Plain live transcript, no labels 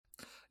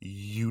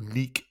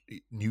Unique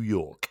New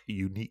York.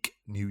 Unique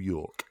New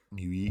York.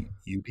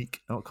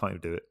 Unique. No, I can't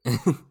even do it.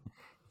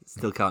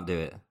 Still can't do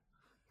it.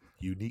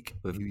 Unique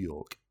New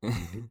York.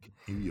 Unique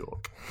New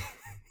York.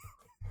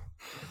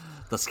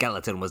 The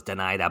skeleton was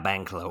denied a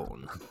bank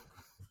loan.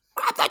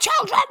 Grab the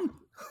children!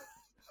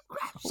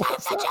 Save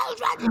the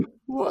children!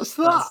 What's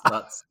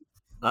that?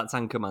 That's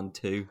Anchorman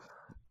 2.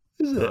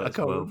 Is it? Oh, I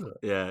can't remember.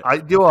 Yeah.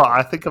 You know what?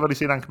 I think I've only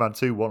seen Anchorman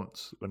 2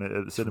 once at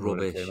the cinema when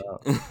Rubbish. it came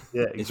out.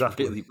 Yeah,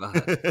 exactly. It's really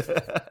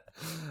bad.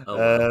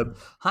 Well.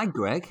 Hi,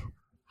 Greg.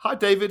 Hi,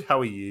 David. How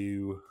are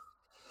you?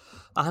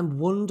 I'm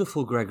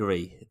wonderful,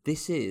 Gregory.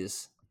 This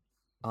is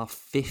our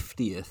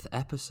 50th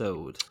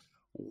episode.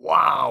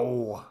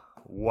 Wow.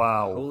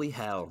 Holy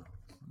hell.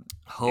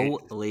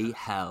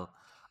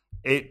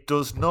 It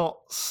does not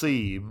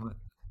seem...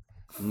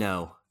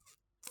 No.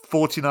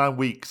 49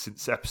 weeks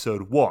since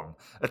episode 1,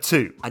 a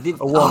 2, I did.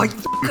 a 1, 2,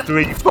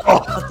 3, 4.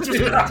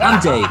 I'm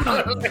Dave.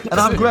 And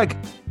I'm Greg.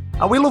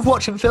 And we love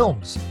watching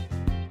films.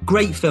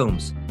 Great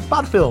films.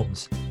 Bad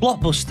films.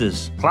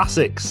 Blockbusters.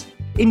 Classics.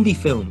 Indie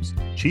films.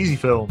 Cheesy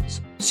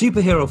films.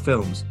 Superhero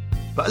films.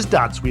 But as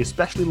dads, we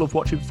especially love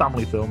watching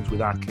family films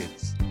with our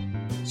kids.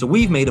 So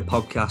we've made a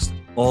podcast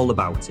all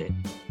about it.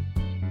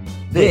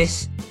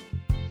 This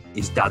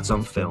is Dads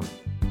on Film.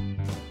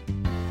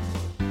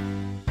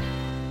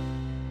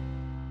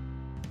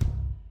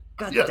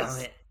 God damn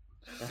it.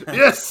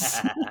 Yes!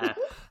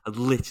 I'm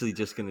literally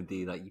just going to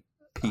do that, you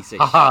piece of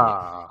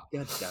Ha shit.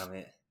 God damn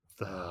it.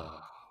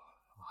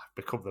 I've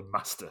become the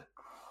master.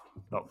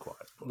 Not quite.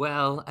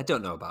 Well, I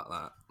don't know about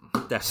that.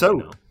 Definitely So,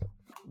 not.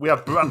 we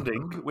have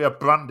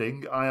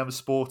branding. I am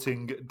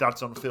sporting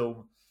Dads on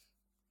Film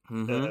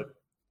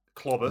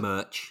clobber.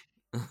 Merch.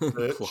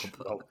 Merch. Club.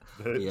 Oh,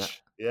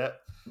 merch. Yeah.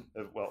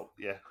 Well,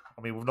 yeah.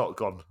 I mean, we've not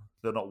gone.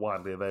 They're not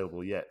widely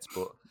available yet,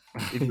 but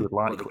if you would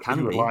like,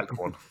 like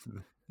one,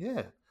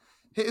 yeah,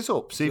 hit us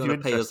up. See if you're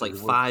pay us like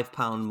interested.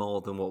 £5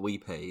 more than what we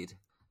paid.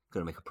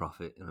 Got to make a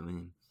profit. You know what I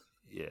mean?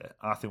 Yeah,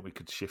 I think we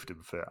could shift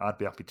him for. I'd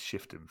be happy to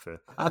shift him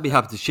for. I'd be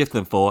happy to shift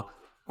them for.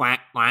 Quack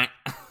quack.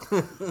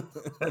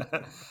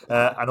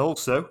 And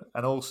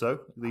also,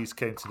 these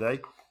came today.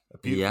 A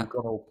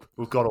beautiful. Yeah.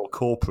 We've got all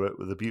corporate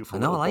with a beautiful.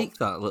 I know. I like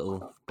that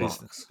little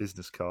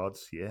business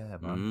cards. Yeah,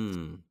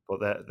 man. But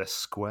they're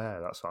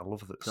square. That's what I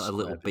love. That got a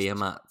little beer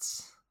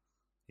mats.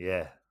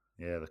 Yeah,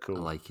 they're cool.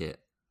 I like it.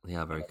 They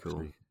are very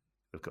cool.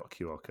 They've got a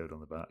QR code on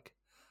the back,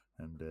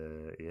 and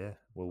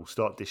we'll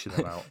start dishing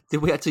them out.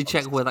 Did we actually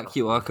check where that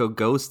QR code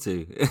goes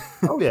to?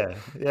 Oh yeah.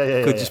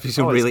 Could just be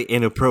some really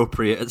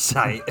inappropriate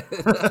site.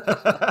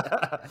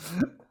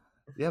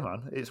 Yeah,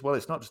 man. It's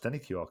not just any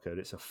QR code;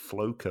 it's a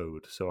flow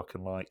code, so I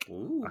can I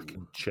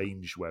can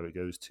change where it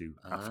goes to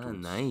afterwards.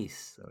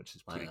 Nice. So, which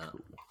is pretty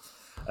cool.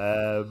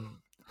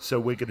 So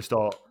we're going to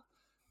start.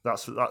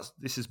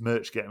 This is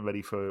merch getting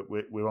ready for.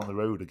 We're on the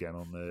road again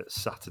on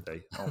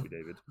Saturday, aren't we,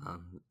 David?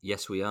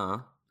 Yes, we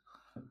are.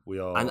 We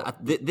are, and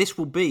this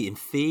will be, in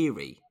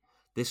theory,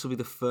 this will be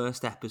the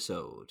first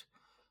episode,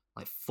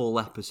 like full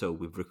episode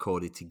we've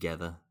recorded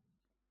together.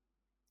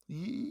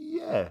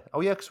 Yeah.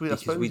 Oh, yeah. Because we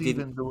did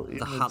even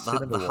the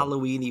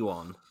Halloweeny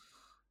one.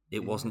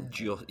 It wasn't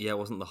it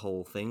wasn't the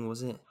whole thing,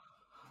 was it?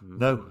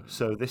 No.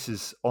 So this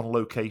is on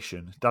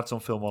location. Dad's on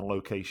Film on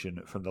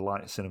location from the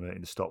Light Cinema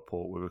in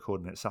Stockport. We're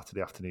recording it Saturday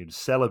afternoon,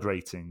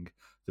 celebrating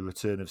the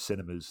return of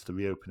cinemas, the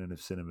reopening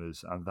of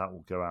cinemas, and that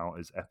will go out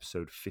as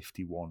episode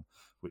 51,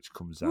 which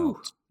comes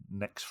out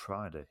next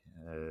Friday.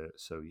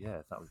 So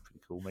yeah, that was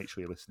pretty cool. Make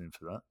sure you're listening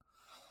for that.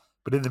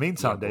 But in the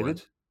meantime,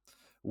 David,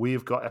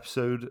 we've got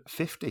episode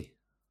 50.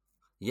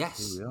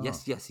 Yes. We've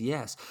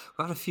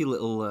had a few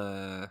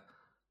little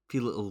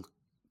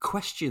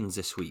questions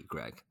this week,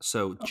 Greg.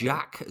 So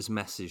Jack has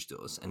messaged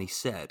us and he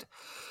said,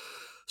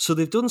 so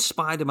they've done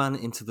Spider-Man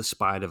Into the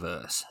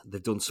Spider-Verse.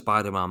 They've done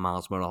Spider-Man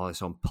Miles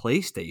Morales on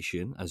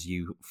PlayStation, as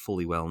you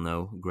fully well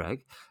know,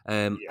 Greg.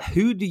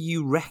 Who do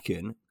you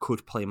reckon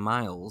could play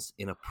Miles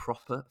in a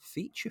proper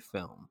feature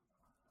film?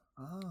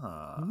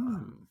 God,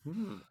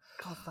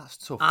 that's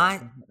tough.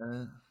 Have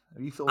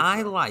you thought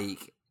I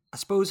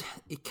suppose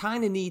it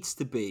kind of needs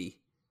to be,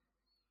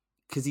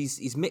 because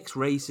he's mixed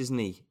race, isn't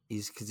he?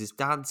 Because his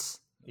dad's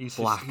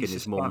black and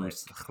his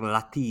mum's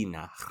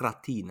Latina.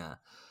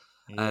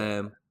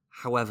 Yeah.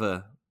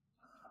 However,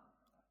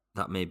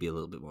 that may be a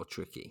little bit more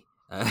tricky.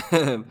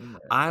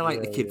 I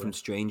like the kid from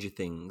Stranger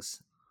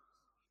Things.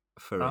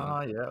 For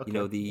you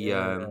know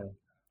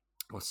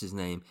what's his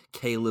name,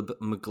 Caleb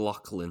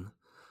McLaughlin.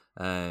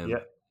 I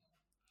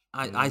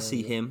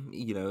see him,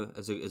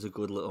 as a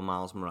good little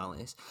Miles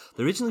Morales.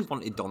 They originally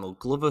wanted Donald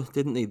Glover,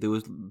 didn't they? There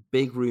was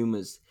big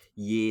rumors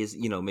years,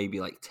 maybe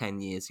like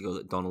 10 years ago,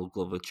 that Donald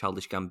Glover,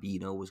 Childish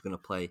Gambino, was going to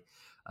play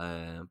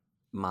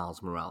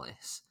Miles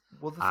Morales.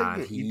 Well, the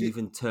thing he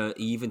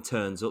even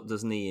turns up,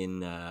 doesn't he,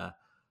 in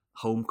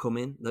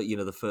Homecoming?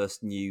 The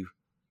first new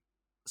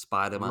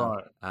Spider-Man,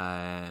 right.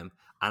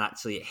 And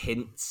actually it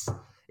hints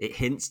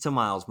to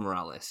Miles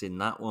Morales in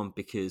that one,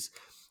 because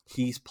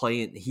he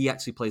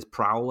actually plays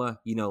Prowler,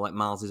 like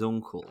Miles'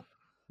 uncle.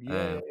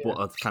 but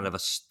a kind of a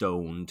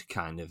stoned,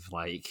 kind of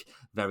like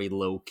very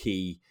low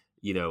key,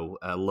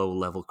 a low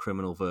level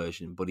criminal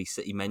version. But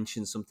he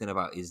mentioned something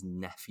about his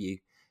nephew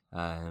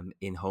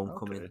in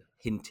Homecoming,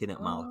 hinting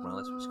at Miles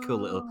Morales, which is a cool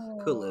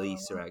little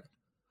Easter egg.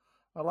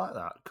 I like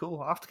that.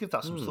 Cool. I have to give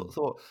that some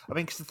thought. I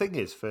mean, because the thing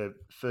is, for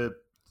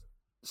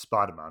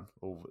Spider-Man,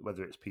 or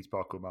whether it's Peter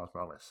Parker or Miles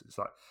Morales, it's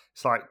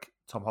like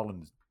Tom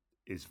Holland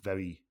is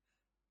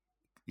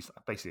he's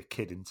basically a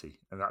kid, isn't he?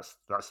 And that's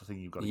the thing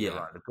you've got to get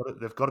right.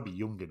 They've got to be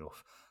young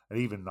enough. And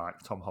even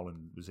like Tom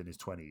Holland was in his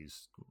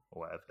 20s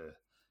or whatever,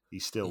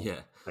 he's still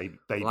baby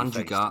well,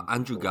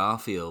 Andrew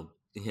Garfield.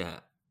 Yeah,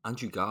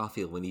 Andrew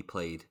Garfield, when he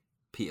played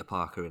Peter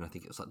Parker in, I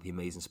think it was like The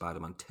Amazing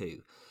Spider-Man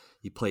 2,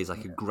 he plays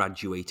like a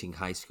graduating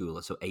high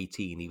schooler, so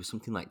 18. He was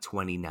something like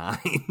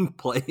 29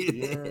 playing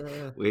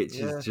it, which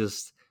is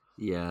just,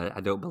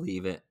 I don't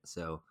believe it.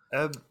 So,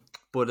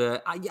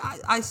 but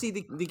I see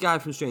the guy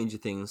from Stranger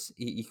Things.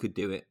 He could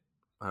do it,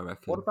 I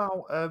reckon. What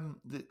about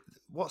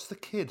what's the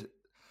kid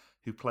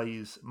who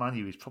plays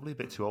Manu? He's probably a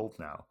bit too old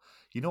now.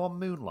 You know, on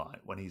Moonlight,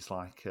 when he's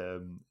like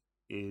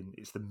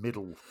it's the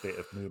middle bit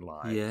of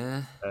Moonlight.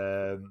 Yeah.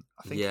 I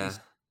think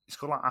he's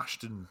called like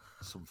Ashton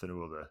something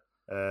or other.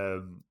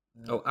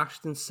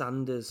 Ashton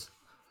Sanders.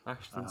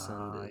 Sanders.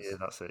 Yeah,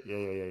 that's it.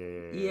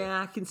 Yeah.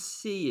 Yeah, I can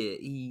see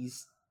it.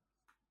 He's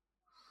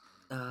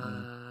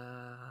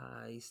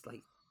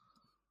like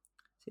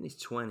in his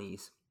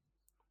 20s.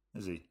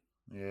 Is he?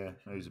 Yeah,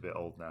 he's a bit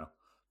old now.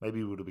 Maybe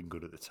he would have been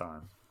good at the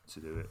time to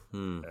do it.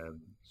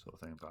 Sort of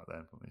thing back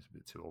then, but he's a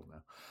bit too old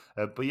now.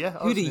 But yeah,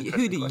 who do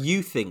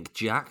you think,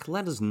 Jack?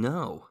 Let us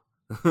know.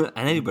 And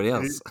anybody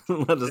else,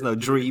 let us know.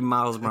 Dream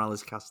Miles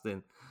Morales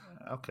casting.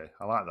 Okay,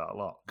 I like that a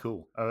lot.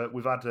 Cool.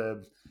 We've had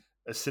a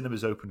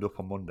cinemas opened up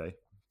on Monday.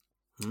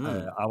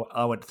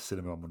 I went to the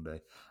cinema on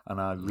Monday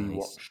and I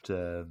rewatched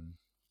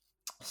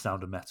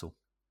Sound of Metal.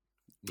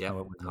 Yeah, I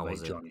went with how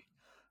was it? Johnny.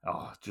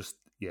 Oh, just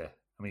I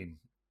mean,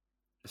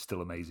 it's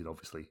still amazing.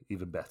 Obviously,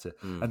 even better.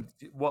 And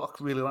what I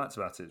really liked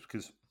about it is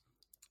because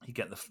you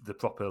get the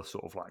proper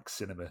sort of like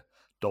cinema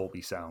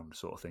Dolby sound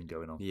sort of thing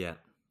going on. Yeah,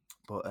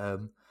 but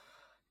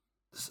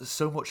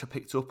so much I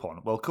picked up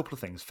on. Well, a couple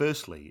of things.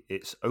 Firstly,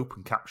 it's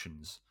open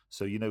captions.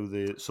 So,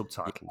 the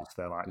subtitles,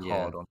 they're like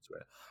hard onto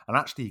it. And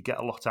actually, you get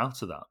a lot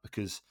out of that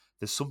because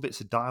there's some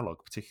bits of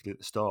dialogue, particularly at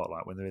the start,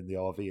 like when they're in the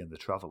RV and they're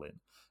travelling,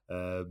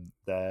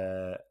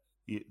 that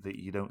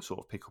you don't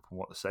sort of pick up on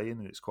what they're saying.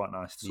 And it's quite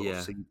nice to sort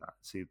of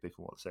see pick up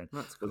on what they're saying.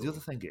 That's cool. But the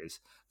other thing is,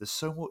 there's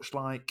so much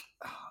like,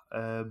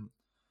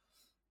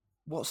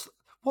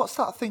 what's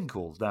that thing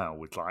called now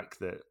with like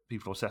that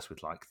people are obsessed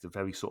with, like the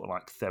very sort of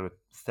like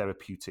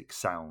therapeutic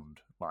sound,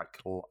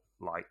 like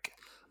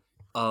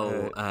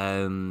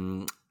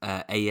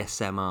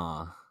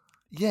ASMR.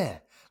 Yeah,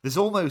 there's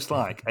almost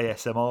like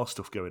ASMR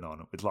stuff going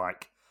on with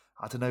like,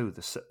 I don't know,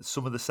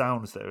 some of the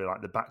sounds that are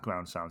like the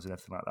background sounds and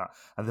everything like that.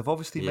 And they've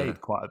obviously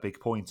made quite a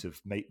big point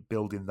of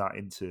building that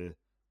into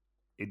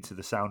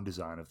the sound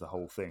design of the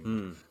whole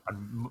thing,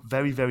 and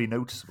very, very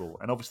noticeable.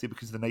 And obviously,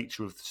 because of the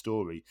nature of the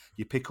story,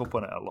 you pick up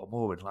on it a lot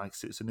more, and like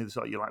it's another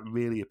sort, you're like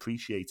really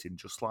appreciating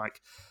just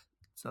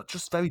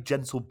very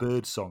gentle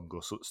bird song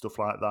or stuff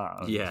like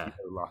that. And,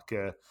 like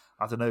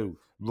I don't know,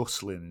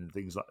 rustling and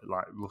things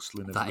like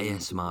rustling. That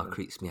ASMR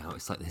creeps me out.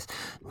 It's like this.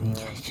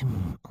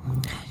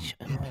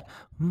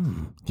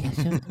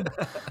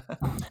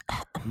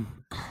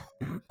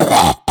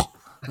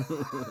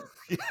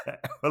 Yeah,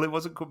 well, it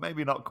wasn't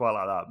maybe not quite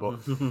like that, but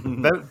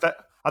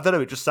I don't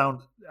know. It just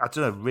sounds, I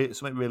don't know,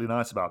 something really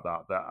nice about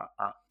that. That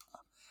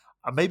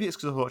maybe it's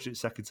because I watched it the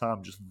second time.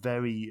 I'm just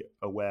very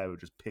aware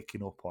of just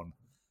picking up on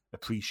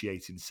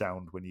appreciating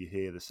sound when you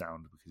hear the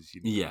sound because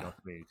you know what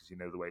I mean, because you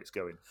know the way it's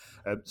going.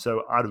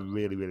 So I had a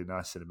really, really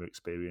nice cinema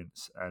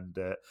experience, and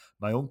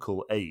my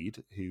uncle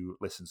Aid, who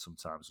listens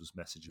sometimes, was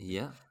messaging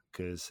me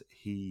because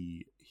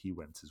he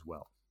went as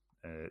well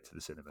to the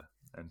cinema,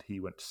 and he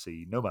went to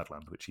see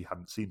Nomadland, which he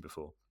hadn't seen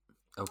before.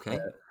 Okay,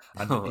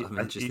 I'm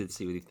interested to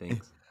see what he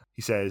thinks.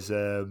 He says,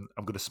 "I'm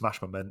going to smash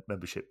my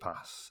membership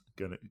pass.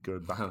 Going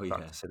back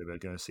to cinema,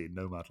 going to see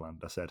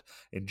Nomadland." I said,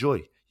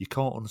 "Enjoy. You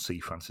can't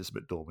unsee Francis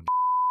McDormand."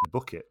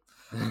 Bucket.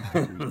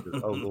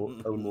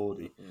 oh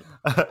lordy.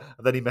 And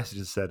then he messaged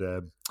and said,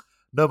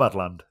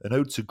 Nomadland, an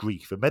ode to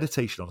grief, a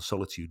meditation on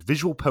solitude,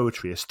 visual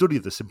poetry, a study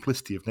of the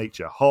simplicity of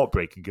nature,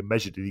 heartbreaking and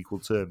measured in equal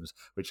terms,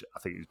 which I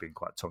think he's been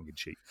quite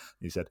tongue-in-cheek.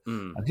 He said,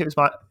 and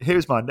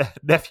here's my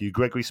nephew,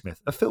 Gregory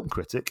Smith, a film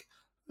critic,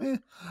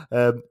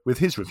 with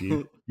his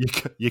review,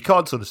 you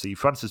can't unsee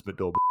Francis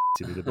McDormand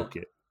in a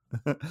bucket.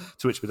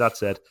 To which my dad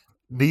said,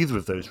 neither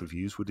of those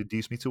reviews would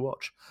induce me to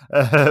watch.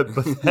 But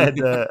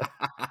then...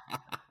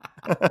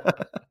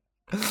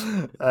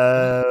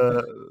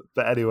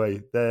 but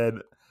anyway,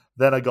 then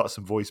I got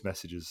some voice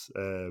messages.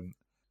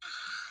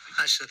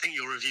 Actually, I think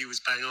your review was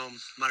bang on.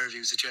 My review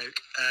was a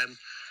joke. I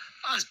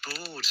was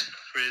bored,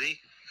 really.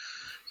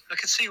 I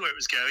could see where it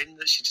was going,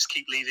 that she'd just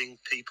keep leaving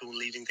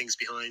things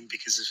behind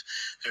because of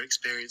her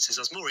experiences.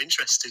 I was more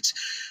interested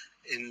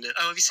in...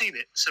 have you seen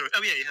it? Sorry.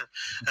 Oh, yeah, you have.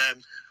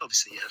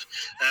 Obviously, you have.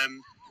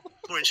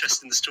 more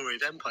interested in the story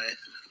of Empire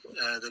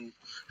than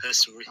her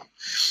story.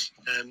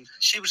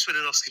 She would just win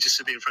an Oscar just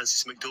for being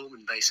Frances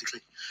McDormand,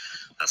 basically.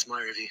 That's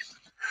my review.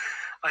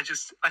 I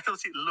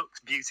thought it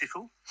looked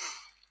beautiful.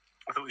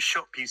 I thought it was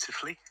shot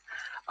beautifully.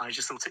 I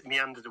just thought it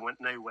meandered and went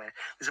nowhere.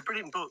 There's a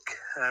brilliant book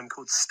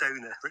called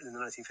Stoner, written in the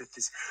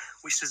 1950s,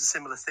 which does a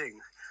similar thing,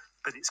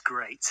 but it's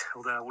great,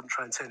 although I wouldn't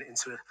try and turn it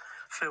into a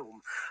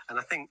film. And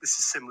I think this is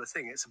a similar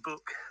thing. It's a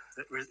book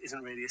that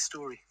isn't really a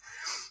story.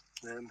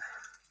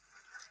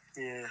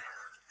 Yeah,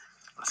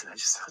 I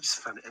just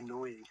found it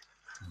annoying.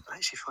 I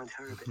actually find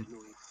her a bit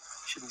annoying.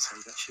 I shouldn't say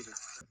that, should I?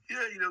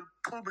 Yeah,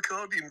 Paul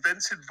McCartney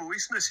invented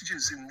voice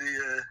messages in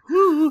the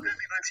early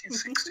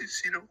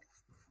 1960s,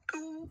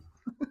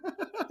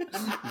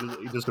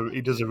 He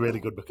does a really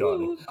good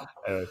McCartney.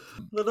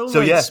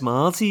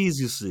 Smarties,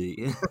 you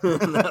see.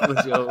 That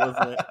was yours,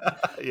 wasn't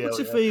it? What's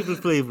your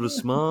favourite flavour of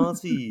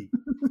Smartie?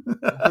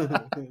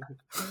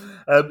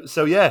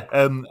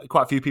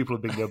 Quite a few people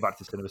have been going back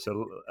to cinema.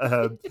 So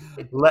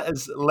let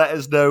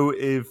us know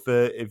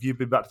if you've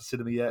been back to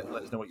cinema yet.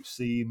 Let us know what you've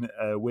seen.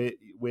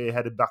 We're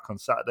headed back on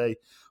Saturday,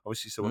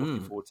 obviously, so we're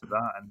looking forward to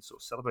that and sort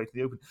of celebrating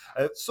the Open.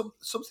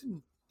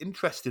 Something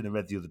interesting I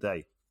read the other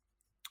day,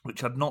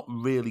 which I'd not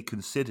really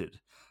considered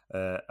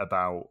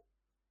about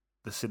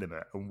the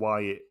cinema and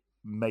why it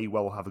may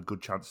well have a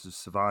good chance of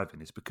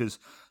surviving, is because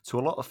to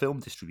a lot of film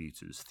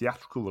distributors,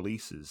 theatrical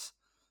releases,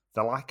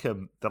 they're like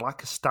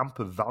a stamp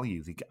of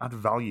value. They add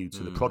value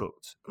to the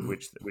product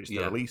which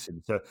they're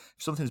releasing. So if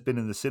something's been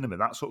in the cinema,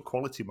 that sort of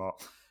quality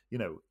mark,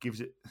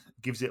 gives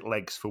it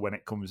legs for when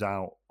it comes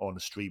out on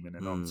streaming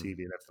and on TV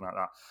and everything like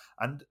that.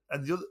 And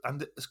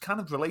it's kind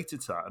of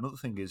related to that. Another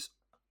thing is,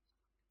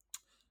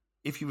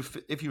 if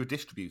you're a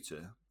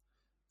distributor,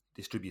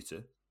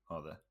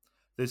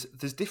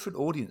 there's different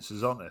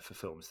audiences, aren't there, for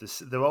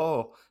films? There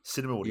are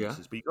cinema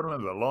audiences, but you've got to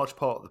remember, a large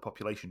part of the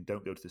population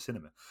don't go to the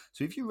cinema.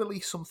 So if you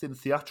release something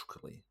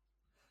theatrically,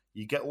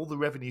 you get all the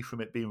revenue from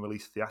it being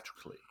released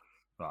theatrically,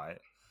 right?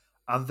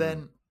 And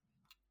then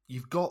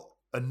you've got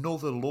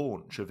another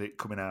launch of it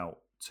coming out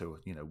to,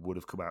 would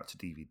have come out to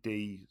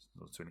DVD,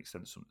 to an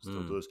extent some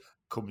still does,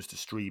 comes to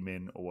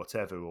streaming or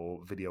whatever,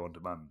 or video on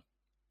demand.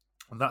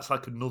 And that's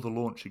like another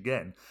launch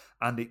again,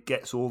 and it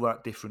gets all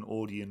that different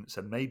audience,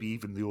 and maybe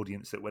even the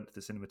audience that went to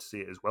the cinema to see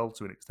it as well,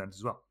 to an extent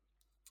as well.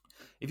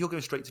 If you're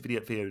going straight to video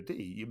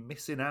VOD, you're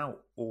missing out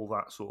all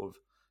that sort of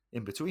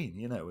in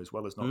between, as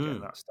well as not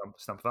getting that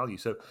stamp value.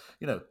 So,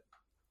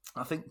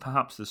 I think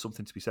perhaps there's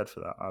something to be said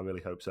for that. I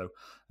really hope so.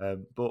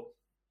 But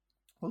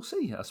we'll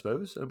see, I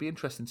suppose. It'll be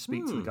interesting to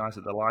speak to the guys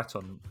at the Light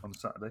on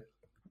Saturday.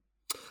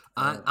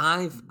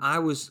 I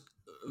was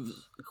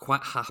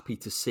quite happy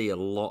to see a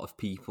lot of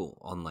people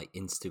on like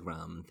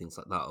Instagram and things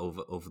like that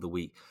over the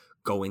week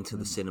go into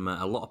the cinema.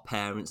 A lot of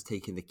parents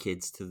taking the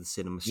kids to the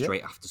cinema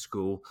straight after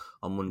school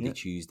on Monday,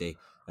 Tuesday,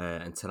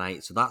 and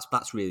tonight. So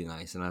that's really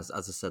nice. And as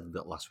I said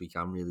last week,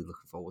 I'm really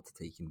looking forward to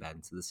taking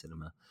Ben to the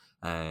cinema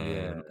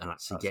and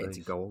actually getting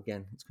to go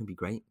again. It's going to be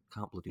great.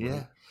 Can't bloody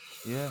wait.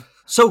 Yeah.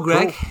 So,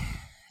 Greg,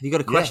 have you got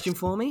a question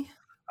for me?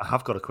 I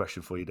have got a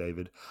question for you,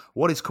 David.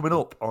 What is coming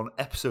up on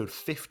episode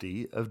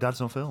 50 of Dads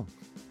on Film?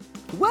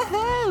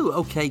 Woohoo!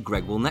 Okay,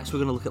 Greg. Well, next we're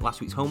going to look at last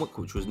week's homework,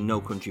 which was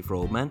No Country for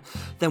Old Men.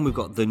 Then we've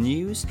got the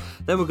news.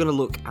 Then we're going to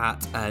look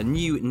at a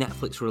new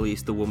Netflix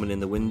release, The Woman in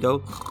the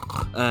Window.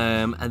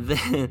 And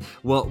then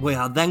what we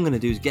are then going to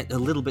do is get a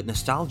little bit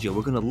nostalgia.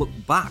 We're going to look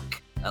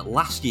back at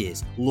last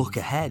year's Look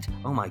Ahead.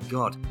 Oh my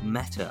God,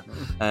 meta.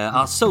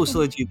 Our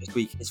social review this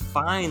week is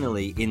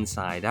finally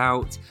Inside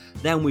Out.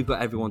 Then we've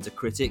got Everyone's a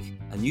Critic,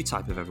 a new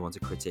type of Everyone's a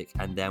Critic,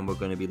 and then we're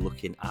going to be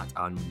looking at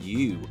our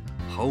new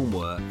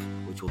homework,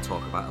 which we'll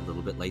talk about a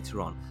little bit later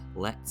on.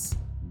 Let's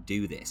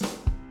do this.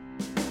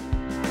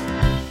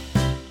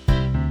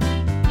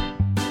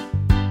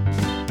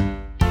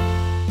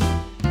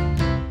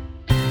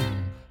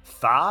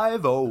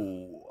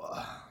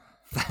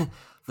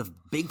 The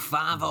big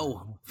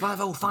 5-0.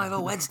 5-0,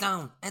 5-0, heads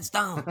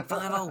down,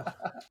 5-0.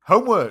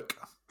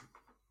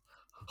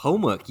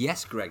 Homework,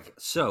 yes, Greg.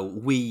 So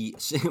we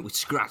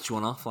scratched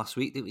one off last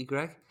week, didn't we,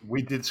 Greg?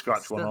 We did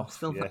scratch one off,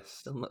 yes.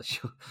 Still not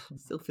sure.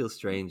 Still feel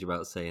strange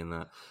about saying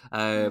that.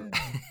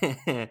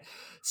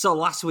 So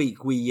last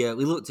week we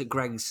looked at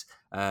Greg's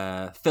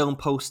film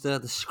poster,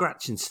 the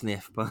Scratch and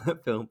Sniff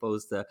film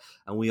poster,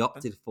 and we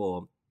opted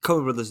for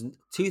Coen Brothers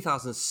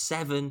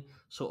 2007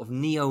 sort of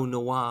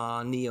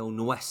neo-noir,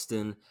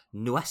 neo-western,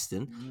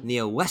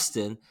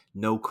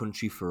 No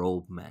Country for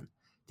Old Men.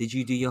 Did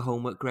you do your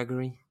homework,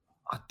 Gregory?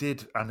 I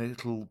did, and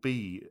it'll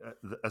be,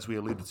 as we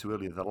alluded to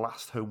earlier, the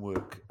last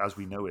homework as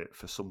we know it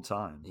for some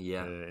time.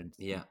 Yeah.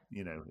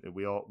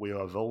 We are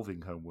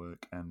evolving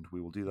homework, and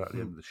we will do that at the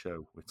end of the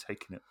show. We're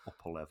taking it up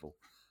a level.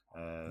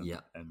 And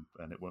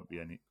it won't be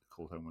any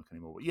called homework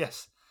anymore. But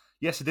yes,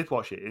 I did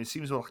watch it. It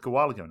seems like a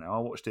while ago now. I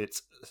watched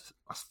it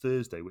last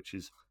Thursday, which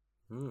is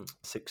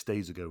 6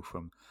 days ago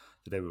from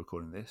the day we're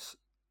recording this.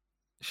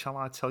 Shall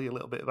I tell you a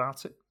little bit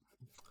about it?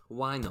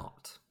 Why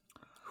not?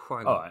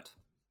 All right.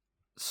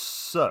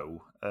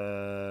 So,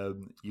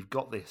 you've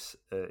got this.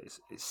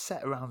 It's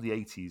set around the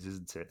 80s,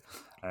 isn't it?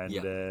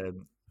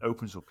 and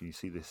opens up and you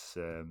see this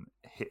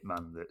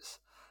hitman that's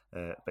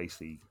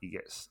basically he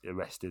gets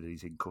arrested,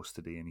 he's in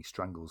custody, and he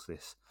strangles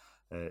this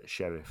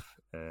sheriff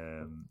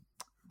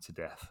to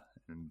death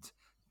and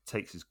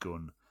takes his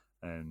gun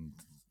and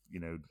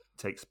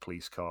takes the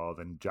police car,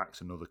 then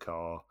jacks another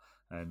car,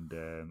 and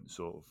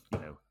sort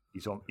of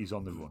he's on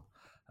the run,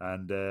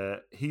 and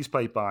he's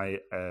played by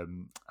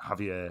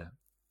Javier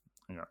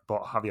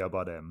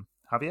Bardem.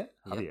 Javier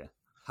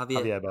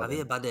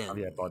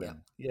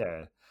Bardem.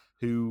 Yeah,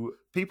 who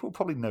people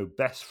probably know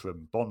best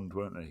from Bond,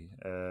 weren't they?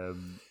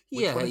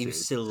 He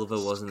was Silver,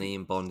 wasn't he,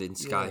 in Bond in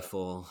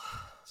Skyfall?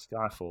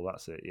 Skyfall,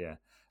 that's it. Yeah,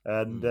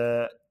 and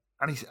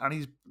he's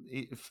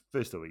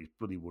first of all, he's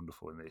bloody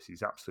wonderful in this.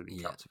 He's absolutely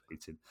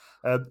captivating.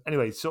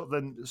 Anyway, sort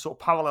of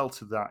parallel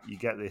to that, you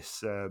get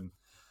this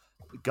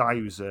guy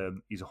who's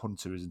he's a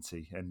hunter, isn't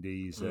he? And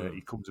he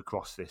comes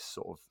across this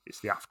sort of, it's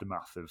the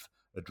aftermath of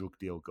a drug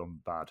deal gone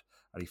bad,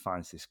 and he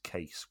finds this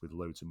case with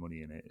loads of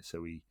money in it.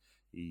 So he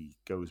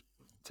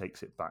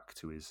takes it back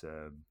to his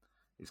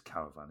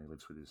caravan. He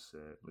lives with his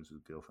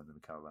girlfriend in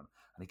the caravan,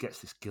 and he gets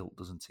this guilt,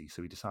 doesn't he?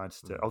 So he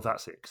decides to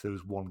that's it, because there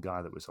was one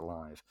guy that was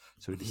alive.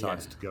 So he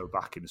decides to go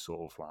back and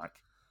sort of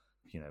like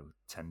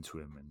tend to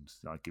him and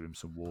give him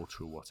some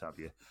water or what have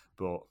you.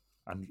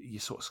 And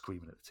you're sort of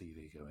screaming at the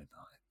TV, going,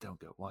 "Don't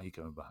go! Why are you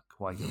going back?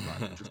 Why are you going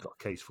back? You've just got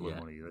a case full of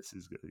money. This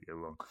is going to go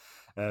wrong."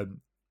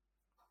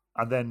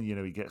 And then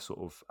he gets sort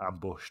of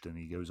ambushed, and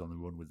he goes on the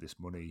run with this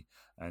money,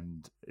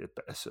 and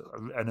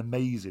an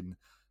amazing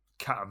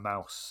cat and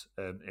mouse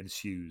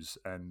ensues,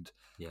 and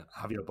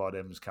Javier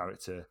Bardem's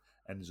character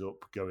ends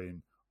up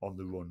going on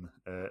the run.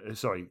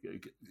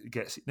 He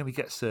gets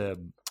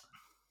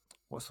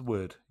what's the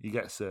word? He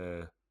gets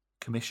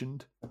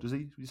commissioned. Does he?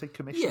 Did you say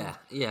commissioned?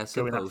 Yeah.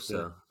 Suppose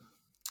so.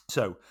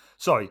 So,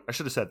 sorry, I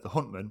should have said the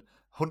Huntman.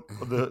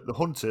 The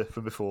hunter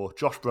from before,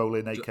 Josh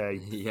Brolin, aka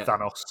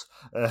Thanos,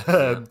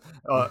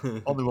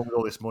 on the run with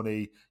all this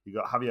money. You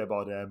got Javier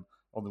Bardem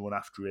on the one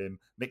after him,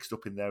 mixed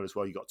up in there as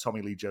well. You got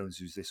Tommy Lee Jones,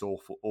 who's this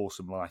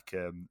awesome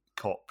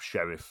cop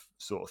sheriff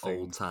sort of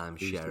thing, old time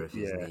sheriff,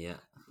 isn't he?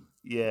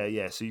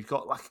 Yeah. So you've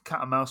got like a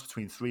cat and mouse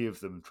between three of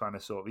them,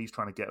 he's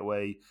trying to get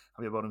away.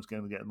 Javier Bardem's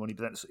going to get the money,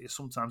 but then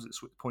sometimes it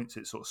sort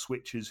of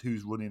switches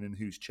who's running and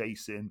who's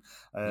chasing,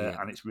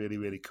 and it's really,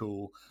 really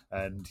cool.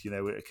 And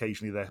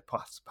occasionally their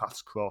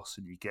paths cross,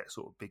 and you get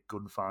sort of big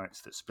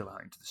gunfights that spill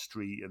out into the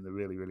street, and they're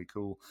really, really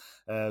cool.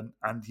 And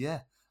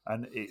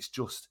it's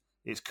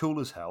cool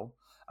as hell.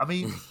 I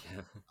mean,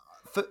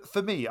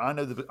 for me, I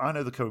know the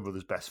Coen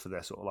Brothers best for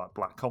their sort of like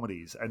black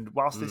comedies. And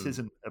whilst this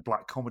isn't a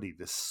black comedy,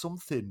 there's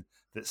something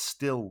that's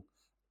still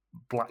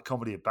black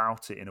comedy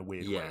about it in a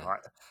weird way.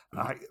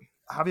 Like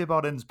Javier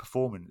Bardem's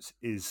performance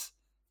is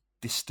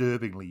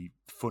disturbingly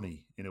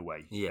funny in a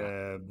way.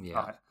 There's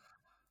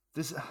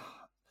a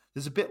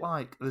bit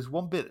there's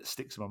one bit that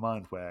sticks in my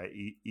mind where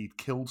he'd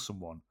killed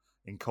someone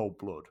in cold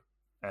blood,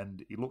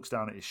 and he looks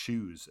down at his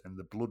shoes, and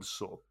the blood's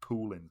sort of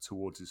pooling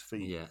towards his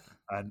feet.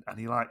 And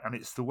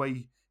it's the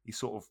way he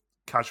sort of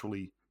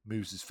casually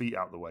moves his feet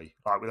out the way,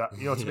 like without,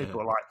 what I mean?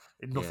 But like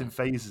nothing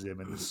phases him,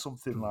 and there's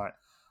something like,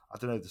 I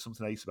don't know, there's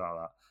something ace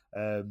about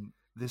that.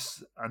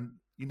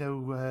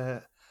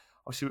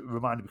 Obviously it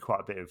reminded me quite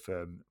a bit of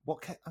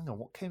what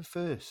came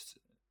first?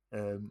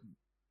 They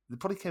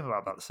probably came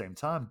about the same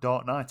time,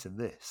 Dark Knight and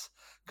this,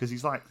 because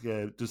he's like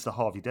does the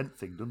Harvey Dent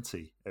thing, doesn't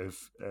he,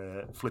 of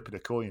flipping a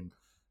coin.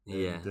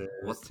 Yeah. And,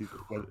 what's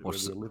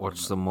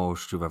the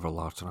most you've ever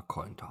lost on a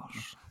coin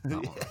toss?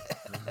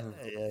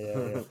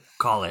 Yeah.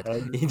 Call it.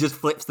 He just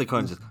flips the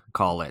coin, just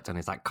call it, and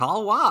he's like,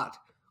 "Call what?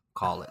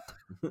 Call it."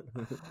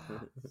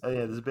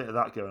 There's a bit of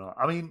that going on.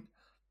 I mean,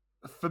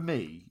 for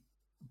me,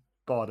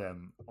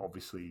 Bardem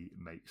obviously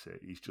makes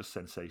it. He's just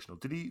sensational.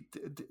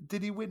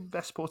 Did he win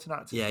Best Supporting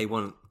Actor? Yeah, he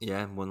won.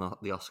 Yeah, won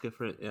the Oscar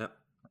for it. Yeah,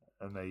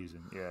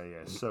 amazing.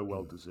 Yeah, so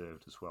well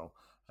deserved as well.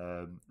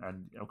 And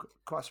I'm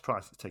quite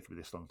surprised it's taken me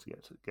this long to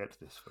get to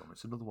this film.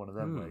 It's another one of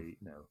them where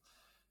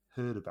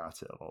heard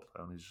about it a lot,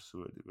 and he's just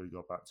really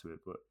got back to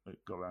it, but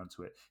got around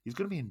to it. He's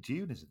going to be in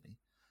Dune, isn't he?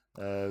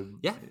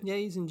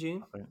 He's in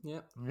June.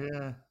 Yeah.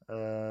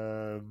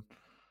 I'm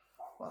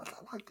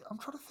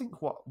trying to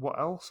think what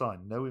else I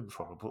know him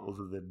from, but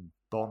other than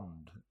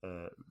Bond,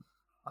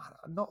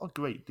 not a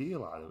great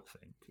deal, I don't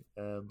think.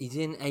 He's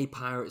in A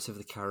Pirates of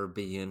the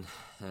Caribbean,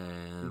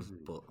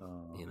 but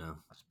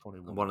that's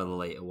probably one of the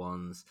later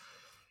ones.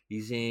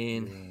 He's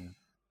in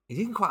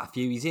quite a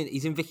few.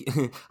 He's in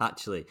Vicky.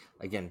 Actually,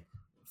 again,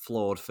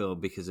 flawed film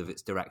because of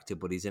its director,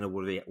 but he's in a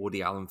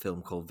Woody Allen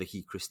film called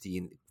Vicky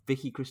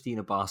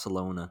Cristina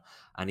Barcelona,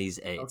 and it's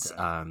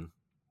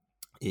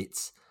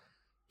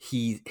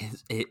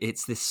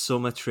this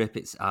summer trip.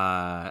 It's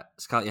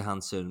Scarlett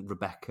Johansson,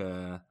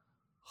 Rebecca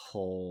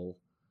Hall,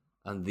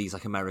 and these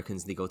like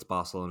Americans. They go to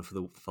Barcelona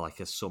for like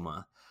a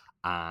summer,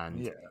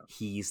 and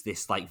he's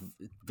this like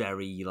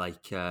very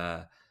like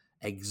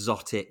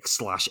exotic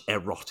 /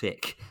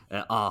 erotic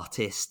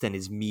artist, and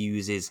his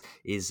muse is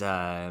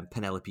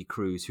Penelope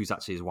Cruz, who's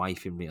actually his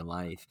wife in real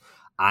life.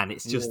 and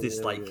it's just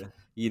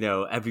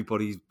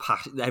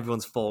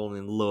everyone's falling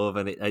in love,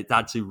 and it's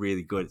actually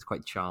really good. It's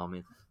quite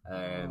charming.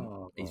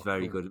 He's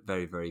very good,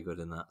 very, very good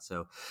in that.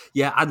 So,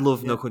 yeah, I'd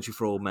love No Country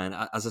for Old Men.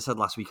 As I said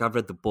last week, I've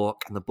read the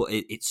book, and the book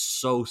it's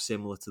so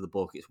similar to the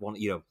book. It's one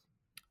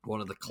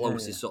of the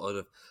closest sort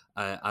of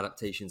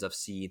adaptations I've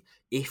seen,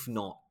 if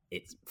not.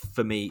 It's,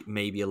 for me,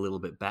 maybe a little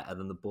bit better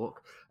than the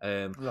book.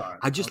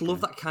 I just love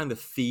that kind of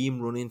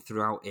theme running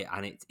throughout it,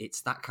 and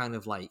it's that kind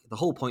of like the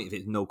whole point of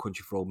it is No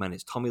Country for Old Men.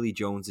 It's Tommy Lee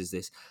Jones is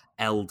this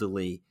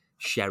elderly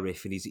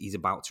sheriff, and he's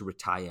about to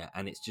retire,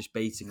 and it's just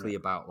basically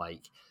about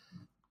like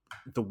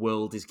the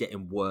world is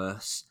getting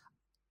worse.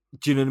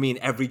 Do you know what I mean?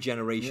 Every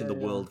generation, the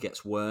world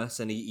gets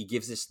worse, and he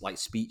gives this like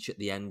speech at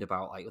the end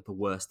about like the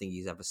worst thing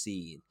he's ever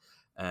seen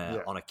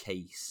on a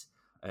case.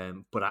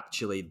 But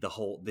actually,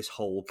 this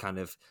whole kind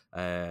of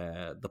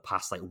the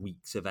past like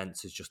week's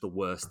events is just the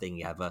worst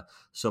thing ever.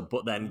 So,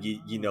 but then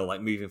you know,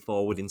 like moving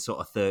forward in sort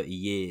of 30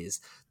 years,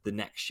 the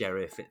next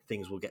sheriff,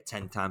 things will get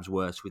 10 times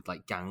worse with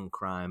like gang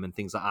crime and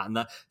things like that. And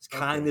that's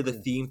kind of the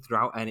theme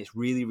throughout. And it's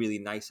really, really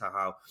nice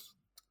how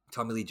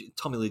Tommy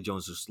Lee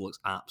Jones just looks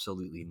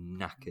absolutely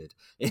knackered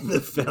in the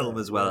film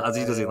as well, as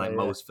he does in like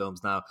most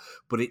films now.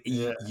 But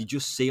you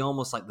just see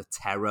almost like the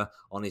terror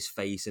on his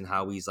face and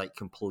how he's like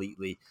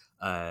completely,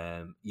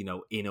 in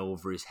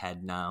over his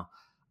head now.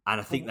 And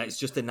I think that's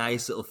just a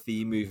nice little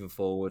theme moving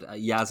forward.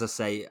 As I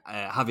say,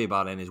 Javier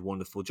Bardem is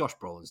wonderful. Josh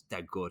Brolin's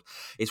dead good.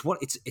 It's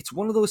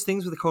one of those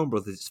things with the Coen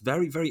Brothers. It's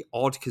very, very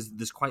odd because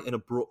there's quite an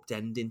abrupt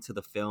ending to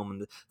the film.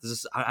 And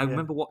I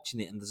remember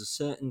watching it, and there's a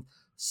certain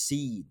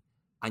scene.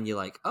 And you're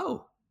like,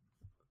 oh,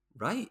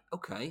 right,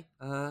 okay,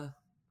 I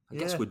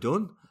guess we're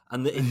done.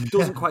 And it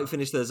doesn't quite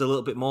finish. There's a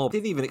little bit more. It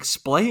didn't even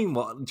explain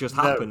what just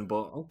happened,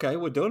 but okay,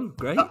 we're done.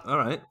 Great, all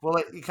right.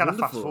 Well, you kind of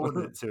fast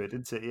forwarded to it,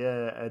 didn't it?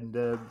 Yeah, and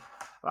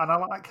I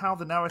like how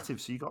the narrative.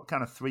 So you got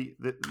kind of three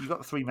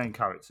main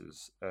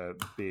characters,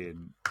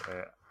 being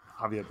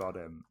Javier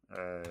Bardem,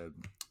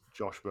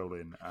 Josh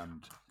Brolin,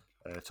 and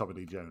Tommy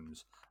Lee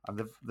Jones,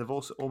 and they've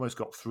also almost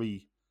got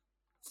three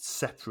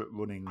separate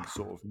running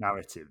sort of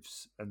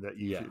narratives, and that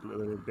you a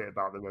little bit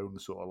about their own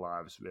sort of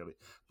lives, really.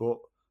 But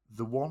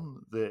the one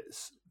that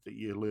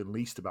you learn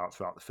least about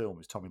throughout the film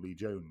is Tommy Lee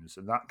Jones,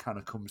 and that kind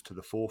of comes to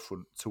the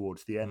forefront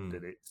towards the end,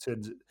 and it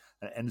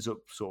ends up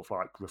sort of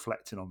like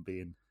reflecting on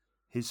being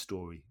his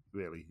story,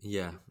 really.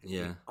 To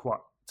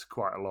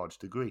quite a large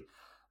degree,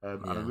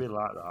 and I really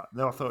like that.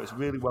 No, I thought it's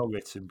really well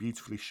written,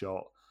 beautifully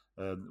shot.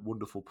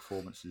 Wonderful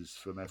performances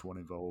from everyone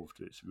involved.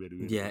 It's really,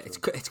 really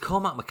it's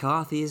Cormac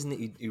McCarthy, isn't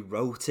it? Who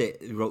wrote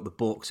it? Who wrote the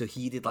book? So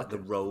he did like the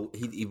road.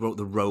 He wrote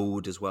The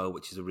Road as well,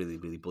 which is a really,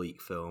 really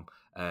bleak film.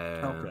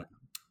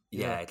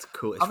 It's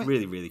cool. It's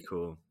really, really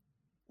cool.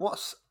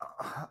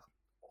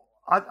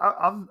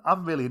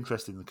 I'm really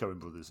interested in the Coen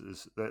Brothers.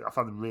 I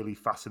find them really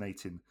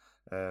fascinating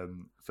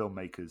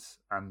filmmakers,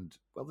 and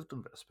I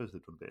suppose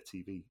they've done a bit of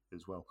TV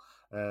as well.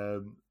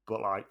 But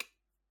like.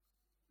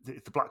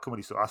 The black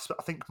comedy stuff.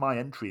 I think my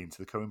entry into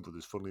the Coen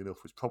Brothers, funnily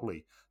enough, was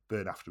probably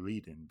Burn After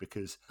Reading,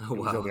 because it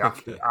was only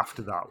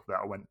after that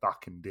I went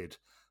back and did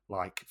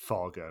like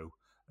Fargo.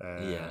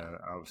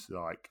 I was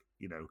like,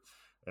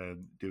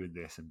 doing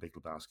this and Big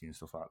Lebowski and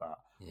stuff like that.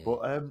 Yeah.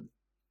 But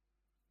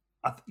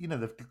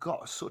they've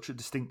got such a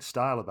distinct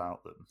style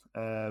about them,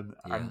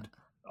 and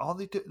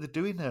they're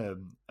doing a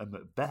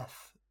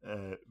Macbeth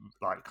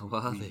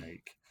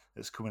remake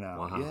that's coming out.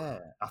 Wow. Yeah,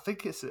 I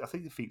think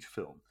the feature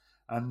film.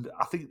 And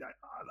I think,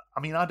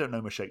 I don't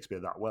know my Shakespeare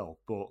that well,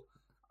 but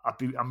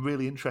I'm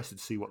really interested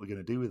to see what they're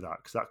going to do with that,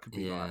 because that could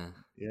be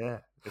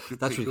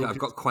that's really good. I've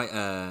got quite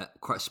a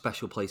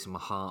special place in my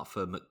heart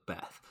for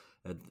Macbeth.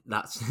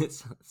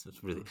 It's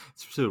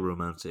so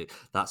romantic.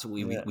 That's what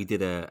we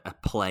did a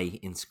play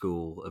in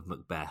school of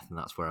Macbeth, and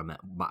that's where I met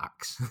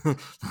Max.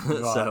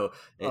 So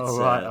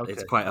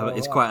it's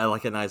quite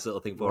like a nice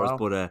little thing for us.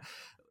 But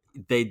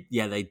they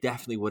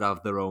definitely would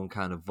have their own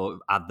kind of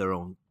add their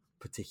own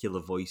particular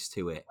voice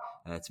to it,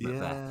 to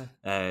Macbeth.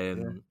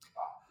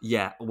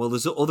 Well,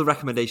 there's other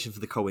recommendations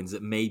for the Coens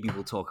that maybe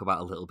we'll talk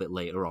about a little bit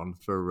later on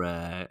for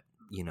our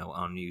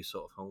new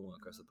sort of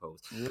homework, I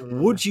suppose.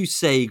 Would you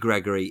say,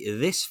 Gregory,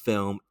 this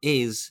film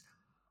is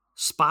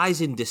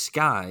Spies in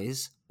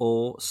Disguise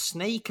or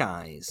Snake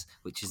Eyes,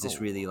 which is this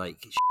really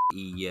like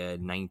shitty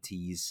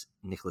 90s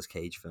Nicolas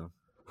Cage film?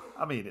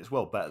 It's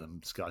well better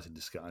than Spies in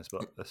Disguise,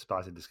 but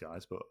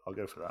I'll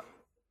go for that.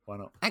 Why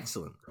not?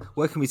 Excellent.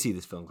 Where can we see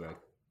this film, Greg?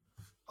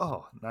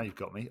 Oh, now you've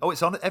got me. Oh,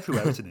 it's on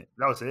everywhere, isn't it?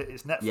 That was it.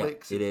 It's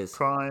Netflix. Yeah, it is.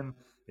 Prime.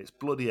 It's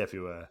bloody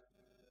everywhere.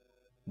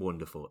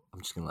 Wonderful.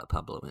 I'm just going to let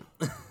Pablo in.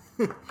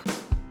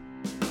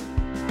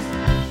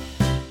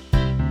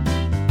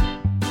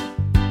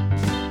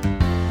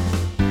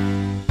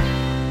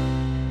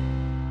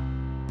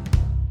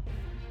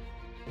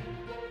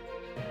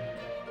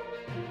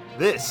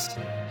 This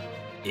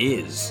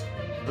is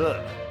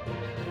the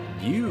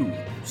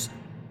news.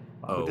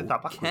 We did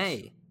that backwards.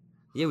 Okay.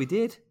 Yeah, we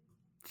did.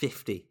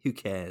 50. Who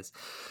cares?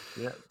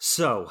 Yeah.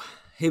 So,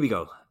 here we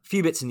go. A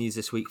few bits of news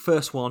this week.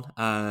 First one,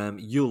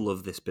 you'll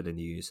love this bit of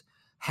news.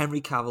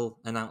 Henry Cavill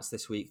announced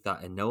this week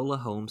that Enola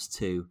Holmes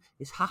 2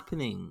 is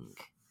happening.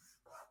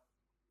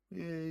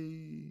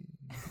 Yay.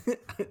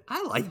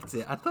 I liked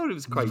it. I thought it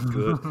was quite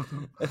good.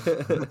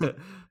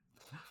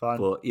 Fine.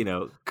 But,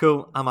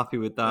 cool. I'm happy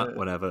with that.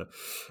 Whatever.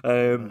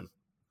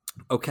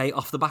 Okay,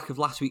 off the back of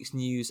last week's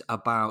news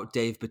about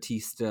Dave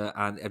Bautista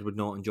and Edward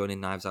Norton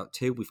joining Knives Out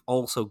 2, we've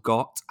also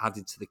got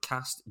added to the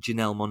cast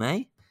Janelle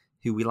Monáe,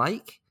 who we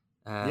like.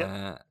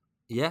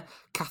 Yeah.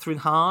 Catherine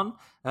Hahn,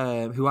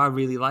 who I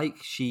really like.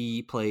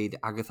 She played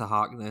Agatha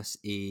Harkness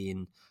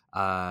in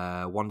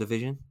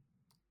WandaVision.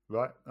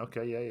 Right.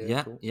 Okay.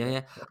 Yeah. Cool.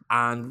 Yeah.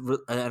 And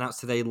announced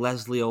today,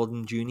 Leslie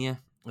Odom Jr.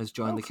 has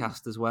joined the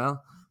cast as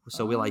well.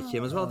 So we like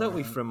him as well, don't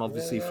we? From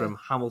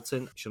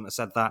Hamilton. Shouldn't have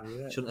said that.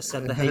 Yeah. Shouldn't have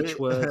said the H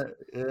word.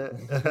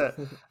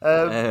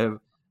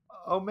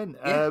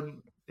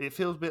 It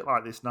feels a bit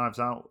like this Knives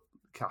Out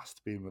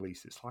cast being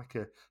released. It's like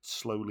a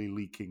slowly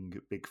leaking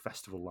big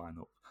festival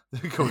lineup.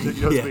 New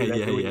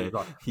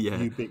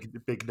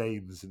big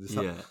names and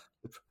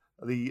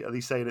Are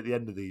they saying at the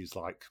end of these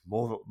like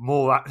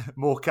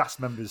more cast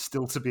members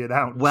still to be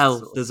announced?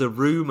 Well, there's a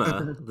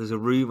rumor.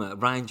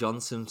 Rian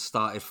Johnson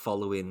started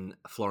following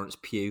Florence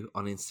Pugh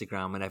on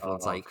Instagram, and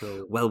everyone's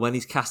cool. Well, when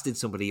he's casting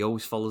somebody, he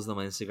always follows them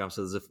on Instagram.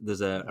 So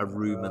there's a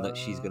rumor that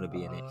she's going to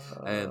be in it.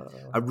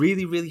 I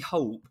really, really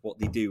hope what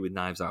they do with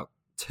Knives Out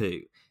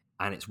 2,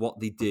 and it's what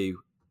they do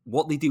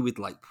with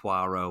like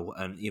Poirot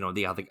and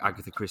the other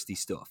Agatha Christie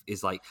stuff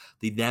is like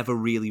they never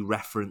really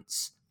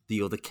reference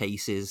the other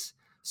cases.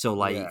 So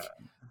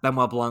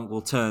Benoit Blanc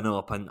will turn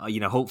up and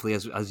hopefully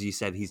as you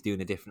said he's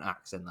doing a different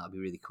accent. That'd be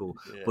really cool.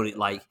 But it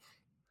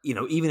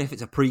even if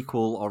it's a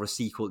prequel or a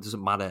sequel, it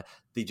doesn't matter.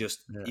 They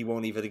just he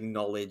won't even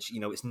acknowledge.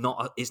 It's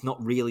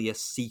not really a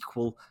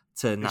sequel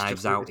to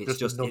Knives Out. It's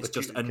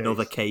just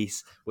another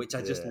case, which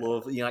I just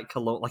love.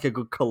 Like a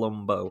good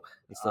Columbo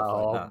and stuff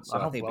like that. So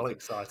I'm well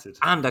excited,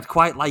 and I'd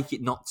quite like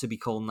it not to be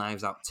called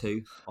Knives Out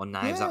 2 or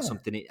Knives Out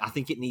something. I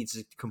think it needs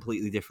a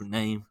completely different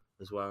name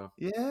as well.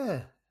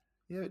 Yeah.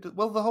 Yeah,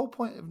 well, the whole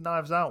point of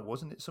Knives Out,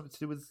 wasn't it something to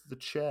do with the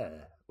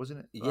chair?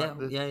 Wasn't it? Yeah.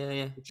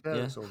 The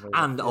chair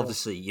and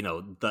obviously,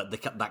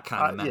 that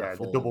kind of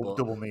metaphor. The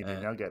double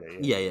meaning. I get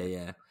it.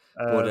 Yeah.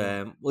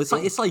 But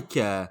it's like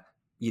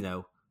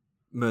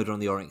Murder on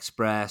the Orient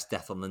Express,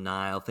 Death on the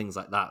Nile, things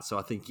like that. So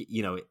I think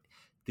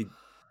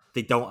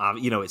they don't have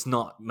it's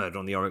not Murder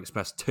on the Orient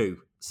Express 2.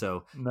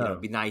 So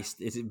it'd be nice.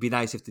 It'd be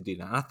nice if they do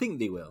that, and I think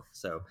they will.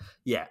 So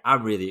yeah,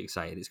 I'm really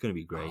excited. It's going to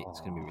be great.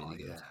 It's going to be really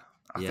good. Yeah.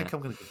 I think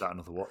I'm going to give that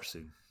another watch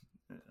soon.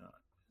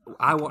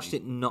 I watched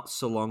it not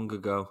so long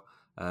ago.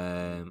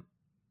 I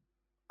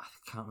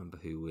can't remember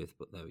who with,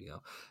 but there we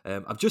go.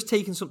 I've just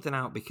taken something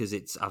out because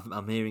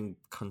I'm hearing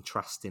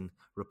contrasting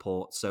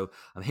reports. So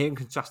I'm hearing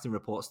contrasting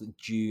reports that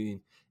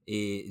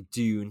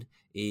Dune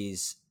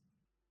is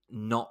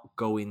not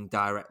going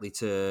directly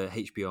to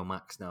HBO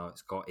Max now.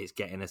 It's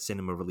getting a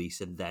cinema release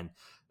and then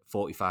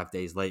 45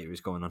 days later it's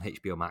going on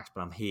HBO Max.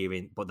 But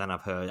then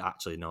I've heard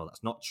actually no,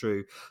 that's not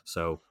true.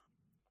 So.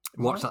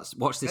 Watch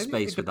this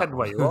space with that.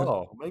 Where you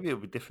are. Maybe it'll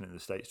be different in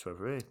the States to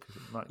over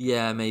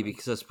here. Maybe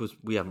because I suppose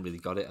we haven't really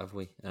got it, have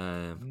we?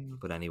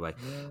 But anyway,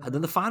 and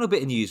then the final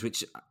bit of news,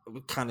 which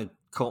kind of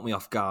caught me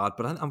off guard,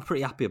 but I'm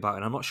pretty happy about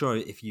it. I'm not sure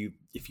if you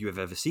have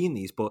ever seen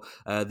these, but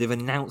they've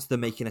announced they're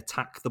making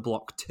Attack the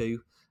Block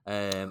 2,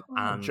 and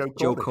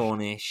Joe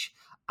Cornish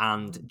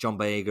and John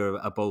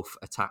Boyega are both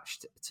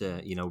attached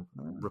to,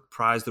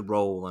 reprise the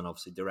role and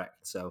obviously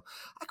direct. So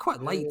I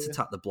quite liked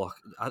Attack the Block.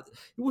 It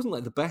wasn't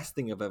like the best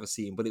thing I've ever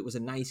seen, but it was a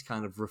nice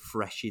kind of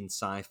refreshing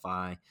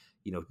sci-fi,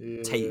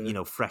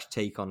 fresh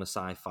take on a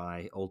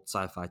old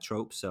sci-fi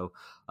trope. So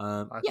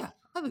I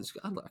quite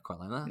like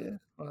that. Yeah,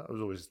 I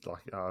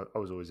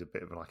was always a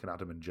bit of like an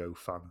Adam and Joe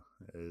fan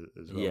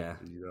as well. Yeah,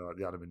 like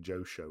the Adam and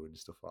Joe show and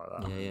stuff like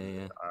that.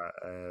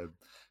 Yeah.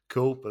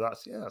 Cool, but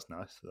that's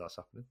nice. That's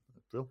happening.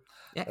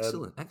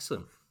 Brilliant.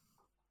 Excellent.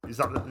 Is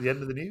that the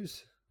end of the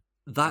news?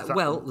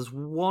 There's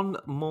one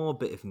more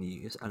bit of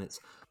news, and it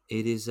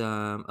is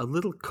a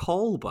little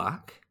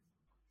callback.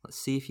 Let's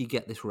see if you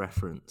get this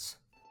reference.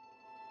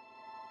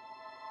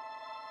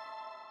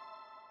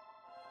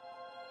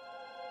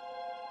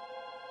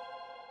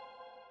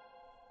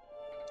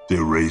 They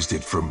raised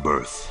it from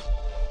birth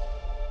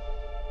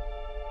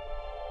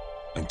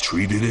and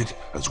treated it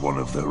as one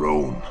of their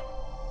own.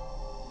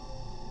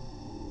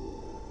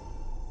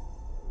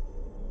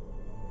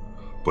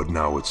 But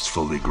now it's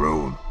fully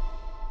grown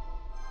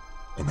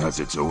and has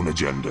its own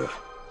agenda.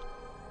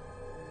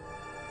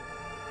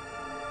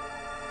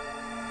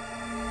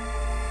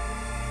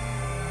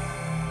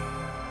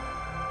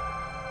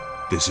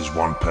 This is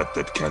one pet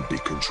that can't be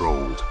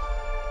controlled.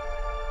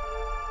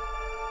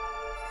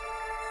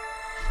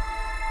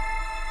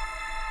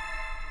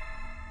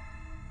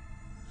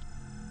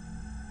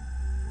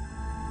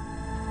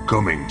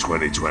 Coming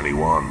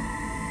 2021.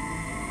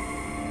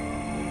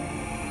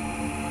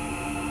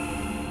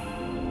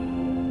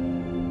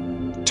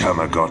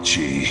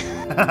 Tamagotchi.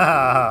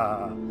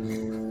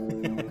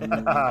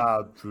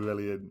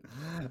 Brilliant.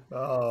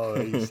 Oh,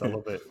 I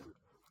love it.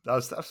 I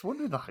was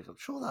wondering, like, I'm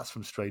sure that's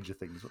from Stranger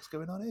Things. What's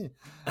going on here?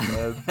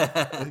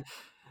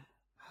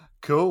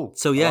 Cool.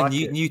 So yeah,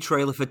 new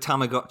trailer for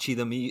Tamagotchi,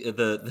 the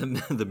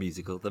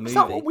musical, the movie. Is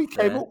that what we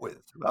came up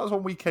with? That was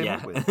one we came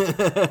up with.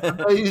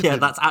 Yeah,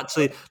 that's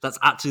actually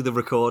the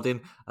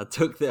recording. I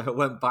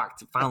went back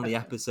to found the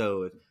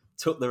episode,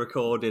 took the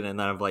recording, and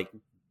then I've like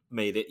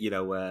made it,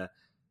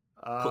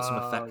 put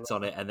some effects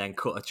on it, and then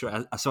cut a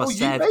trailer. So I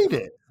said, you made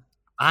it.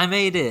 I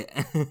made it.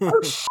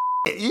 Oh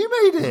shit! You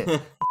made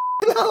it.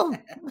 No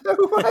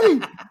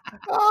way!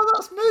 Oh,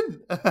 that's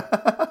mint. Yeah.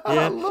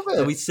 I love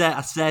it. So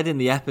I said in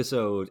the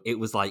episode it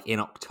was like in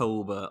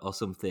October or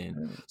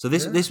something. So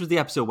this was the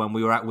episode when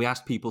we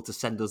asked people to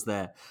send us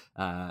their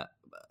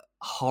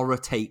horror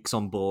takes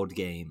on board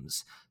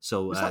games.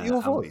 So is that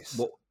your voice?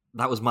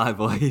 That was my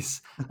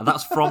voice, and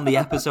that's from the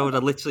episode. I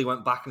literally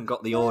went back and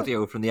got the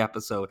audio from the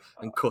episode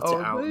and cut it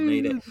out and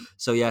made it.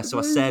 So yeah, so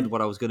I said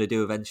what I was going to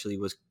do eventually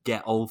was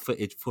get old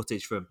footage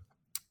from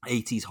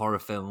 80s horror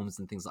films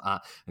and things like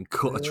that and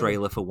cut a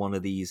trailer for one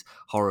of these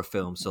horror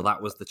films. So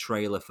that was the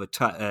trailer for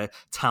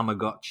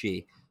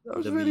Tamagotchi. That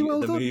was really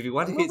well done. Movie.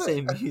 Why did it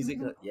say music?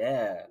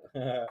 Yeah.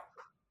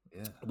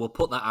 We'll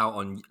put that out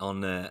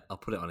on I'll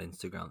put it on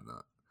Instagram.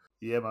 That.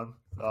 Yeah, man.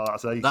 Oh,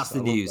 that's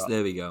the news.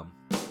 There we go.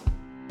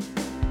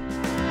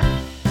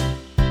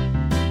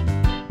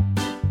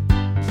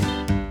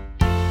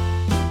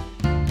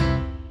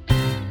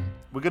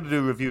 We're going to do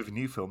a review of a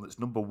new film that's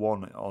number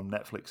 1 on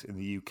Netflix in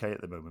the UK at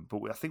the moment.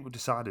 But I think we've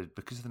decided,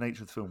 because of the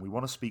nature of the film, we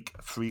want to speak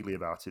freely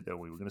about it, don't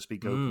we? We're going to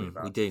speak openly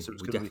about it. So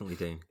we definitely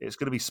do. It's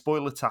going to be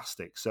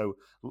spoiler-tastic. So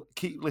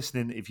keep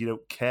listening if you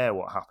don't care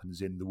what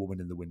happens in The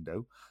Woman in the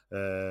Window,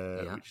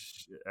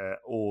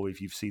 or if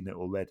you've seen it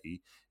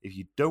already. If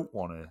you don't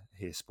want to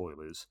hear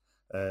spoilers,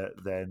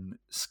 then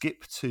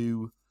skip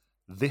to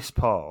this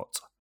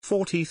part.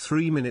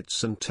 43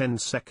 minutes and 10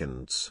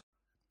 seconds.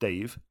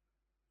 Dave,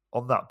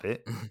 on that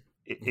bit...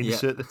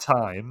 Insert the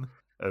time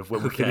of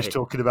when we finish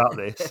talking about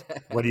this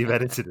when you've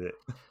edited it.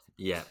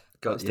 Yeah,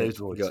 got Dave's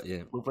voice. Got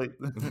you.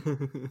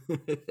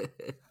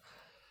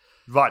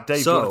 Right,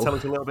 Dave, do you want to tell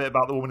us a little bit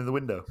about The Woman in the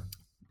Window?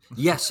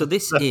 Yeah, so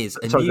this is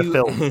new...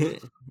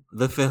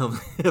 the film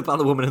about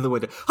the woman in the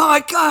window. Oh my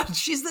God,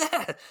 she's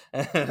there!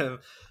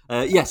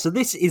 So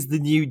this is the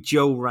new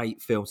Joe Wright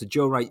film. So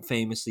Joe Wright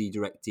famously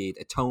directed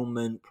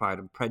Atonement, Pride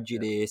and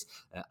Prejudice,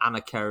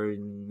 Anna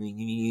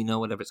Karenina,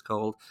 whatever it's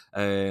called.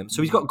 So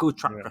he's got a good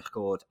track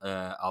record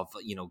of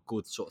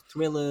good sort of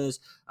thrillers,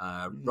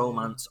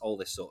 romance, all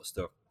this sort of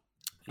stuff.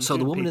 So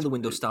The Woman in the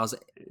Window stars...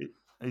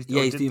 He's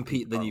doing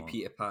the new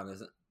Peter Pan,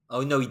 isn't it?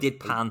 Oh no, he did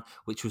Pan,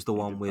 which was the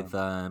one with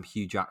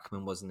Hugh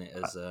Jackman, wasn't it?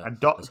 And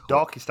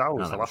Darkest Hour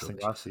was the last thing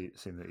I've seen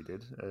that he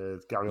did.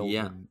 Gary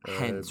Oldman. Yeah,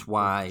 hence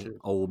why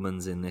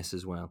Oldman's in this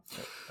as well.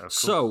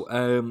 So,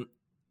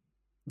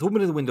 The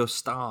Woman in the Window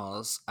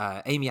stars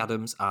Amy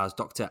Adams as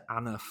Dr.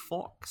 Anna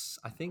Fox,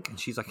 I think, and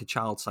she's like a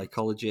child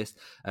psychologist.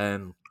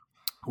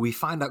 We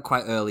find out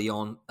quite early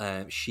on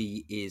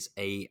she is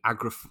she's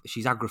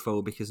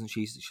agoraphobic, isn't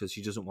she?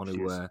 She doesn't want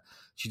to.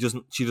 She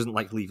doesn't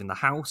like leaving the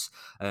house.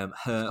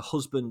 Her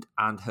husband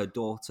and her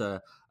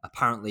daughter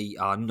apparently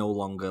are no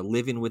longer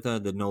living with her.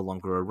 They're no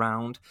longer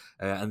around,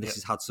 and this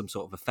has had some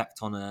sort of effect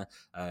on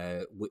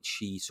her, which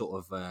she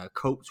sort of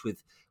copes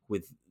with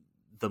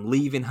them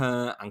leaving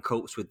her, and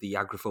copes with the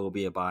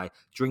agoraphobia by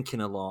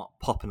drinking a lot,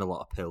 popping a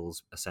lot of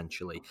pills.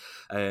 Essentially,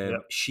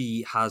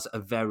 she has a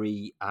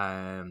very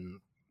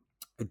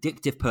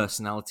addictive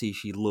personality.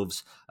 She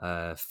loves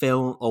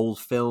old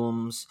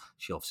films.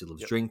 She obviously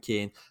loves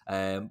drinking,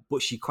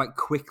 but she quite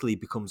quickly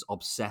becomes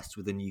obsessed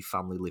with a new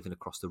family living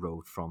across the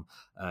road from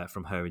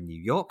her in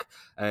New York.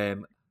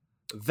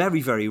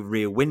 Very, very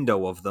rear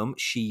window of them.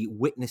 She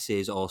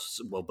witnesses,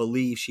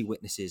 believes she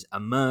witnesses a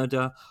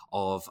murder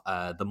of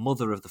the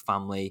mother of the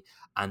family,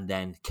 and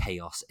then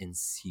chaos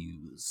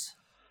ensues.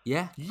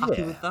 Yeah,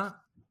 happy with that?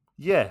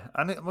 Yeah,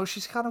 and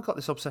she's kind of got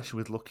this obsession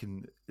with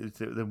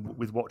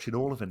with watching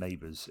all of her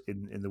neighbours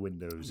in the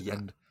windows,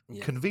 and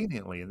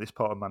conveniently in this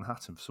part of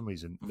Manhattan, for some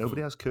reason,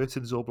 nobody has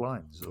curtains or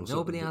blinds.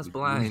 Nobody has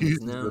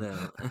blinds. No.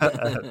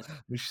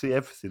 We see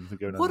everything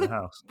going on in the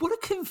house. What a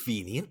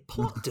convenient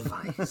plot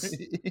device!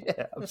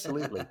 Yeah,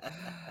 absolutely.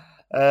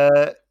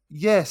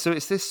 So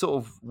it's this sort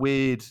of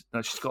weird.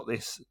 She's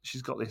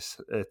got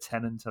this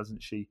tenant,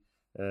 hasn't she?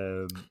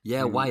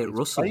 Wyatt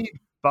Russell.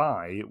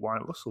 By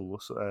Wyatt Russell,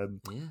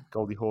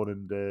 Goldie Hawn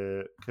and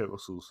Kurt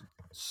Russell's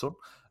son.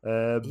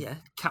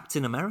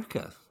 Captain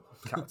America.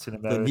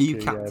 The new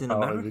Captain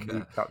America. The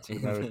new Captain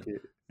America.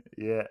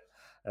 Yeah.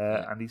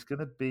 And he's going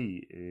to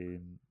be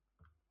in...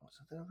 What's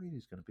the other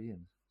he's going to be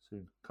in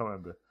soon? Can't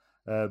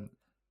remember.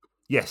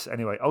 Yes,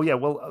 anyway. Oh, yeah,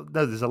 well,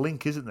 no, there's a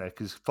link, isn't there?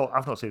 Because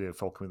I've not seen it in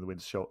Falcon and the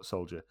Winter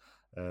Soldier,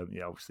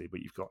 obviously,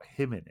 but you've got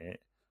him in it.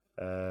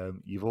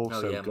 You've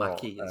also got...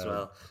 Mackie as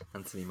well.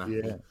 Anthony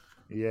Mackie.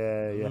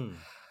 Yeah.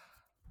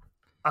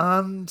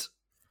 And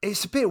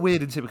it's a bit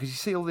weird, isn't it? Because you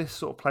see all this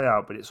sort of play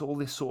out, but it's all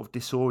this sort of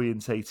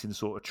disorientating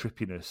sort of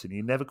trippiness, and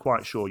you're never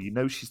quite sure. You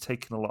know she's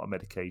taking a lot of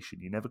medication.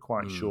 You're never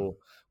quite sure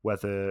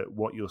whether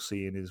what you're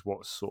seeing is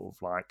what's sort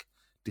of like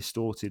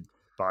distorted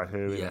by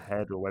her in her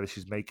head, or whether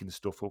she's making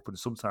stuff up. And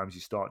sometimes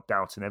you start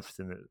doubting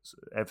everything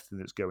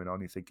that's going on.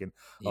 You're thinking,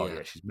 oh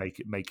yeah, she's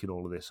making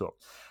all of this up.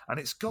 And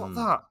it's got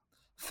that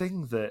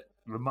thing that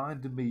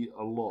reminded me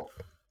a lot.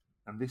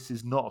 And this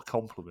is not a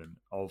compliment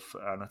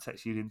and I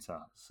text you, didn't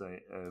I?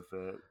 Say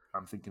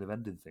I'm thinking of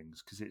ending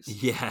things, because it's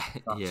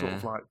sort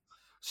of like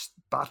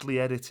badly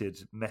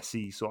edited,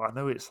 messy. So I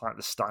know it's like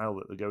the style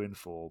that they're going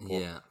for,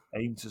 but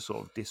aim to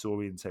sort of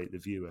disorientate the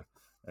viewer.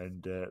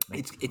 And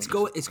it's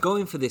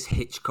going for this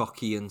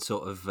Hitchcockian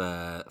sort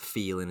of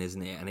feeling,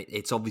 isn't it? And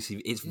it's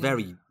obviously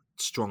very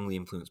strongly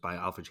influenced by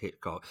Alfred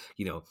Hitchcock.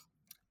 You know,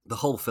 the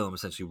whole film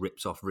essentially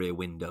rips off Rear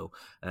Window,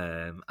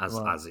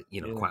 as it,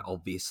 you know, quite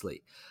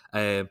obviously.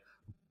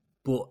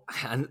 But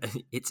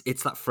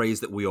it's that phrase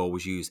that we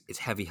always use. It's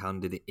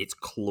heavy-handed. It's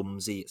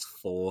clumsy. It's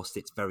forced.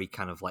 It's very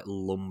kind of like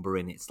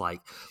lumbering. It's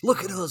like,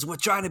 look at us. We're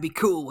trying to be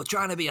cool. We're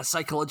trying to be a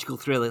psychological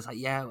thriller. It's like,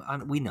 yeah,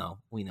 and we know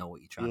what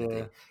you're trying to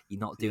do.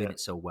 You're not doing it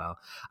so well.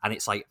 And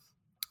it's like,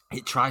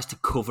 it tries to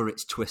cover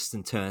its twists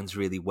and turns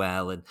really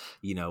well. And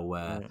you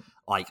know,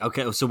 like,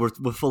 okay, so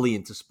we're fully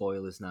into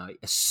spoilers now.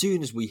 As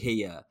soon as we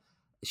hear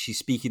she's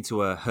speaking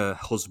to her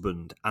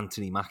husband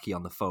Anthony Mackie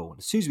on the phone,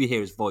 as soon as we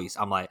hear his voice,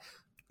 I'm like,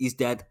 he's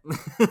dead.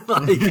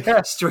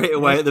 Straight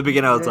away at the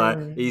beginning, I was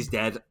like, he's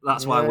dead.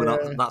 That's why we're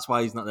not. That's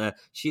why he's not there.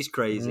 She's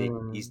crazy.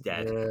 He's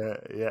dead.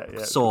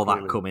 Saw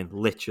that coming,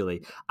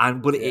 literally.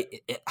 But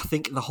I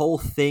think the whole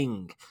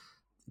thing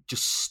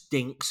just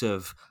stinks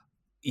of,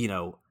 you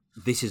know,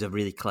 this is a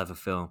really clever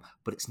film,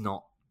 but it's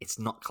not. It's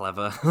not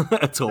clever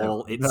at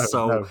all.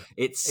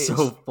 It's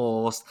so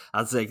forced.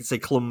 I'd say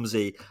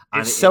clumsy.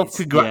 And it's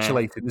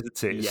self-congratulating,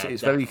 isn't it?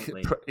 It's very.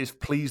 It's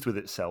pleased with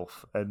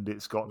itself, and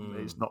it's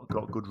not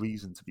got good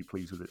reason to be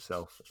pleased with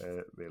itself.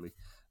 Really,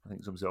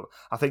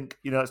 I think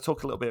you know. Let's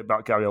talk a little bit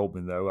about Gary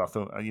Oldman, though. I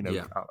thought I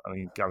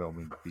mean, Gary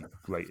Oldman would be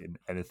great in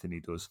anything he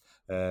does.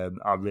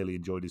 I really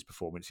enjoyed his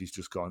performance. He's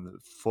just gone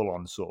full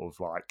on sort of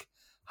like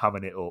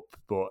hamming it up,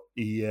 but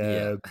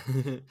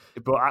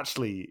but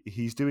actually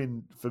he's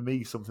doing for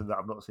me something that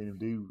I've not seen him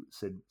do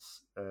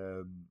since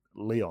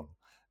Leon.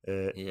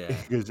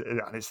 Because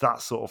and it's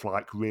that sort of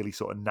like really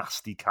sort of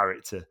nasty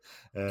character.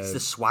 It's the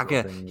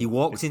swagger. Sort of he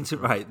walks into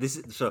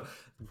so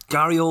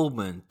Gary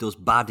Oldman does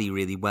baddie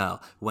really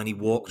well when he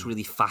walks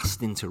really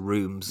fast into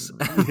rooms.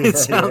 It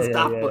sounds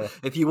daft, but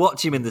if you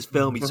watch him in this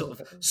film, he sort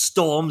of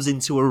storms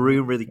into a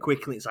room really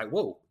quickly. It's like,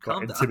 whoa,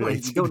 calm down.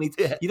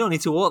 You don't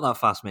need to walk that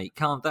fast, mate.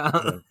 Calm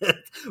down.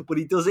 But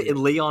he does it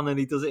in Leon, and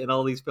he does it in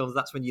all these films.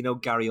 That's when you know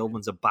Gary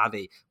Oldman's a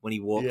baddie, when he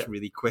walks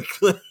really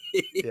quickly.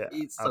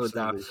 He's so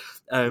down.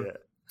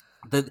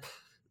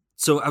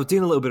 So I was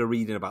doing a little bit of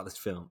reading about this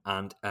film,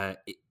 and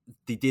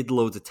they did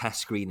loads of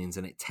test screenings,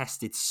 and it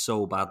tested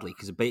so badly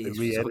because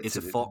it's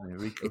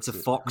a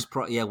Fox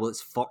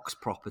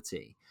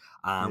property.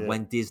 And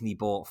when Disney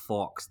bought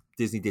Fox,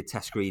 Disney did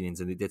test screenings,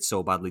 and they did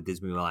so badly.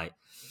 Disney were like,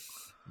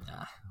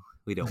 nah,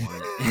 we don't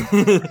want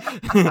it.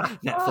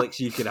 Netflix,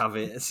 you can have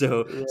it.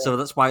 So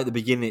that's why at the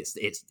beginning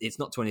it's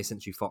not 20th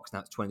Century Fox now,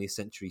 it's 20th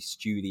Century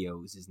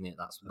Studios, isn't it?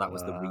 That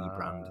was the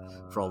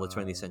rebrand for all the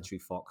 20th Century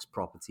Fox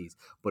properties.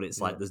 But it's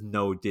like there's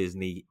no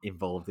Disney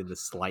involved in the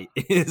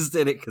slightest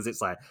in it, because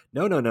it's like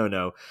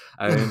no.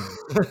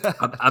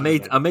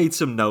 I made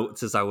some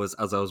notes as I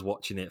was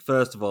watching it.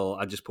 First of all,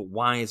 I just put,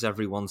 why is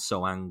everyone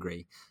so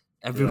angry?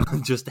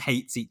 Everyone just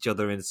hates each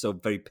other and is so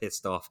very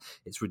pissed off.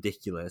 It's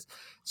ridiculous.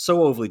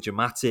 So overly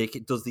dramatic.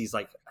 It does these,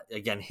 like,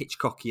 again,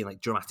 Hitchcockian,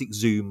 like, dramatic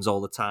zooms all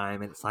the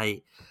time. And it's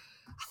like,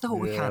 I thought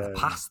we're kind of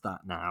past that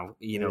now,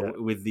 you know,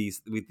 with these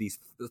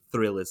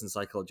thrillers and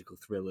psychological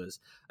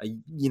thrillers.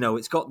 You know,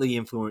 it's got the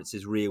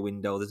influences Rear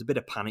Window. There's a bit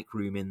of Panic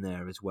Room in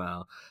there as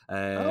well. But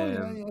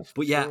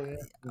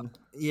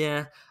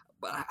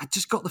I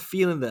just got the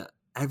feeling that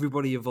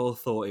everybody involved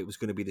thought it was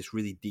going to be this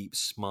really deep,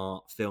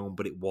 smart film,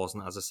 but it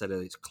wasn't. As I said,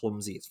 it's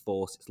clumsy, it's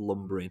forced, it's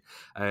lumbering.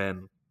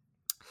 And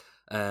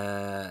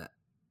I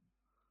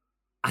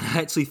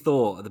actually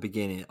thought at the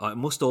beginning, it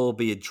must all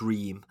be a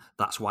dream.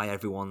 That's why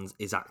everyone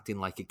is acting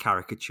like a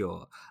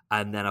caricature.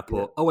 And then I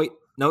put, oh wait,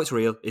 no, it's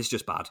real. It's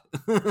just bad.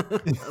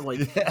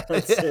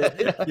 That's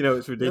it. You know,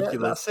 it's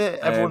ridiculous. Yeah, that's it.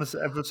 Everyone's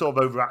sort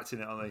of overacting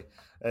it, aren't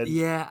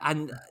they?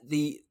 And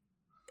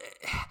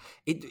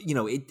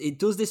it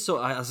does this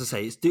sort of, as I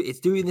say, it's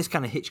doing this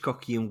kind of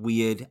Hitchcockian,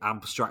 weird,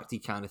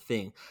 abstracty kind of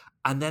thing,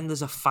 and then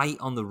there's a fight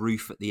on the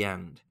roof at the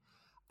end,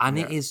 and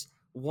it is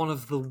one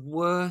of the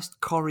worst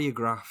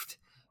choreographed,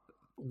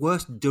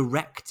 worst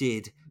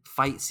directed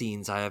fight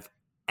scenes I have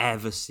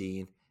ever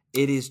seen.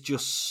 It is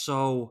just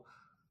so,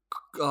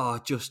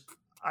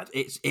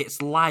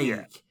 it's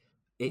like.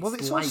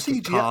 It's like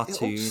CGI.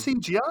 cartoon. It's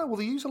CGI. Well,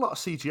 they use a lot of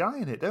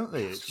CGI in it, don't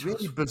they? It's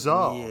really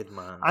bizarre. Weird,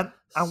 man.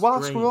 And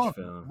whilst we're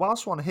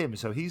on him,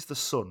 so he's the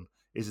son,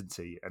 isn't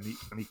he? And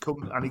he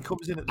comes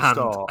in at the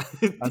start,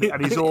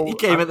 and he's all. He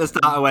came at the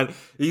start and went,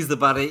 "He's the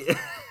baddie."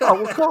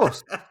 Oh, of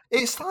course.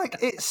 It's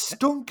like it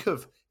stunk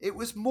of. It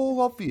was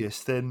more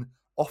obvious than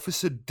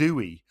Officer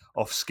Dewey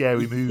of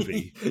Scary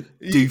Movie.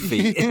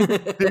 Doofy.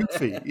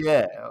 Doofy.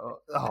 Yeah.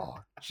 Oh,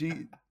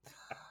 gee.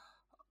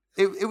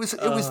 It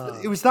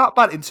was that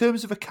bad in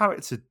terms of a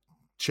character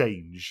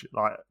change.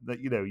 Like that,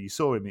 you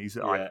saw him. He's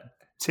like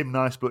Tim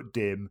Nice but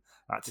dim,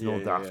 acting all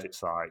daft. Yeah.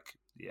 It's like,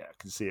 I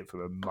can see it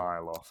from a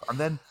mile off. And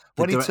then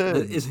when he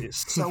turns,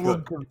 it's so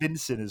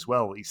unconvincing as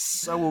well. He's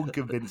so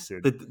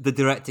unconvincing. The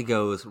director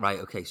goes, right,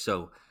 okay,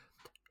 so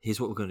here's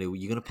what we're going to do.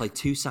 You're going to play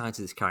two sides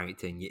of this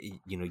character, and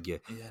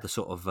the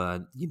sort of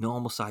your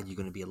normal side. You're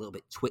going to be a little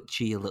bit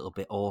twitchy, a little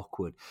bit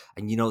awkward,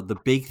 and the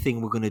big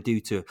thing we're going to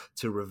do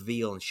to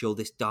reveal and show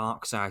this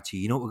dark side to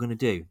you. You know what we're going to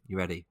do? You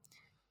ready?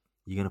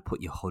 You're going to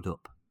put your hood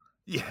up.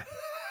 Yeah.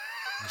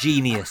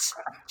 Genius.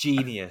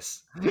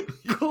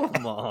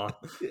 Come on.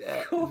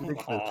 Yeah, come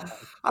on.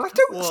 And I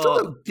still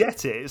don't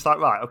get it. It's like,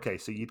 right, okay,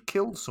 so you'd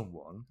killed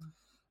someone,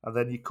 and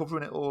then you're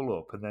covering it all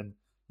up, and then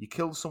you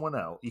killed someone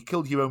else. You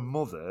killed your own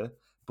mother,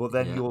 but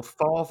then your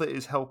father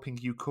is helping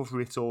you cover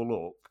it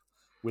all up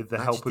with the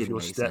help of your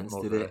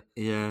stepmother. Did it?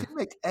 Yeah. It didn't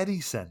make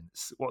any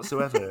sense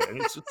whatsoever.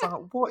 And it's just like,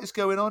 what is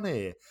going on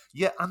here?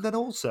 Yeah, and then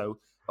also,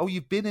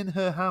 you've been in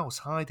her house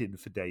hiding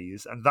for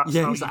days, and that's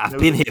how I've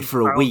been here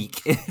for a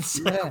week.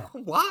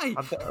 Why?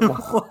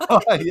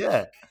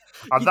 Yeah.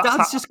 And your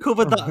dad's just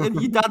covered that.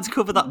 And your dad's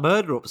covered that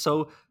murder up.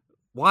 So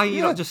why are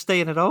you not just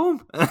staying at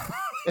home?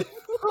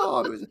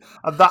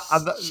 And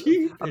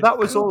that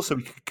was also,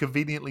 we could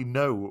conveniently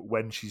know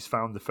when she's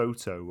found the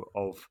photo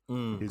of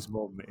his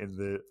mum in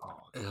the.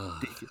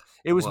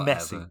 It was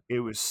messy. It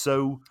was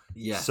so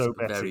messy.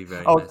 Very,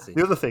 very messy.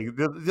 The other thing,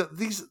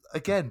 these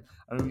again,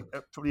 I mean, we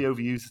probably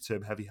overused the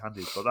term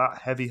heavy-handed, but that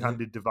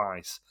heavy-handed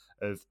device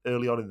of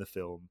early on in the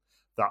film,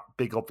 that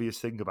big obvious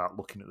thing about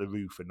looking at the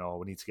roof and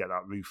we need to get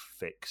that roof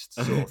fixed,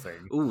 sort of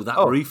thing.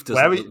 Roof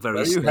doesn't look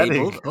very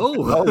stable.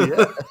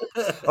 Yeah.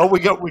 We're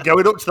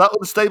going up to that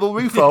unstable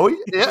roof, are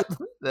we? Yeah,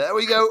 there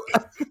we go.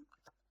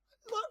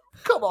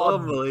 Come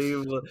on,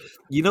 unbelievable.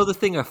 The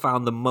thing I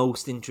found the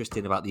most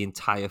interesting about the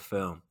entire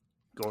film,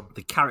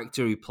 the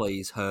character who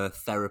plays her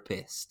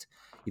therapist.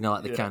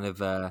 Kind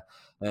of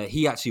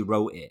he actually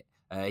wrote it.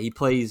 He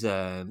plays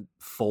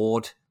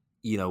Ford.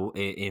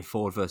 In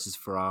Ford versus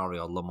Ferrari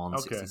or Le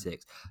Mans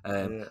 66.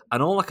 And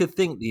all I could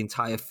think the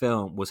entire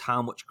film was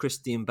how much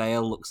Christian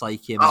Bale looks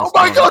like him. Oh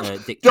my God!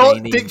 Dick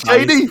Cheney!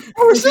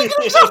 I was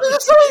thinking exactly the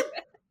same!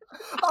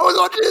 I was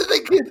watching it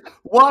thinking,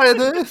 why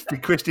on earth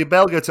did Christian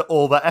Bale go to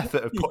all that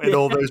effort of putting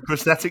all those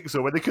prosthetics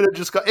on when they could have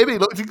just got him? He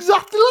looked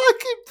exactly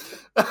like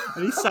him.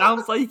 And he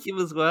sounds like him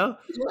as well.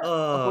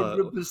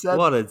 100%.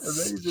 What a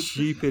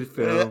stupid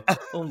film.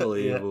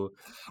 Unbelievable.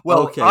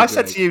 Well, I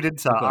said to you,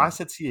 didn't I? I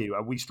said to you,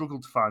 and we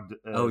struggled to find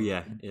a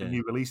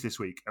new release this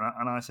week,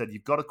 and I said,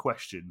 you've got to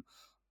question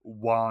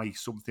why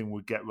something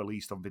would get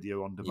released on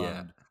video on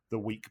demand the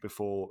week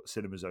before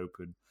cinemas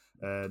open.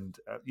 And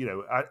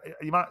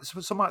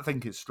some might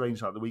think it's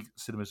strange, like the week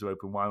cinemas are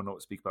open, why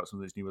not speak about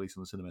something that's new released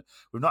on the cinema?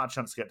 We've not had a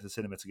chance to get to the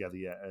cinema together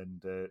yet,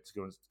 and to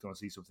go and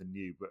see something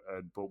new.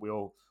 But we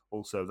all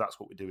also, that's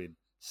what we're doing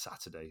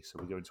Saturday. So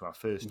we're going to our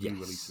first new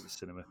release at the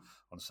cinema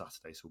on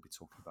Saturday. So we'll be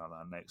talking about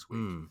that next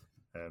week.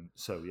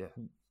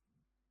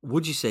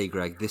 Would you say,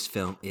 Greg, this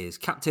film is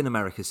Captain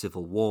America: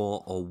 Civil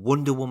War or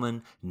Wonder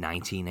Woman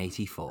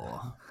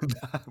 1984?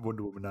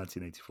 Wonder Woman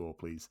 1984,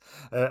 please.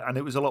 And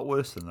it was a lot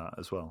worse than that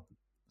as well.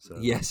 So.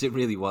 Yes, it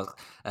really was.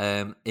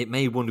 It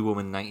made Wonder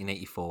Woman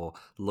 1984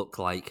 look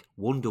like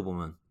Wonder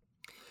Woman.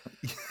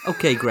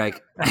 Okay,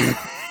 Greg.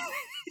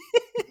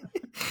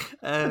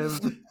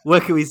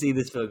 Where can we see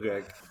this film,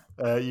 Greg?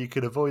 You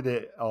can avoid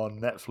it on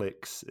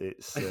Netflix.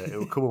 It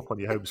will come up on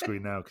your home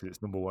screen now because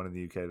it's number one in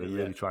the UK. They're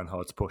really trying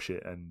hard to push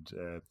it, and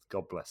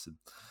God bless them.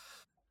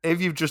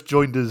 If you've just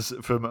joined us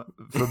from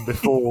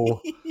before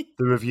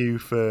the review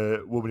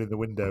for Woman in the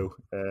Window,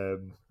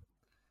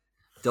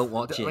 don't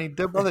watch it. I mean,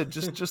 don't bother.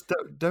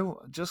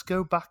 Just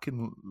go back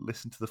and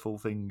listen to the full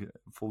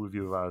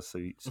review of ours, so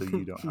you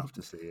don't have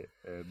to see it.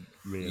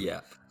 Really.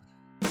 Yeah.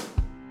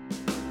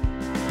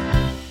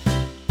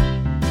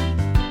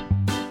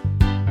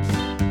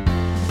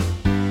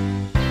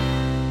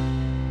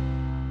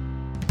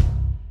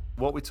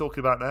 What are we talking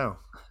about now?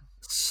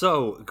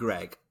 So,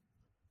 Greg,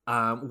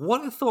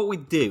 what I thought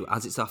we'd do,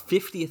 as it's our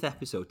 50th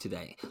episode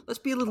today, let's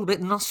be a little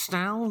bit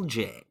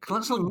nostalgic.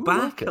 Let's look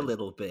back a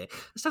little bit.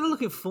 Instead of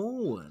looking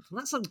forward,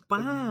 let's look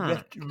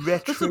back.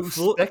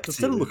 Retrospective.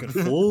 Instead of looking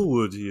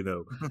forward,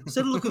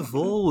 Instead of looking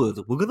forward,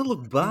 we're going to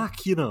look back,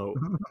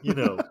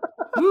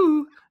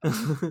 Woo!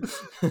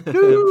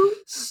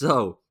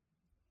 So,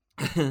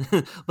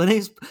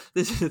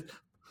 this is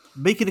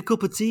Making a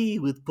Cup of Tea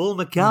with Paul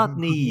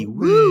McCartney.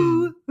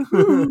 Woo!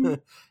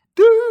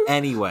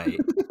 Anyway,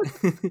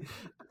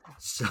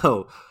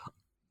 so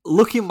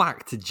looking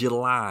back to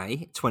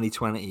July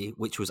 2020,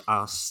 which was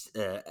our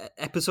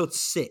episode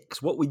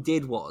 6, what we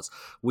did was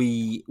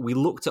we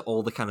looked at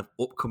all the kind of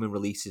upcoming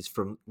releases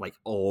from like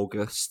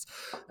August.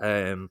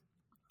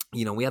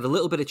 We had a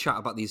little bit of chat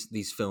about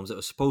these films that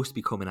were supposed to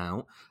be coming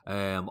out,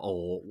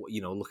 or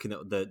looking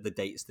at the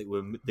dates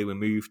that they were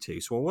moved to.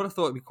 So what I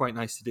thought would be quite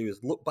nice to do is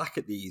look back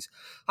at these,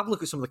 have a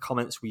look at some of the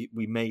comments we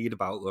made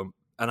about them,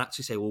 and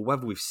actually say, well,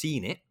 whether we've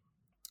seen it,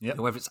 Yep.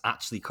 Whether it's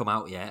actually come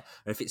out yet,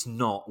 or if it's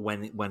not,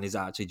 when is it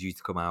actually due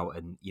to come out,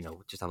 and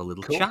just have a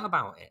little chat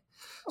about it.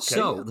 Okay,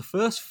 so the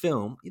first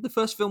film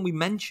we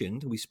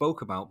mentioned, we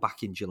spoke about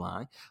back in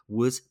July,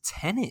 was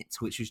Tenet,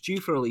 which was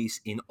due for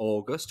release in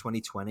August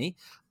 2020,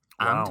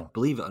 and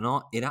believe it or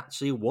not, it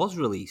actually was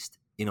released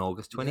in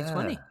August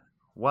 2020. Yeah.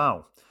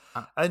 Wow,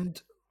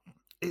 and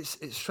it's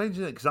strange,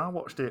 isn't it? Because I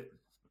watched it,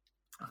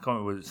 I can't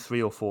remember, it was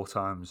 3 or 4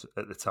 times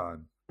at the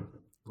time.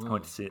 I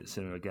went to see it at the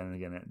cinema again and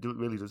again. It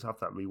really does have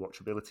that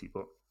rewatchability.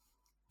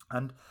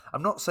 And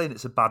I'm not saying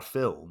it's a bad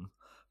film,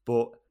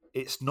 but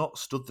it's not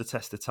stood the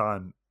test of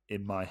time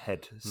in my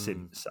head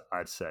since,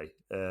 I'd say.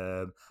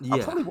 I'll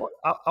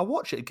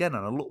watch it again,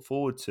 and I look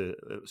forward to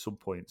at some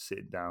point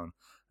sitting down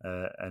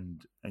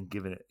and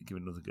giving it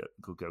another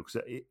good go, because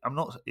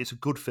it's a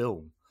good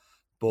film,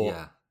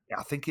 but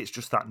I think it's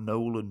just that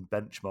Nolan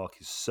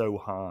benchmark is so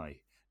high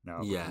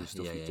now because of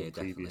stuff he's done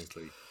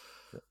previously.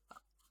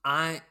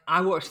 I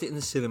watched it in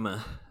the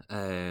cinema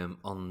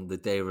on the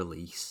day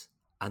release,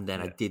 and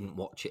then I didn't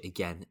watch it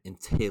again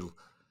until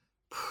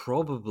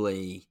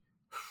probably...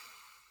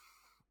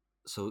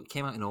 So it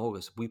came out in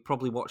August. We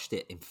probably watched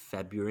it in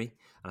February,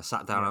 and I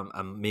sat down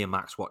and me and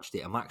Max watched it,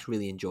 and Max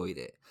really enjoyed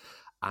it.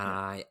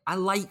 And I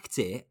liked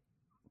it,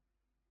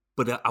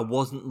 but I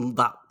wasn't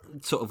that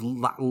sort of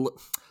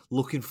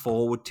looking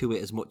forward to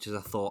it as much as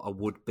I thought I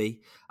would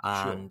be.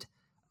 And...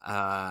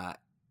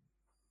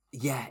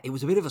 it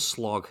was a bit of a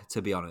slog,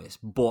 to be honest.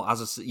 But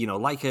as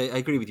I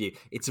agree with you,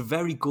 it's a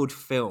very good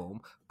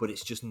film, but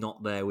it's just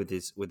not there with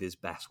his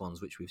best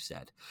ones, which we've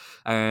said.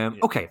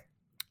 Okay,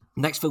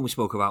 next film we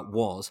spoke about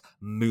was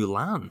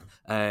Mulan.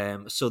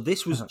 So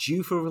this was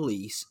due for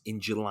release in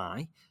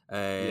July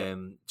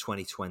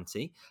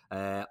 2020,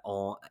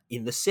 or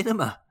in the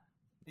cinema.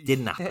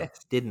 Didn't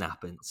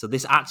happen. So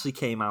this actually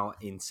came out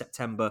in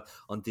September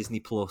on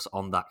Disney Plus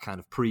on that kind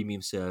of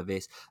premium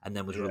service, and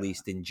then was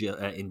released in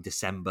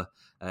December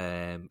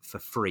for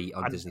free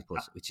on Disney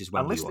Plus, which is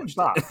when we watched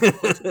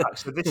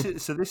it.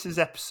 So this is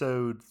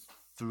episode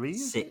 3?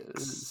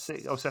 6.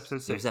 Oh, it's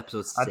episode 6. It was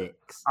episode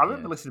 6. I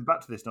remember listening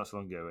back to this not so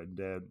long ago,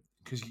 and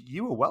because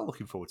you were well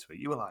looking forward to it.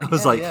 You were like,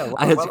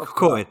 I had to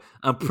call in.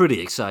 I'm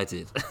pretty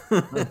excited.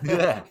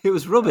 It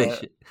was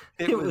rubbish.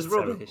 It was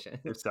rubbish.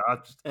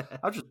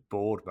 I'm just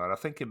bored, man. I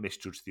think it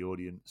misjudged the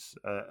audience.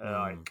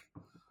 I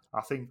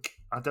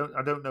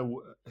don't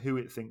know who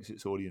it thinks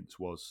its audience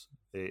was.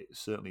 It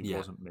certainly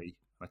wasn't me.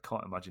 I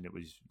can't imagine it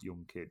was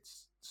young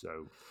kids.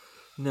 So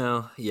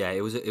no,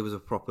 it was a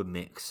proper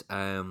mix.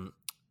 So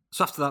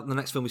after that, the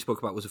next film we spoke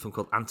about was a film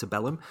called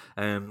Antebellum.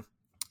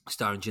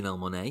 Starring Janelle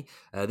Monáe.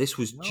 This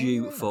was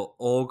due for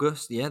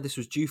August. Yeah, this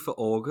was due for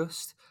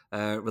August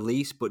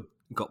release, but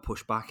got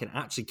pushed back and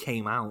actually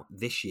came out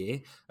this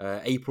year,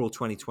 April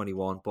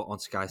 2021, but on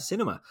Sky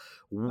Cinema.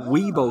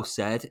 We both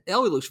said, it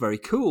looks very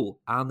cool,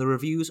 and the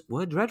reviews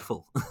were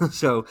dreadful.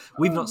 So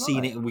we've not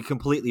seen it, and we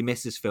completely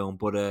missed this film,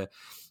 but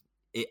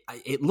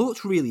it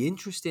looked really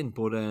interesting,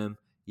 but...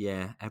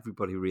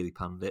 everybody really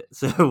panned it.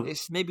 So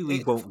maybe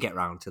we won't get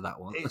round to that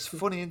one. It's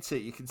funny, isn't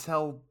it? You can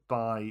tell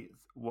by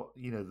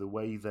the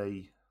way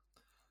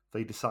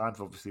they decide,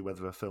 obviously,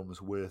 whether a film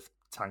is worth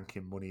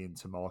tanking money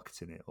into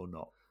marketing it or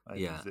not. And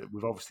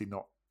we've obviously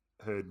not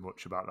heard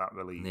much about that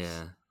release.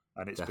 Yeah,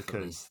 and it's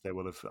because they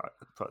will have,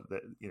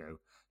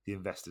 the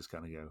investors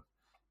kind of go,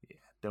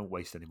 don't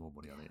waste any more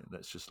money on it.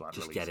 Let's just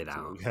get it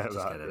out. Get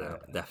it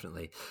out.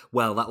 Definitely.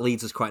 Well, that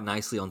leads us quite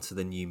nicely onto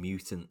the New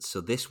Mutants.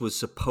 So this was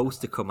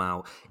supposed to come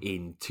out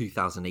in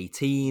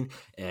 2018.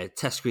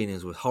 Test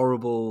screenings were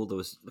horrible. There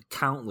was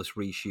countless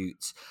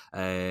reshoots,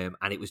 and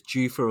it was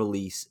due for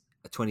release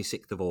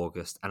 26th of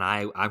August. And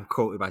I'm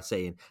quoted by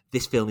saying,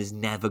 this film is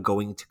never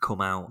going to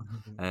come out.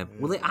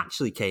 Well, it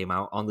actually came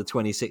out on the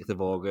 26th of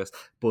August,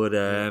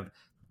 but...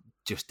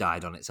 just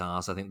died on its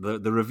arse. I think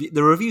the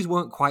reviews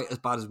weren't quite as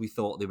bad as we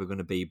thought they were going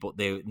to be, but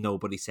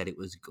nobody said it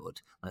was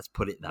good. Let's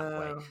put it that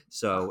way.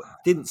 So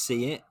didn't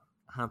see it.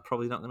 I'm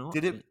probably not going to watch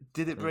it.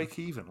 Did it break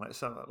even?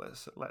 Let's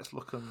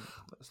look on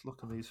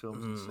these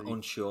films and see.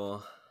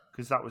 Unsure.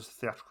 Because that was the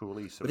theatrical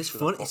release. So but it's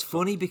fun. It's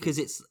funny because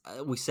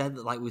we said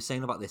that, like we were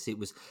saying about this. It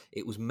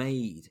was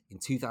made in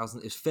 2000.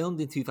 It was filmed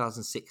in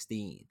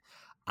 2016.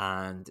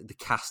 And the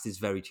cast is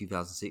very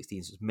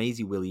 2016. So it's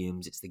Maisie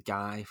Williams. It's the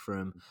guy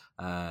from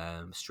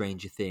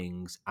Stranger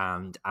Things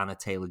and Anna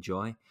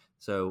Taylor-Joy.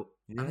 So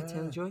Anna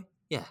Taylor-Joy,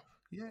 yeah,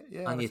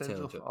 Anya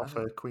Taylor-Joy off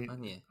Queen.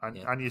 Anya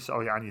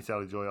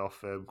Taylor-Joy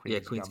off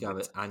Queen's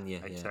Gambit.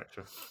 Anya,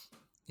 etc.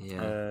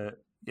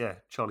 Yeah,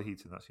 Charlie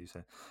Heaton. That's who you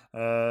say.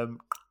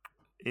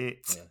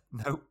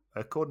 No,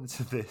 according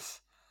to this,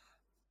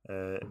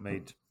 it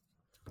made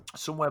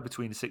somewhere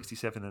between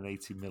 67 and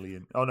 80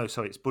 million. Oh no,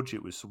 sorry, its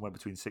budget was somewhere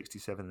between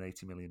 67 and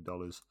 80 million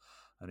dollars,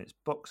 and its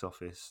box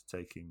office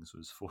takings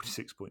was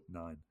 $46.9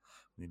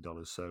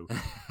 million. So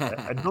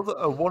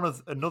another one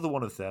of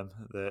them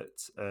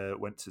that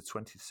went to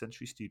 20th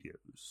Century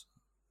Studios.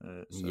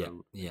 And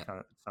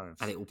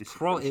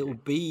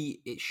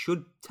it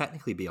should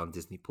technically be on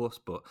Disney Plus,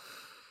 but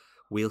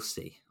we'll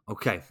see.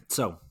 Okay,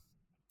 so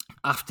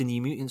After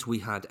New Mutants, we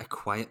had A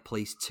Quiet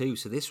Place 2.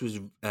 So this was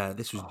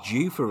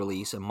due for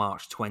release on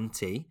March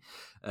 20,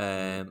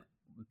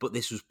 but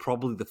this was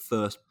probably the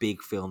first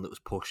big film that was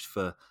pushed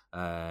for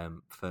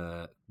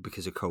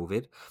because of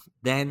COVID.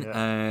 Then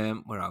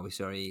where are we?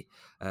 Sorry.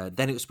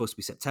 Then it was supposed to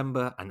be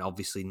September, and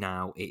obviously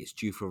now it is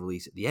due for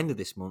release at the end of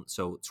this month,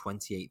 so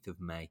 28th of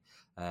May.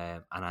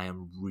 And I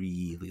am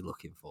really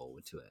looking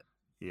forward to it.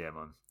 Yeah,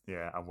 man.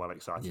 Yeah, I'm well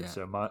excited. Yeah.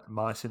 So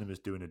my cinema's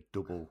doing a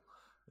double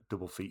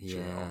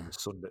feature on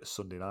the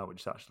Sunday night, which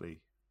is actually,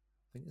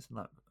 I think it's the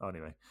night. Oh,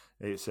 anyway,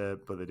 it's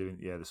but they're doing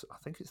I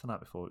think it's the night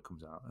before it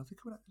comes out. I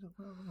think coming out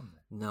on Monday.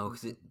 No,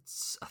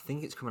 because I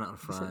think it's coming out on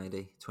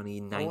Friday.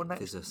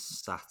 29th is a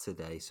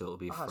Saturday, so it'll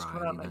be a Friday. It's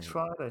coming out next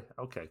Friday.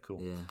 Okay,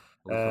 cool.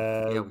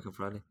 Yeah, week on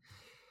Friday.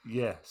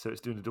 Yeah, so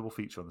it's doing a double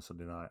feature on the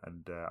Sunday night,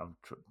 and I'm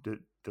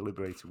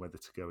deliberating whether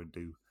to go and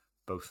do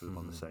both of them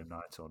on the same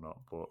night or not.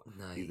 But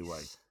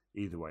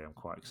Either way, I'm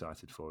quite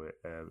excited for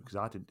it because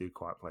I didn't do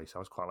Quiet Place. I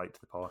was quite late to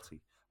the party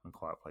on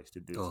Quiet Place.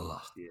 Didn't do it until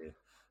last year,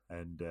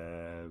 and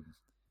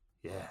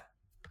yeah.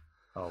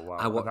 Oh wow!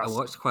 I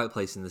watched Quiet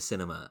Place in the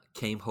cinema.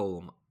 Came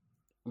home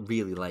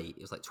really late.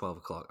 It was like 12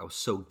 o'clock. I was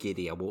so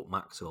giddy. I woke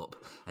Max up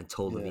and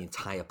told him the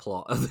entire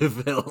plot of the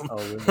film. Oh,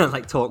 really? And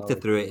like talked her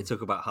through it. It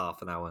took about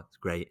half an hour. It's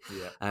great.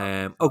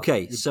 Yeah.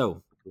 Okay,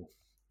 so.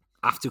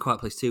 After Quiet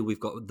Place 2, we've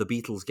got The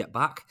Beatles Get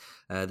Back.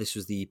 This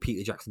was the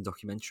Peter Jackson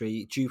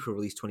documentary, due for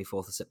release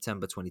 24th of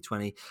September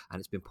 2020, and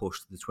it's been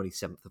pushed to the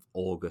 27th of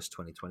August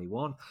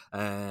 2021.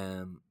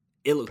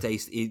 It looked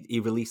ace. He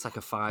released like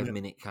a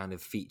 5-minute kind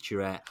of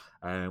featurette,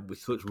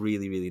 which looked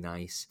really, really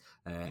nice.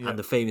 And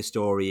the famous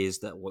story is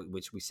that,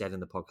 which we said in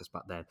the podcast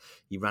back then,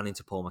 he ran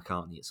into Paul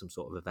McCartney at some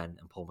sort of event,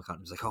 and Paul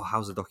McCartney was like, "Oh,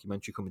 how's the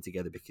documentary coming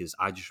together?" Because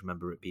I just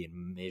remember it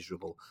being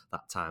miserable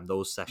that time.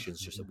 Those sessions,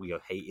 just we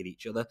hated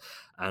each other.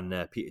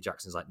 And Peter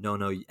Jackson's like, "No,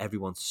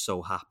 everyone's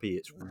so happy.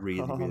 It's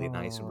really, really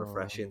nice and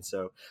refreshing."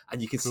 So,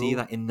 and you can see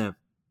that in the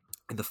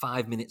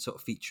 5-minute sort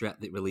of featurette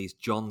that released,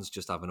 John's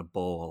just having a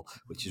ball,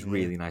 which is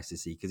really nice to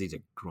see because he's a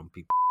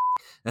grumpy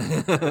in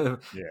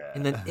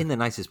the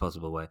nicest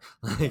possible way.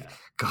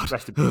 God,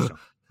 rest in peace, John.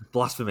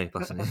 Blasphemy.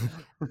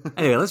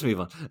 Anyway, let's move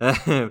on.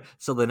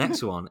 So the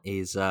next one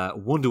is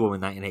Wonder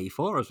Woman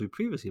 1984, as we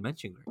previously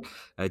mentioned,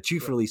 Greg. Due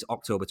for release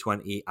October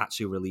 20,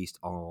 actually released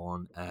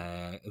on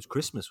it was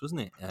Christmas,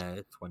 wasn't it?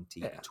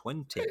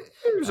 2020. It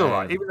was all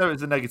right, even though it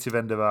was the negative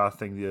end of our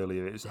thing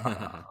earlier. It was,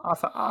 I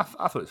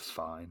thought it was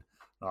fine.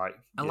 I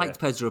liked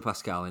Pedro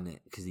Pascal in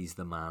it because he's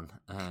the man.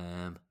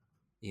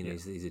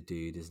 He's a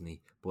dude, isn't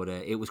he? But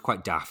it was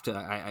quite daft.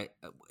 I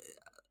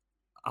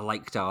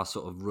liked our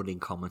sort of running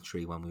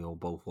commentary when we were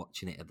both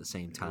watching it at the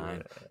same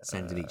time,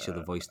 sending each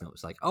other voice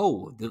notes like,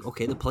 "Oh,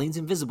 the plane's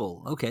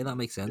invisible. Okay, that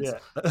makes sense.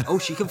 Yeah. Oh,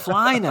 she can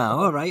fly now.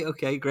 All right,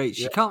 okay, great.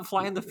 She can't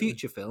fly in the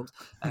future films.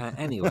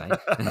 Anyway."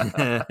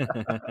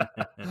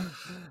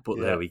 But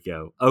there we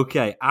go.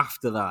 Okay,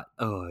 after that,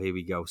 here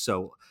we go.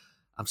 So,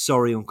 I'm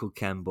sorry, Uncle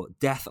Ken, but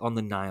Death on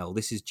the Nile.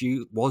 This was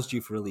due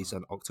for release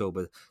on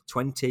October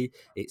 20.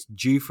 It's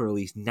due for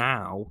release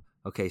now.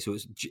 Okay, so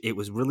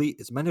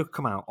it's meant to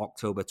come out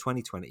October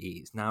 2020.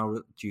 It's now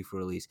due for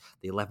release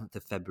the 11th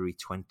of February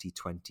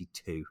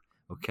 2022.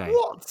 Okay.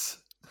 What?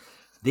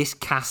 This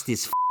cast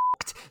is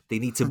f***ed. They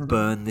need to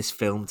burn this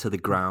film to the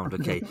ground.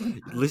 Okay,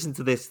 listen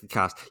to this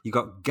cast. You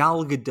got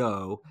Gal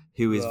Gadot,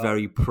 who is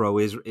very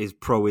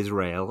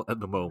pro-Israel at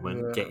the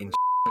moment, getting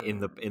in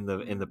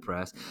the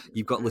press.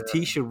 You've got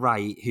Letitia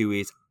Wright, who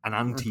is an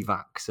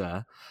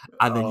anti-vaxxer,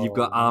 and then you've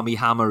got Armie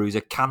Hammer, who's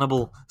a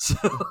cannibal. So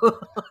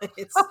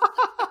it's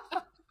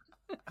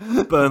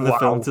burn the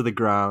film to the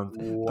ground.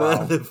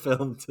 Burn the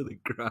film to the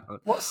ground.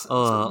 What's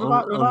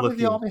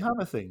the Armie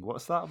Hammer thing?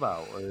 What's that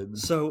about?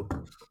 So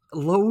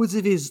loads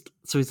of his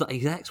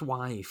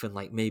ex-wife and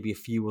like maybe a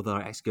few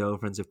other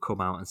ex-girlfriends have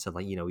come out and said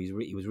like, he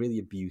was really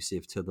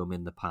abusive to them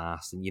in the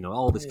past, and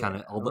all this kind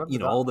of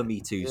all the Me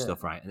Too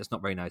stuff, right? And it's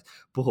not very nice,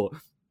 but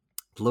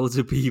loads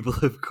of people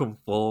have come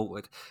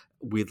forward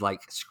with like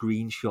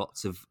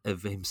screenshots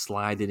of him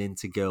sliding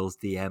into girls'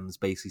 DMs,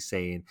 basically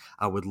saying,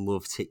 "I would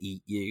love to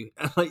eat you,"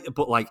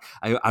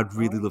 I'd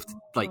really love to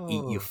like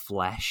eat your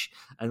flesh,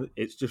 and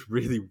it's just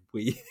really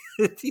weird.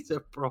 He's a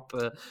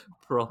proper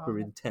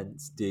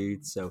intense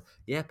dude. So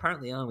yeah,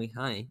 apparently Armie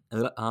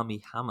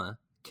Hammer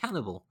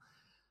cannibal.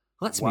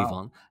 Let's move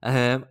on.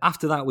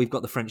 After that, we've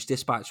got The French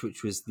Dispatch,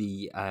 which was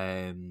the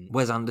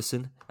Wes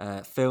Anderson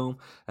film.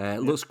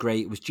 Looks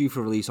great. It was due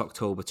for release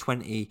October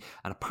 20,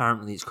 and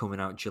apparently it's coming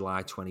out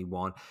July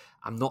 21.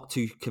 I'm not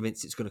too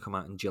convinced it's going to come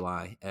out in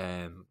July.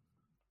 I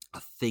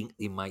think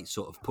they might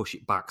sort of push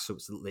it back so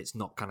it's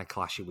not kind of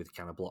clashing with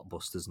kind of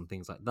blockbusters and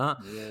things like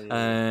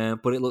that.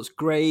 But it looks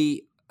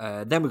great.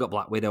 Then we got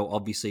Black Widow.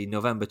 Obviously,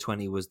 November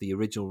 20 was the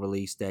original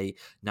release date.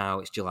 Now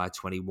it's July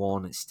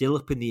 21. It's still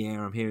up in the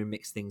air. I'm hearing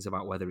mixed things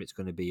about whether it's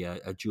going to be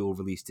a dual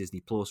release Disney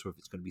Plus, or if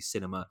it's going to be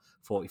cinema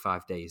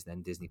 45 days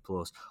then Disney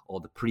Plus,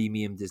 or the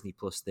premium Disney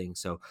Plus thing.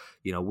 So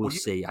we'll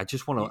see. I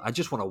just want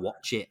to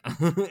watch it.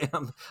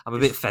 I'm a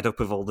bit fed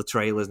up of all the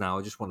trailers now.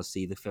 I just want to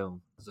see the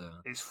film. So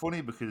it's funny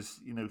because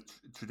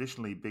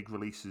traditionally big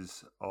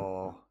releases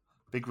are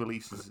big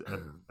releases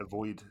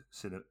avoid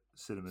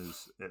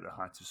cinemas at the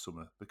height of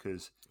summer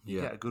because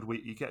you get a good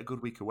week. You get a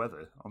good week of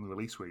weather on the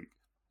release week.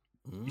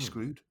 You're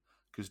screwed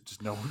because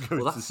just no one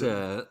goes to the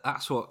cinema.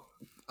 That's what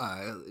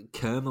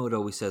Kermode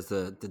always says.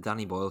 The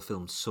Danny Boyle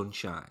film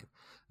Sunshine,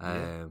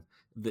 the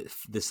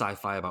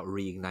sci-fi about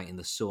reigniting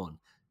the sun.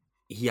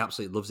 He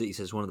absolutely loves it. He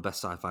says one of the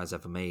best sci-fis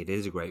ever made. It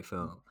is a great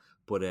film.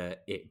 But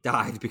it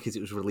died because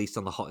it was released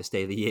on the hottest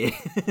day of the year.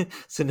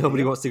 So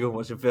nobody wants to go and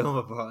watch a film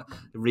about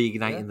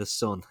reigniting the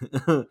sun.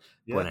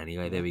 But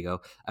anyway, there we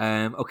go.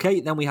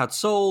 Okay, then we had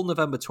Soul,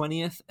 November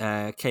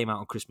 20th. Came out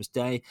on Christmas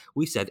Day.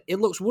 We said, it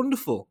looks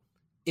wonderful.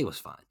 It was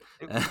fine.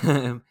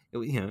 It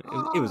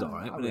was all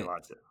right. I really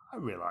liked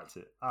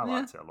it. I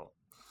liked it a lot.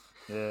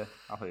 Yeah,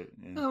 I think.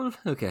 Yeah. Oh,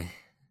 okay.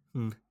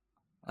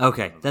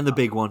 Okay, then the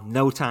big one,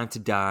 No Time to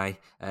Die.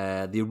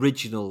 The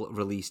original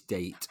release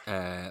date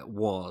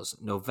was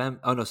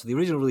November. Oh no, so the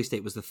original release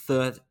date was the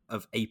 3rd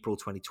of April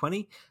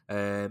 2020.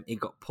 It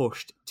got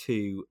pushed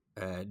to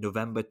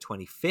November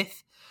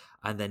 25th,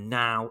 and then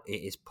now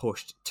it is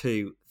pushed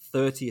to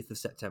 30th of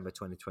September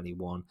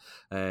 2021.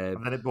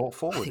 And then it brought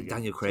forward. I think again.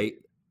 Daniel Craig.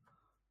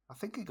 I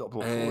think it got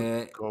brought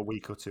forward a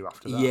week or two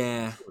after that.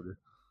 Yeah.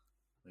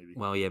 Maybe.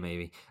 Well, yeah,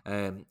 maybe.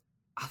 I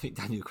think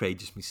Daniel Craig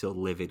just be so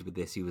livid with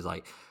this. He was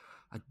like,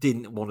 I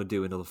didn't want to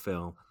do another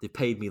film. They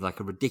paid me like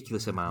a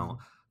ridiculous amount.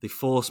 They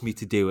forced me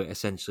to do it,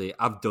 essentially.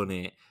 I've done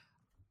it.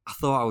 I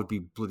thought I would be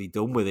bloody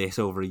done with this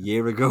over a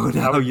year ago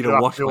now.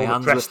 Wash my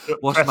hands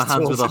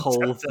with the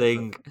whole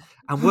thing.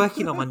 I'm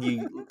working on my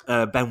new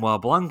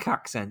Benoit Blanc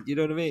accent. You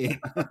know what I mean?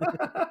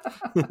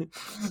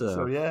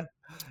 so yeah.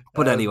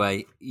 But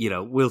anyway,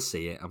 we'll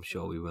see it. I'm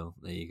sure we will.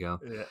 There you go.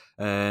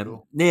 Yeah.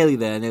 Cool. Nearly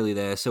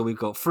there. So we've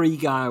got Free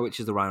Guy,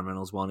 which is the Ryan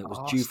Reynolds one. It was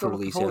due for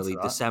release early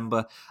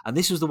December. And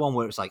this was the one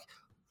where it's like,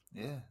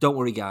 don't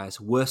worry,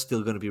 guys. We're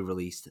still going to be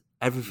released.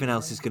 Everything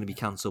else is going to be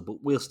cancelled,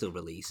 but we'll still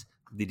release.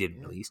 They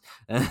didn't release.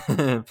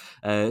 So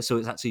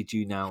it's actually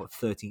due now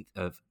 13th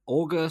of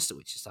August,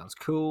 which sounds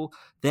cool.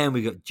 Then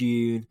we got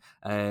June.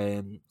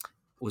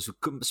 Was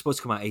supposed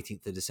to come out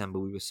 18th of December.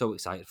 We were so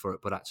excited for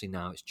it, but actually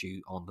now it's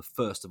due on the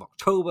 1st of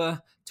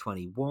October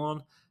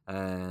 21.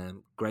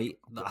 Great.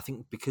 I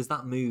think because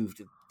that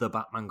moved, the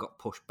Batman got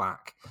pushed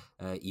back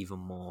even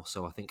more.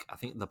 So I think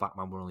the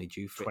Batman were only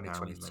due for it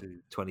now in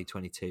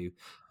 2022.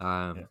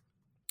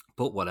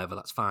 But whatever,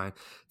 that's fine.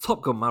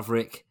 Top Gun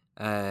Maverick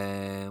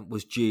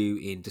was due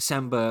in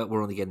December.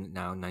 We're only getting it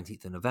now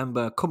 19th of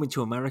November. Coming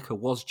to America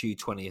was due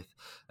 20th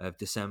of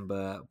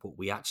December, but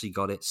we actually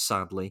got it,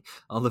 sadly,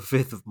 on the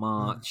 5th of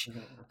March.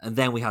 And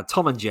then we had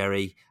Tom and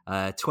Jerry,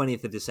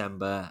 20th of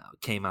December,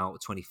 came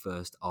out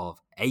 21st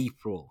of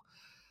April.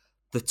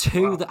 The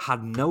two that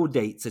had no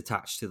dates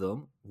attached to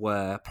them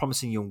were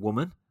Promising Young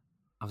Woman.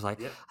 I was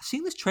like, I've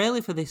seen this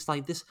trailer for this,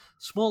 like this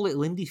small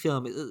little indie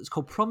film. It's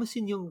called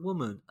Promising Young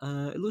Woman.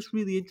 It looks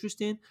really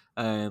interesting.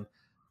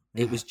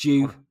 It was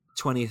due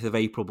 20th of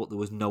April, but there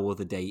was no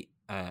other date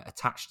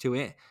attached to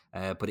it.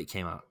 But it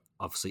came out,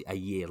 obviously, a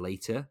year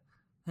later.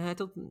 I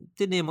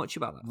didn't hear much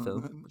about that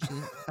film.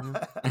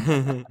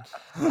 And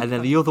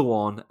then the other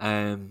one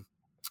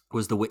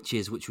was The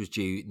Witches, which was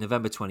due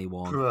November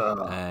 21.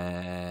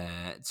 November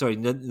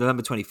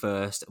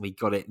 21st. We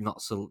got it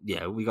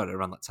we got it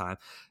around that time.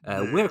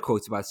 We're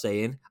quoted by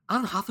saying,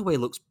 Anne Hathaway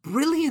looks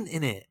brilliant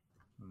in it.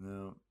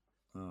 No.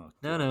 Oh,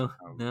 no.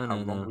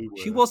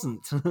 She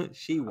wasn't.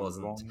 She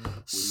wasn't.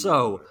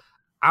 So,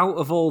 out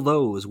of all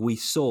those, we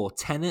saw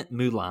Tenet,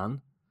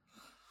 Mulan,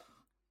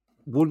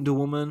 Wonder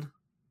Woman,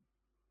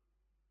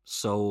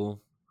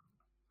 Soul,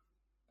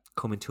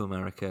 Coming to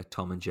America,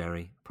 Tom and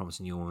Jerry,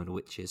 Promising Young Woman,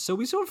 Witches. So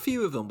we saw a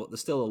few of them, but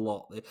there's still a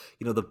lot.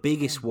 The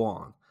biggest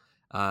one,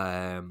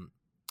 the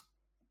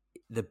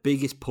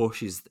biggest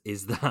push is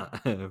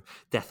that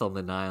Death on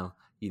the Nile.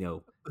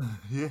 A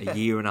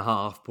year and a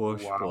half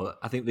push. Wow. But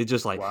I think they're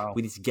just like,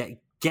 we need to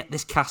get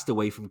this cast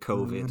away from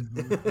COVID.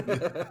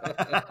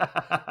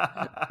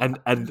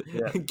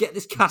 and get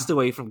this cast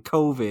away from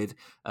COVID,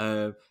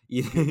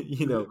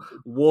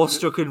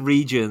 war-stricken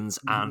regions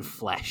and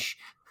flesh.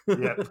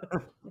 Yeah.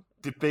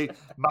 The big,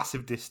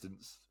 massive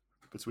distance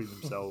between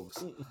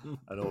themselves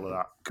and all of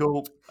that.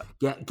 Cool.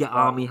 Get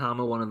Army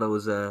Hammer one of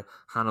those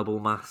Hannibal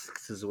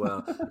masks as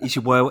well. If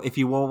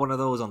you wore one of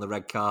those on the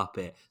red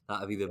carpet,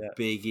 that'd be the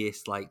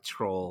biggest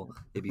troll.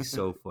 It'd be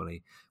so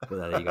funny. But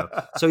there you go.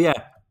 So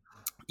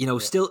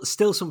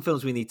still some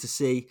films we need to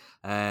see.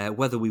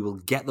 Whether we will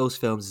get those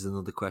films is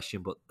another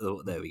question. But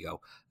there we go.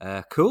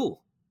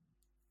 Cool.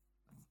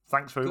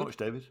 Thanks very much,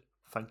 David.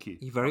 Thank you.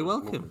 You're very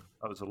welcome.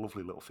 That was a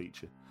lovely little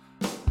feature.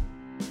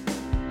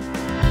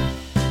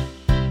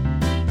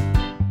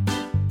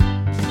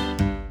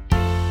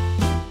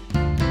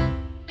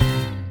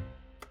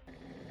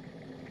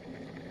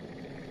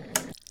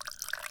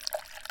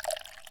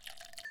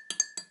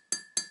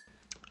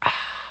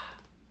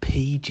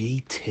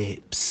 PG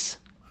tips.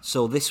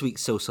 So this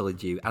week's So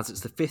Solid You, as it's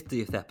the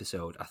 50th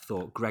episode, I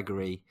thought,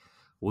 Gregory,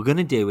 we're going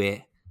to do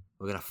it.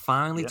 We're going to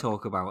finally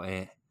talk about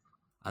it.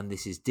 And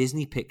this is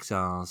Disney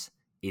Pixar's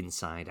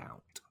Inside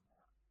Out.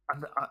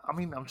 And I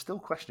mean, I'm still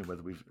questioning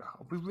whether we've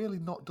really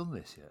not done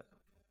this yet.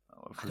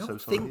 I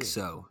don't think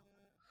so.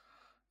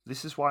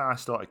 This is why I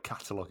started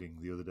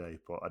cataloguing the other day,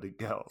 but I didn't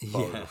get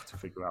far enough to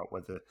figure out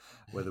whether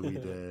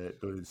we'd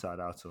done Inside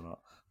Out or not.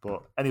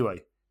 But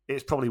anyway,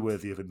 it's probably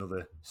worthy of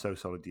another So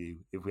Solid You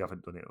if we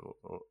haven't done it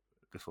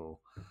before.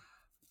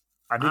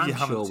 And if you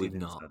haven't sure seen we've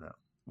Inside not. Out,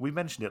 we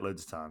mentioned it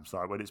loads of times.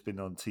 Like when it's been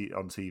on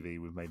TV,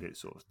 we've made it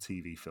sort of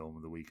TV film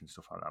of the week and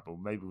stuff like that. But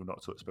maybe we've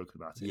not spoken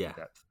about it in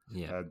depth.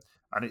 Yeah.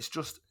 And it's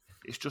just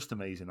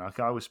amazing. Like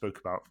I always spoke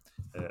about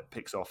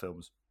Pixar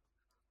films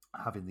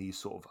having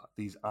these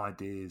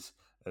ideas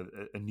of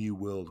a new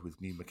world with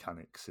new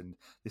mechanics, and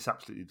this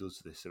absolutely does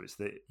this. So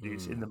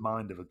it's in the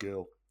mind of a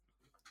girl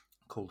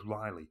called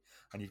Riley,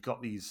 and you've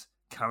got these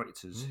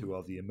characters who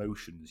are the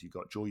emotions. You've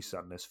got joy,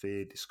 sadness,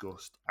 fear,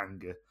 disgust,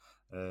 anger.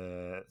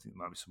 I think there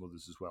might be some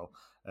others as well.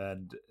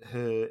 And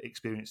her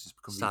experiences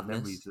become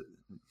sadness. These memories.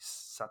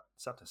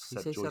 Sadness.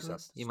 Joy,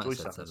 sadness. You might have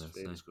said sadness.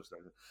 Fear, disgust,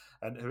 anger.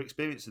 And her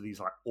experience of these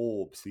like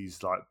orbs,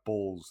 these like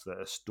balls that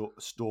are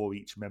store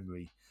each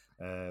memory.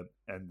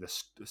 And the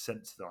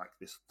sense of like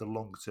the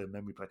long-term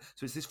memory play.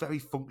 So it's this very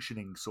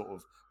functioning sort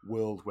of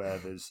world where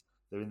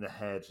they're in the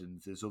head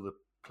and there's other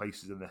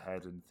places in the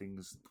head and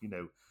things.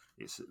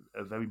 It's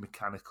a very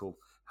mechanical,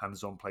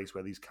 hands-on place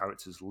where these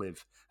characters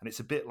live, and it's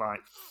a bit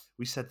like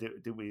we said,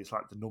 didn't we? It's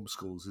like the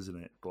numbskulls, isn't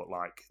it? But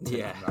like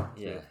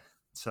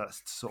so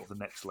that's sort of the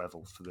next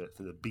level for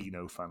the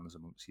Beano fans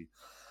amongst you.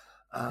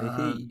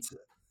 And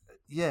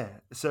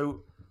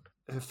so.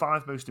 Her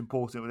 5 most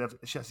important,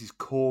 she has these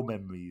core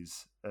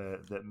memories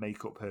that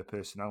make up her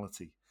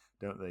personality,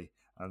 don't they?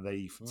 And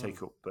they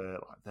take up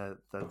they're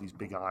these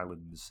big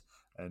islands.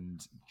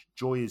 And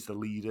Joy is the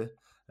leader,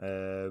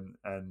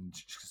 and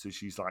so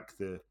she's like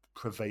the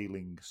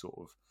prevailing sort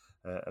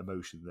of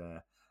emotion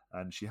there.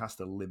 And she has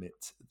to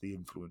limit the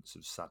influence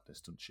of sadness,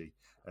 doesn't she?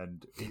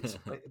 And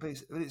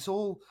it's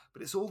all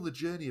the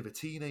journey of a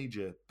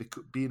teenager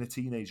being a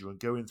teenager and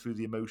going through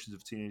the emotions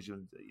of a teenager.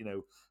 And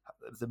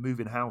they're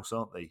moving house,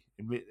 aren't they?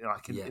 In the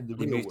they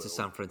real move world. To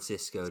San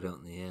Francisco,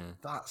 don't they? Yeah,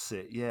 that's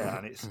it. Yeah,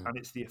 and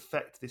it's the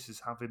effect this is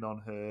having on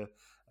her,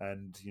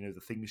 and the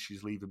things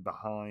she's leaving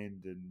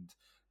behind, and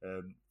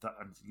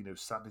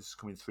sadness is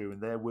coming through, and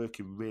they're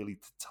working really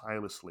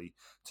tirelessly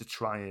to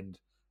try and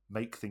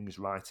make things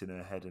right in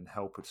her head and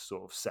help her to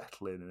sort of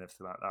settle in and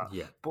everything like that.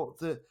 Yeah. But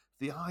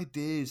the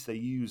ideas they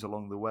use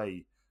along the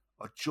way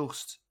are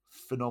just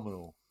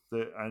phenomenal.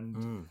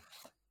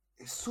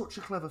 It's such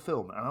a clever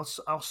film. And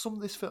I'll sum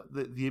this film,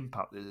 the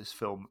impact that this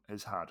film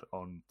has had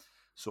on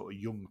sort of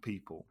young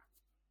people,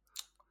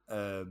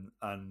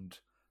 and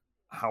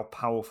how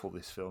powerful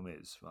this film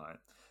is. Right,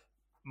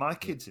 my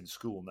kids in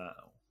school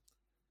now,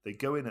 they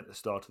go in at the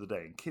start of the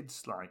day, and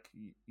kids like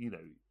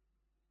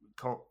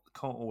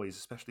can't always,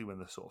 especially when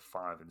they're sort of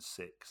 5 and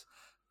 6,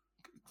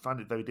 find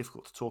it very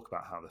difficult to talk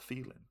about how they're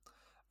feeling.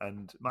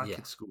 And my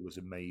kids' school is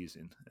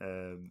amazing,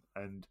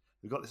 and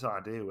we've got this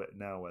idea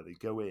now where they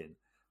go in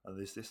and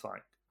there's this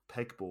like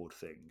pegboard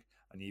thing,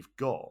 and you've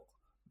got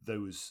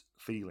those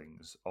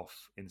feelings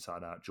off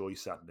Inside Out: joy,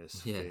 sadness,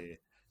 fear,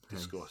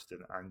 disgust,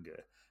 and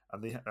anger,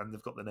 and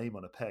they've got the name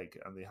on a peg,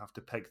 and they have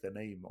to peg their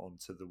name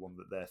onto the one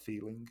that they're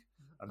feeling,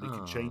 and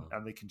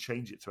they can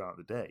change it throughout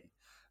the day.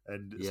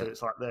 And so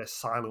it's like their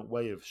silent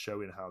way of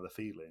showing how they're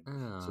feeling.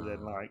 So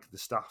then like the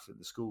staff at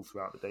the school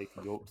throughout the day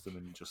can go up to them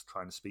and just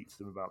try and speak to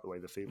them about the way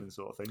they're feeling,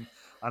 sort of thing.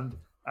 And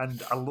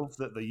I love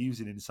that they're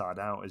using Inside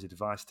Out as a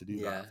device to do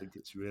that. I think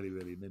it's really,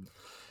 really mint.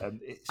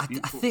 It's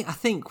beautiful. I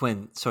think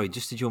when, sorry,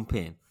 just to jump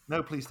in.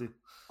 No, please do.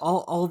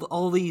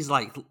 All these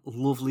like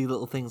lovely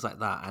little things like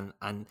that,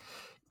 and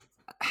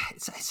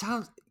it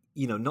sounds,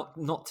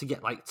 not to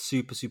get like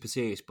super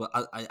serious, but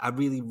I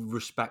really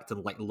respect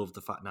and like love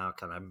the fact now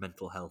kind of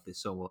mental health is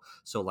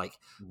so like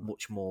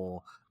much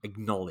more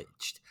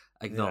acknowledged,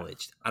 and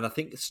I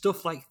think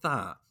stuff like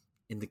that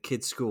in the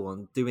kids' school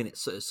and doing it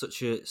at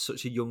such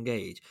a young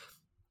age,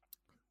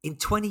 in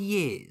 20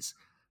 years.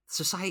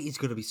 Society is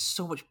going to be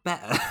so much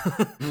better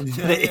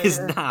than it is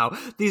now.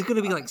 There's going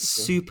to be like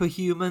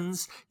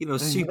superhumans,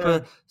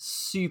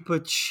 super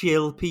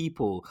chill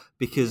people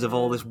because of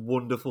all this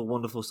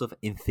wonderful stuff.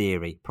 In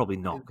theory, probably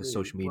not because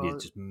social media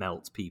just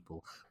melts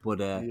people. But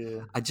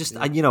I just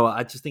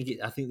think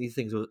these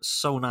things are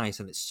so nice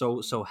and it's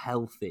so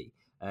healthy.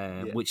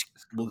 Which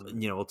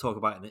we'll talk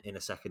about in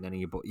a second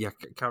anyway. But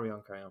carry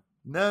on.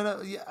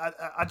 No,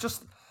 I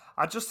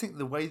just think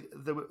the way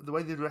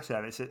they dress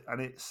it,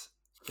 and it's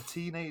a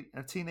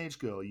teenage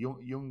girl,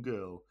 young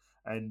girl,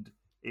 and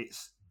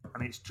it's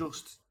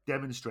just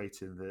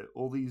demonstrating that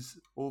all these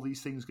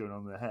things going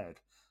on in their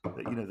head,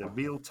 that they're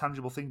real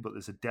tangible thing, but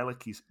there's a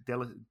delicacy.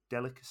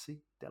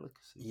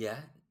 Yeah,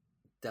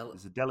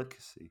 there's a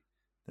delicacy.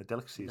 The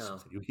delicacy is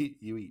something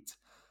you eat.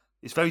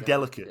 It's very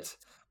delicate,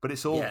 but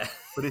it's all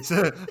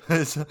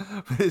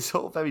it's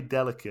all very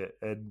delicate,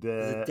 and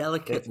there's a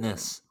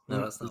delicateness.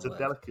 No, that's not. There's a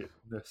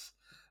delicateness.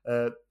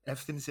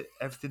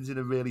 Everything's in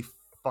a really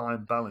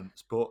fine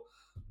balance, but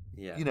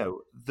you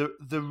know,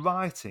 the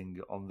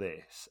writing on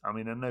this. I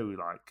mean, I know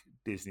like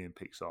Disney and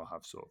Pixar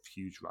have sort of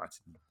huge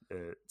writing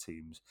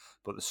teams,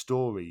 but the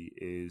story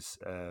is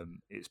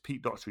it's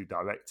Pete Docter who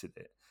directed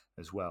it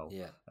as well.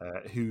 Yeah.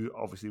 Who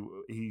obviously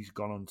he's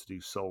gone on to do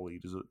Soul. He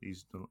did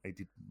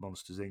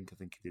Monsters Inc. I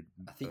think he did.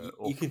 I think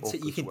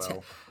you can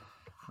tell.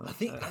 I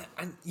think,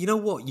 and you know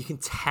what, you can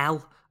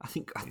tell. I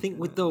think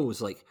with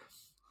those, like,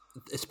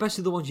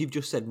 especially the ones you've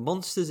just said,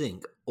 Monsters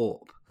Inc.,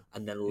 Up,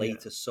 and then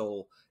later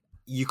Soul.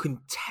 You can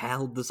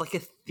tell there's like a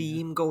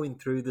theme going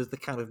through. There's the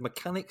kind of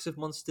mechanics of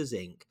Monsters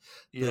Inc.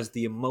 There's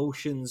the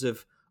emotions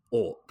of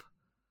Up,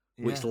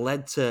 which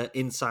led to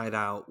Inside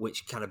Out,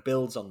 which kind of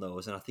builds on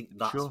those. And I think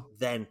that's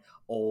then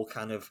all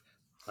kind of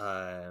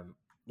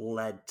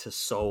led to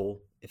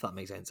Soul, if that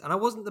makes sense. And I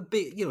wasn't the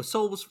big,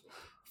 Soul was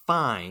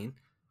fine.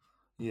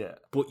 Yeah.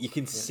 But you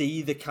can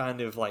see the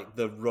kind of like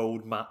the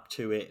roadmap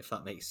to it, if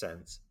that makes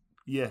sense.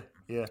 Yeah.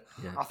 I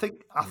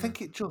think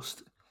it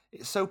just...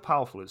 It's so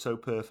powerful, it's so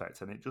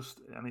perfect, and it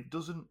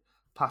doesn't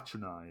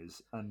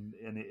patronize, and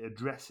it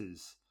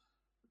addresses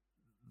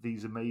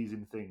these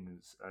amazing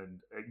things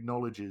and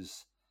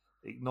acknowledges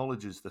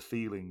the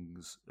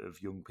feelings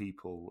of young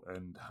people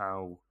and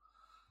how,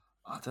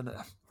 I don't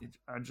know,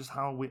 and just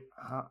how we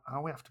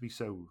have to be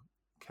so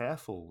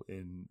careful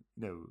in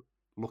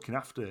looking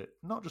after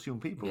not just young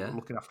people, but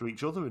looking after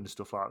each other and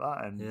stuff like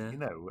that, and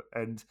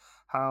and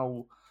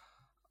how.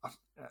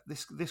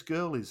 This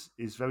girl is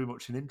very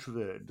much an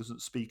introvert and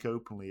doesn't speak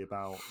openly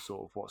about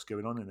sort of what's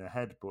going on in her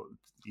head, but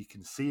you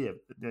can see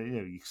it.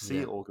 You can see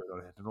it all going on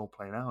in her head and all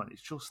playing out. And it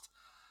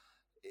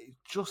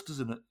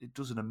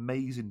does an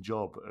amazing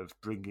job of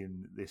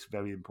bringing this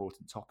very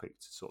important topic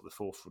to sort of the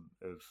forefront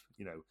of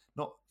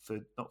not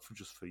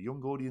just for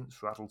young audience,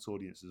 for adult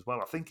audiences as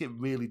well. I think it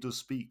really does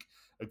speak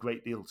a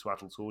great deal to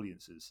adult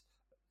audiences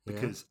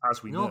because,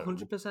 as we know,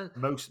 100%.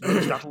 most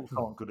adults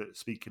aren't good at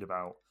speaking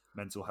about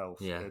mental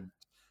health. Yeah. And,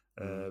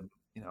 I'm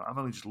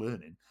only just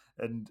learning,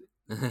 and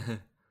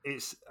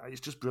it's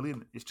just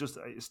brilliant. It's just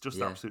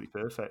absolutely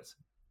perfect.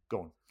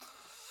 Go on.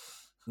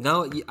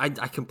 No, I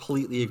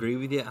completely agree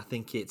with you. I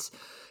think it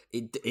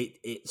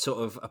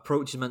sort of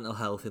approaches mental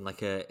health in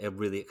like a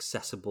really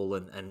accessible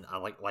and I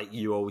like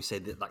you always say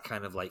that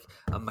kind of like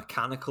a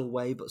mechanical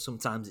way, but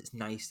sometimes it's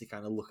nice to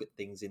kind of look at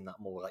things in that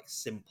more like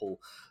simple.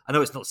 I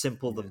know it's not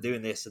simple them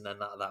doing this and then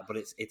that, but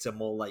it's a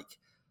more like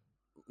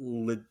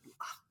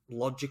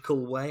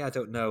logical way, I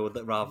don't know,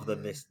 that rather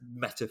than this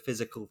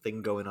metaphysical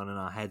thing going on in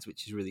our heads,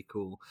 which is really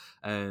cool.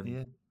 All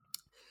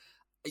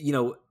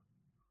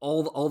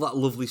that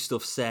lovely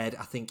stuff said,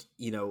 I think,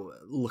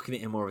 looking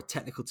at it in more of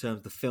technical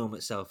terms, the film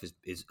itself is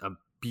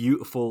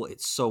beautiful.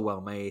 It's so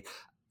well made,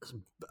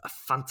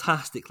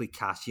 fantastically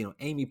cast.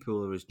 Amy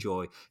Poehler as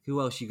Joy. Who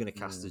else are you going to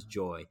cast as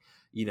Joy?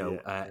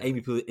 Amy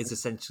Poehler is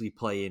essentially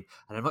playing,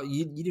 and I'm not.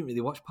 You didn't really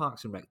watch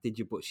Parks and Rec, did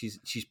you? But she's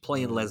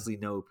playing Leslie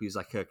Knope, who's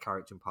like her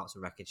character in Parks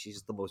and Rec, and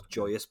she's the most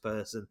joyous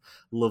person,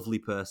 lovely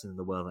person in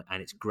the world,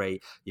 and it's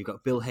great. You've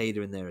got Bill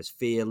Hader in there as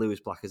Fear,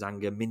 Lewis Black as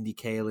Anger, Mindy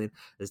Kaling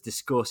as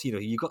Discuss.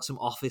 You've got some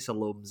Office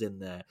alums in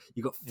there.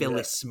 You've got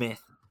Phyllis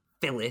Smith.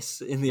 Phyllis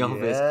in the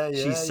Office,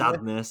 she's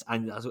Sadness,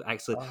 and that's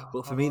excellent.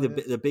 But for me,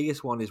 the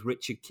biggest one is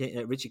Richard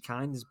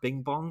Kind as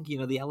Bing Bong,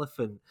 the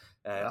elephant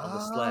on the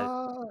sled,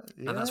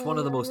 and that's one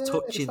of the most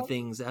touching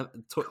things,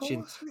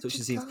 touching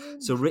scenes.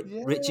 So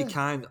Richard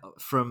Kind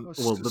from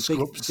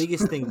the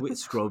biggest thing with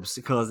Scrubs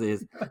because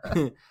is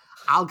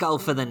I'll go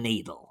for the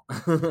needle.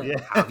 How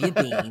have you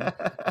been?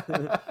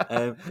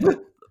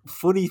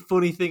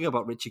 Funny thing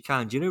about Richard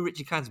Kind. Do you know who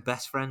Richard Kind's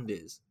best friend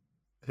is?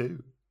 Who?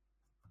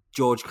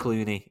 George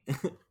Clooney.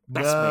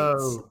 Best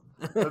mates.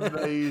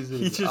 Amazing.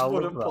 You just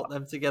wouldn't put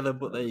them together,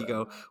 but there you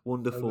go.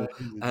 Wonderful.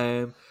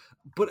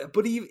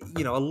 But even,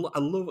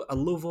 I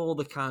love all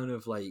the kind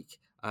of like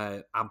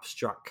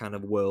abstract kind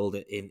of world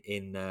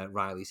in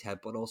Riley's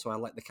head, but also I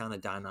like the kind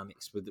of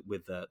dynamics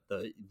with the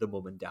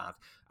mum and dad,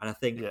 and I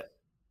think. Yeah.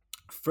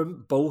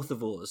 From both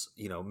of us,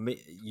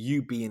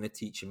 you being a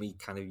teacher, me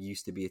kind of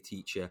used to be a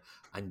teacher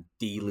and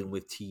dealing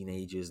with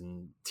teenagers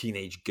and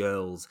teenage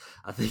girls.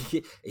 I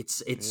think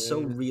it's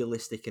so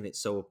realistic and it's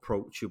so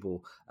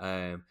approachable.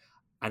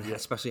 And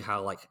especially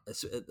how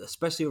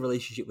especially a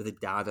relationship with a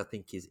dad, I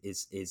think is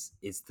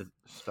the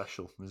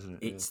special, isn't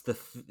it? It's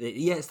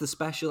it's the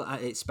special.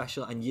 It's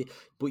special,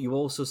 but you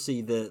also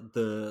see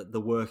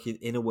the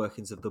inner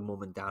workings of the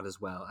mum and dad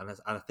as well. And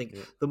I think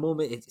the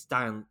mum, it's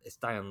Diane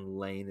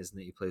Lane, isn't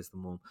it? Who plays the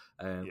mum.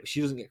 She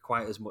doesn't get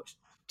quite as much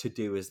to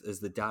do as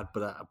the dad,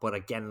 but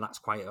again, that's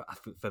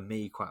for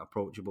me quite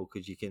approachable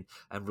because you can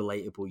and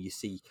relatable.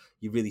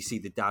 You really see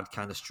the dad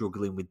kind of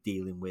struggling with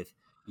dealing with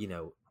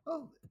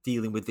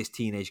dealing with this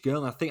teenage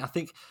girl. And I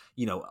think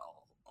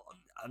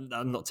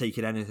I'm not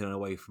taking anything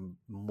away from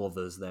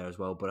mothers there as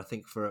well, but I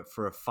think for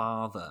a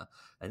father,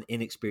 an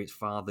inexperienced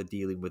father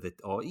dealing with it,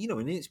 or an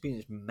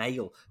inexperienced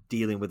male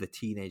dealing with a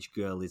teenage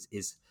girl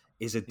is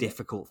a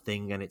difficult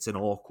thing, and it's an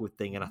awkward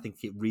thing, and I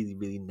think it really,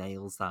 really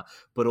nails that.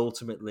 But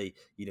ultimately,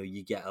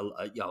 you get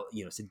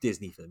it's a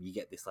Disney film. You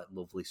get this like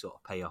lovely sort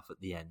of payoff at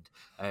the end.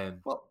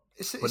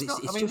 It's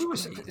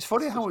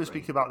funny how we were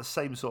speaking about the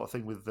same sort of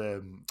thing with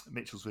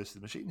Mitchell's versus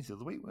the Machines the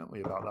other week, weren't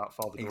we? About that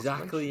father.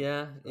 Exactly.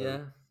 Yeah.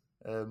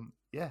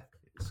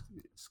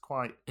 It's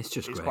quite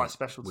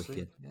special to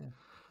see.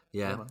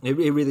 Yeah. It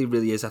really,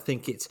 really is. I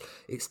think it's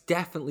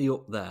definitely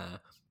up there.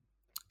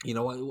 You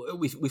know,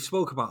 we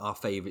spoke about our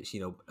favourites.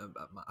 You know,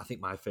 I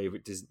think my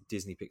favourite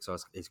Disney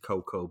Pixar is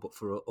Coco, but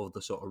for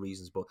other sort of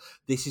reasons. But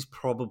this is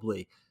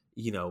probably,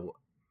 you know,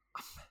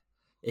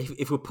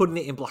 if we're putting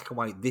it in black and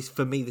white, this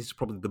is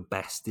probably the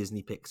best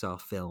Disney Pixar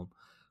film.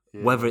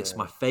 Yeah. Whether it's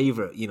my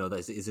favourite, you know,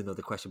 that is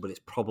another question, but it's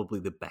probably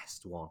the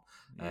best one.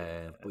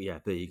 Yeah. But yeah,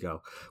 there you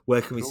go.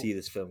 Where can we see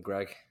this film,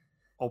 Greg?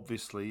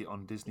 Obviously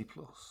on Disney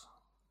Plus.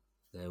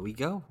 There we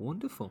go.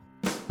 Wonderful.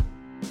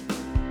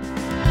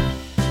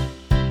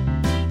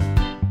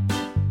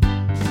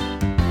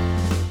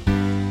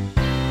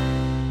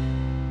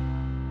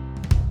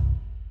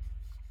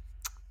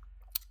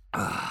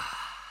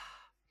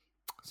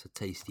 It's a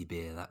tasty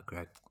beer, that,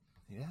 Greg.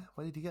 Yeah,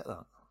 where did you get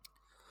that?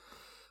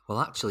 Well,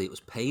 actually, it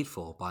was paid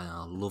for by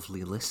our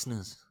lovely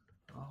listeners.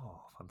 Oh,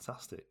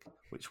 fantastic!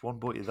 Which one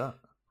bought you that?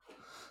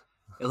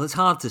 Well, it's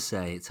hard to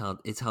say. It's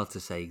hard to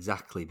say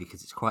exactly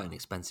because it's quite an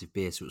expensive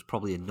beer, so it was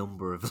probably a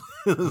number of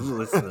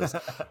listeners.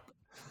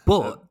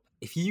 But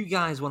if you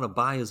guys want to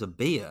buy us a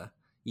beer,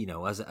 you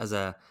know, as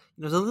a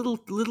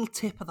little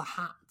tip of the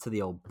hat to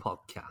the old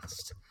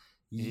podcast,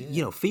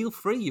 you know, feel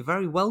free. You're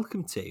very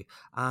welcome to.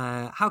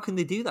 How can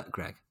they do that,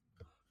 Greg?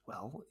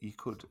 Well, you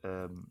could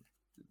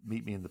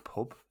meet me in the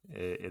pub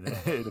in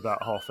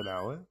about half an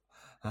hour.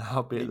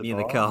 I'll be in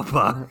the car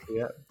park.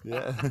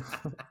 Yeah.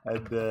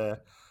 And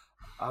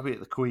I'll be at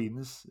the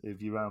Queen's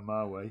if you're around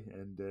my way,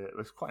 and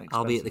it's quite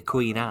expensive. I'll be at the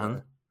Queen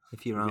Anne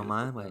if you're around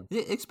my way. Is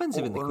it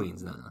expensive in the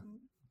Queen's now?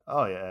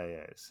 Oh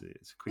yeah. It's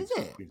Queen's.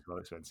 Queen's well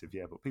expensive,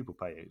 yeah, but people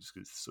pay it just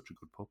because it's such a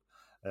good pub.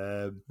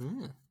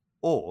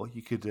 Or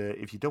you could,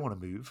 if you don't want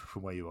to move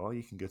from where you are,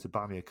 you can go to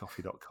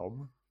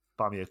buymeacoffee.com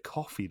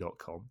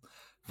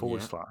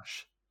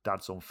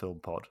 /Dads on Film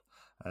Pod,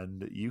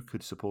 and you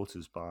could support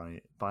us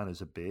by buying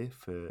us a beer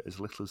for as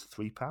little as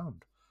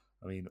 £3.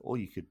 I mean, or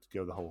you could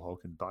go the whole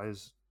hog and buy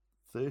us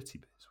 30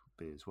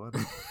 beers, won't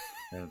it?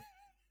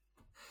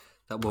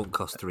 That won't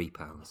cost £3,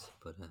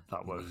 but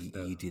that won't.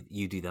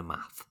 You do the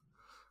math.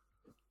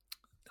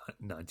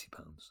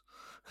 £90.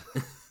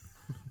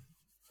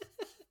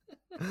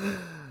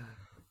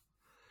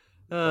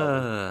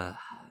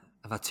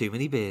 I've had too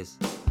many beers.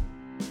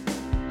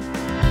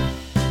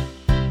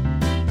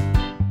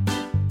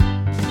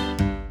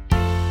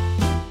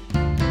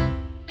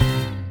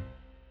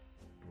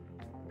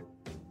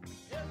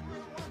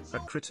 A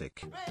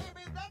critic.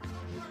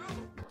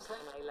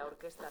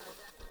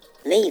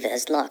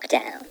 Leavers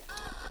Lockdown.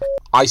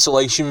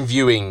 Isolation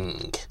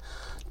viewing.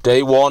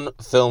 Day 1,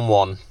 Film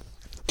 1.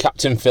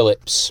 Captain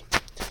Phillips.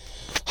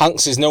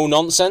 Hanks is no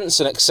nonsense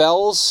and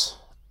excels.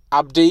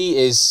 Abdi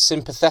is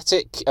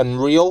sympathetic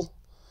and real.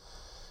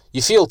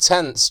 You feel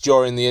tense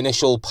during the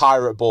initial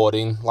pirate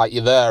boarding, like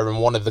you're there and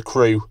one of the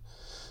crew,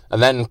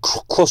 and then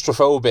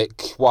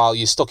claustrophobic while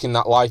you're stuck in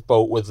that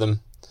lifeboat with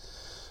them.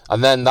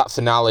 And then that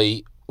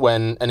finale,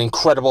 when an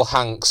incredible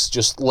Hanks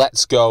just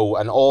lets go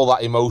and all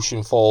that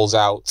emotion falls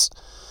out.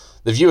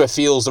 The viewer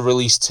feels the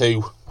release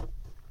too.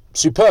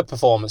 Superb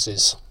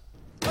performances.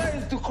 Where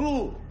is the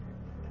crew?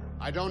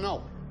 I don't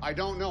know.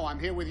 I'm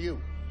here with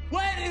you.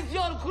 Where is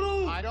your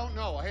crew? I don't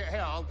know.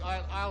 Here, I'll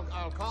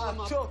call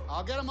them up.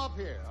 I'll get them up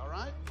here, all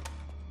right?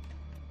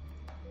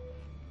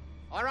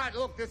 All right,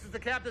 look, this is the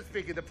captain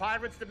speaking. The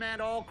pirates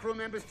demand all crew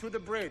members to the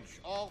bridge.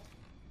 All...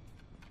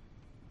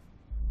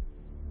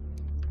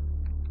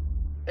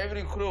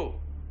 Every crew.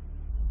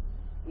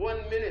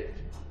 1 minute,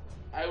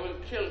 I will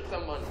kill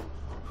someone.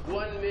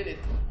 1 minute.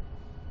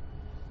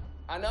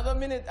 Another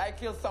minute, I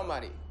kill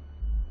somebody.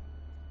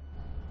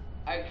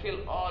 I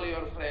kill all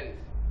your friends.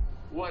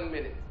 1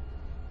 minute.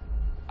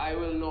 I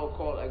will no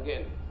call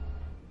again.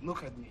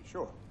 Look at me,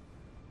 sure.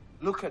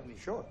 Look at me,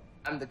 sure.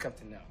 I'm the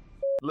captain now.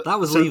 That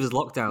was Leavers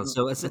Lockdown.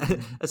 So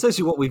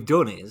essentially what we've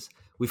done is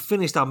we've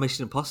finished our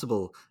Mission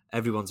Impossible,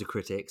 Everyone's a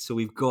Critic. So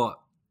we've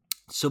got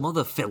some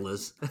other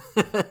fillers.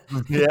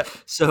 Yeah.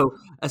 So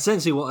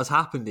essentially what has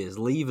happened is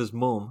Lever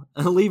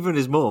and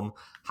his mum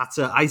had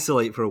to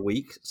isolate for a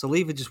week. So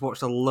Lever just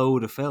watched a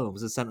load of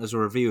films and sent us a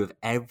review of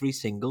every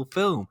single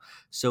film.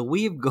 So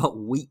we've got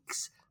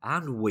weeks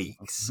and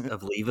weeks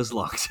of Leavers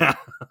Lockdown.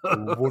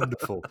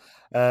 Wonderful.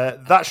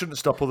 That shouldn't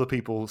stop other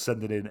people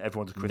sending in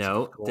Everyone's a Critic.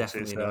 No,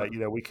 definitely not. You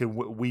know, we can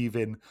weave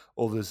in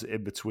others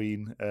in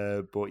between.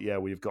 But yeah,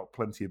 we've got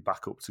plenty of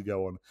backup to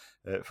go on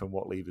from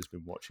what Lever's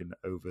been watching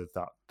over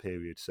that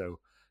period. So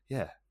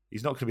yeah,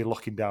 he's not going to be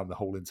locking down the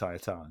whole entire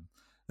time.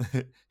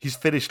 He's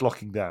finished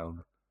locking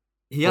down.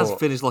 He has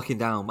finished locking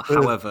down.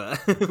 However,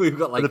 we've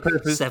got like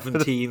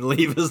 17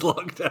 Leavers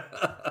locked down.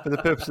 For the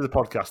purpose of the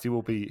podcast, he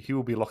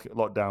will be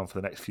locked down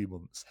for the next few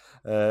months.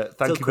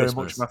 Thank you very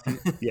much, Matthew.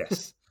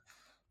 Yes,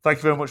 thank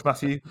you very much,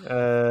 Matthew.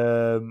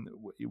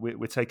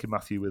 We're taking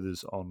Matthew with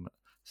us on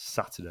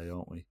Saturday,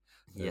 aren't we?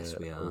 Yes,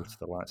 we are. To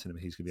the Light Cinema.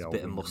 He's going to be a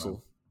bit of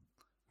muscle.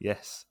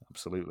 Yes,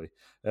 absolutely.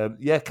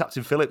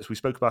 Captain Phillips. We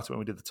spoke about it when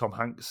we did the Tom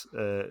Hanks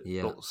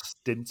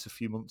stint a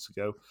few months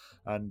ago,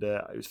 and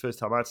it was the first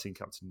time I'd seen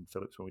Captain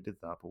Phillips when we did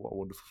that. But what a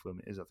wonderful film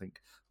it is! I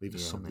think Lever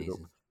summed it up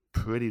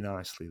pretty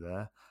nicely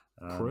there.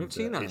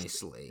 Pretty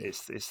nicely.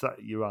 It's that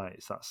you're right.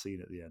 It's that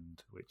scene at the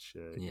end, which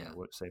I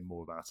won't say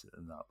more about it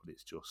than that, but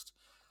it's just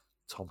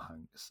Tom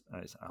Hanks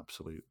at his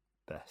absolute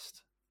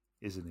best,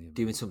 isn't he?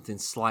 Doing something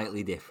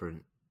slightly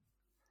different.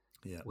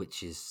 Yeah,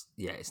 which is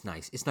it's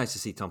nice. It's nice to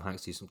see Tom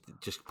Hanks do something,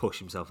 just push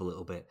himself a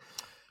little bit.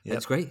 Yep.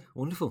 It's great,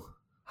 wonderful.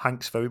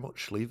 Hanks very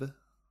much, Lever.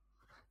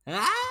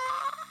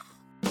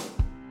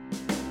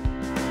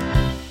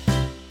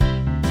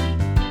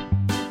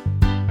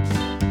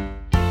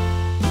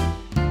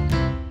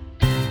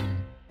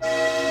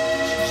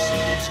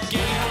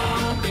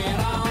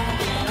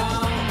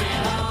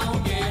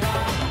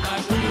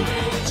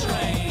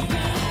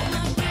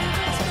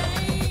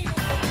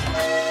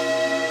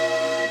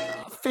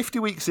 50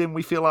 weeks in,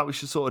 we feel like we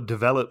should sort of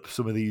develop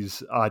some of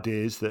these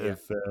ideas that have,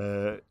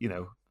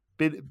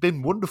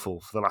 been wonderful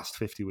for the last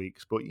 50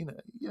 weeks. But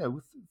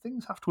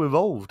things have to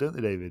evolve, don't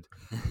they, David?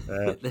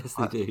 Yes,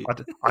 they do.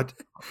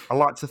 I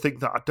like to think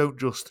that I don't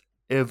just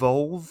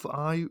evolve;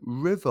 I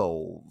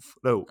revolve.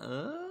 No,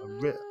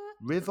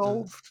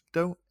 revolved,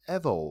 don't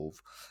evolve.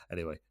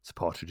 Anyway, it's a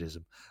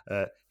Partridgeism.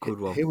 Good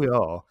one. Here we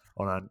are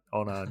on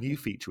our new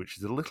feature, which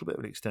is a little bit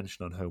of an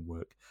extension on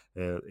Homework.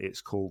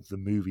 It's called The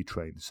Movie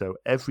Train. So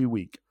every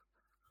week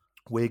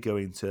we're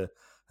going to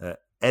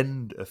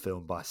end a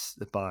film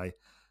by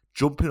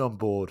jumping on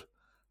board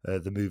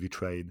the movie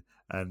train,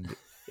 and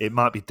it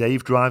might be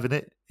Dave driving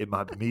it, it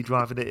might be me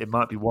driving it, it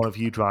might be one of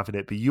you driving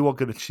it, but you are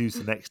going to choose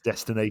the next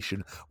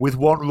destination with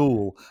one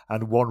rule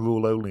and one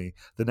rule only.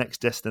 The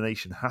next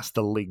destination has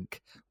to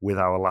link with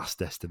our last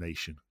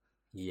destination.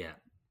 Yeah.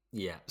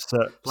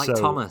 So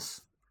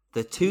Thomas,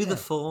 the 2, the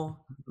 4,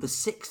 the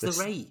 6,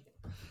 the 8.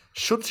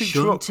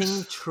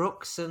 Shunting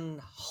trucks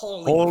and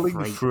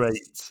hauling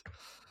freight.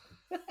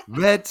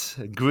 Red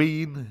and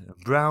green and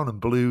brown and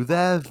blue,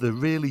 they're the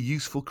really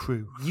useful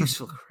crew.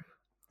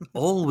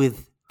 All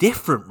with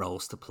different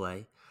roles to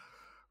play.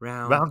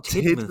 Round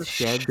Tidmouth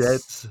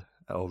sheds.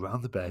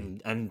 Round the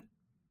bay. And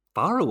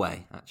far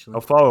away,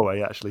 actually.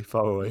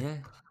 Far away. Yeah.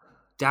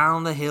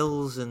 Down the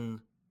hills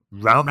and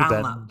round the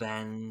that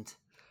bend.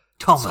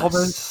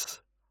 Thomas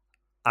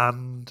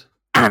and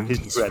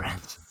his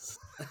friends.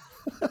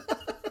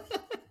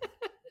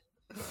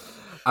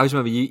 I always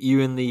remember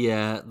you and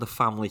the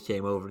family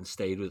came over and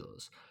stayed with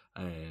us.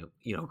 A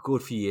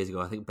good few years ago.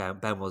 I think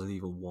Ben wasn't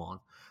even 1.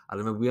 I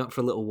remember we went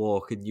for a little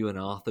walk, and you and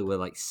Arthur were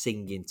like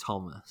singing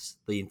Thomas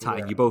the entire.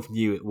 Yeah. You both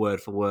knew it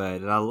word for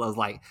word, and I was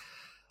like,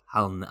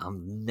 I'll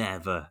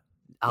never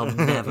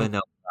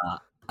know that.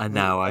 And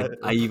now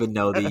I even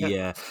know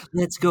the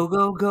let's go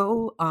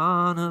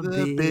on a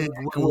big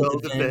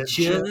world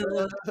adventure.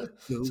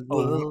 The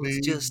world's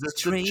just a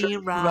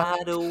train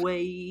ride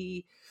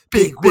away.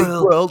 Big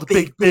world,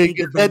 big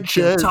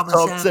adventure.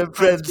 Thomas and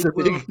friends, a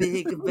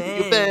big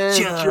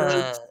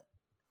adventure.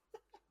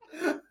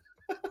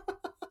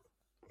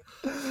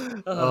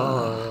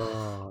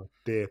 Oh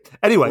dear.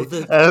 Anyway,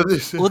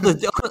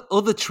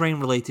 other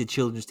train-related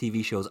children's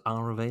TV shows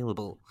are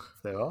available.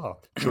 There are.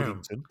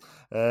 Chudlington.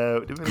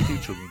 Didn't really do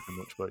Chudlington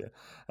much, but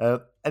yeah.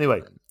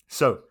 Anyway,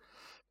 so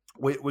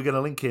we're going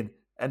to link in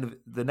end of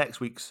the next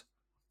week's,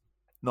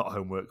 not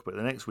Homework, but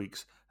the next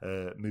week's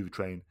movie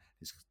train.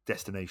 His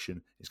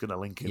destination is going to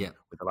link in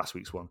with the last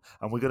week's one,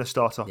 and we're going to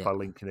start off by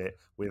linking it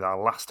with our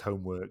last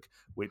Homework,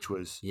 which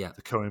was the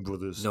Coen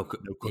Brothers' No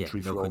Country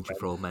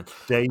for Old Men.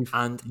 Dave,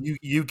 and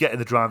you get in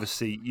the driver's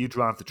seat, you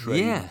drive the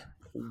train. Yeah.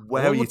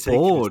 Where are you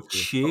taking us?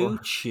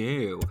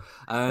 Choo.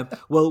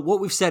 Well,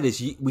 what we've said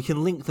is we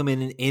can link them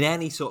in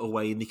any sort of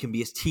way, and they can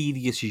be as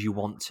tedious as you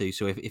want to.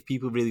 So if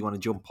people really want to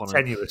jump on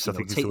tenuous, I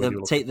think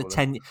take the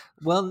 10.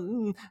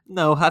 Well,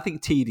 no, I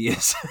think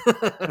tedious.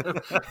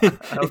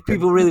 If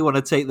people really want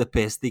to take the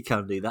piss, they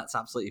can do. That's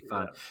absolutely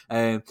fine.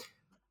 Yeah.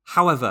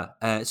 However,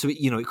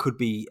 it could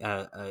be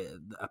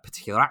a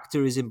particular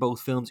actor is in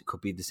both films. It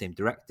could be the same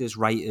directors,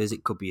 writers.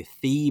 It could be a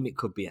theme. It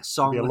could be a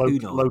song. Who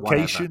knows?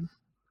 Location. Whatever.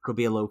 Could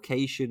be a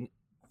location.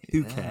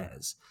 Who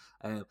cares?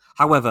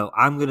 However,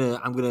 I'm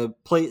gonna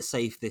play it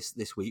safe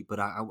this week, but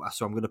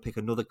so I'm gonna pick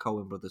another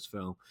Coen Brothers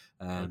film.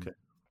 Okay.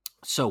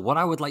 So what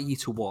I would like you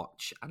to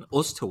watch, and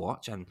us to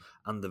watch, and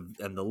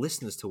the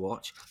listeners to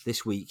watch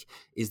this week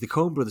is the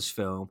Coen Brothers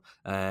film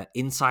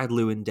Inside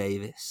Llewyn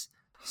Davis,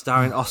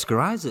 starring Oscar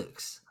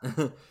Isaacs.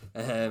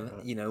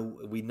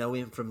 We know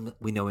him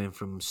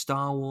from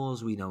Star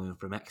Wars. We know him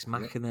from Ex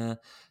Machina.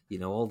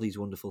 All these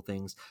wonderful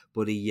things.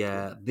 But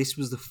this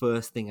was the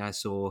first thing I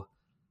saw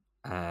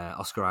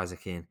Oscar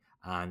Isaac in,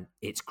 and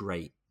it's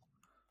great.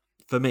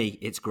 For me,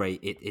 it's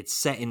great. It's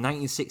set in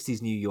 1960s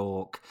New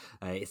York.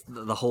 It's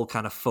the whole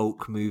kind of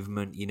folk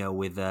movement,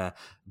 with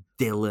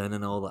Dylan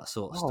and all that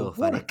sort of stuff.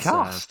 What a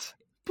cast!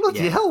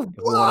 Bloody hell!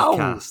 Wow!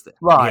 Cast.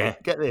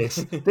 Right, get this.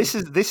 This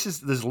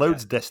is. There's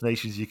loads of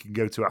destinations you can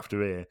go to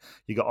after here.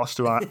 You got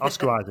Oscar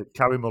Isaac,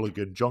 Carey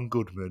Mulligan, John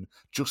Goodman,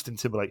 Justin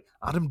Timberlake,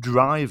 Adam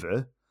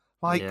Driver.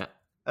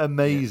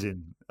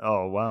 Amazing. Yeah.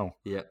 Oh, wow.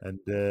 Yeah. And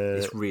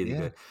it's really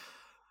good.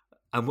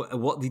 And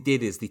what they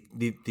did is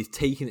they've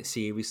taken it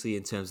seriously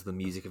in terms of the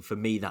music, and for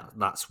me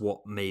that's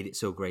what made it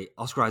so great.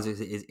 Oscar Isaac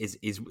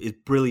is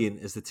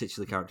brilliant as the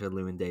titular character of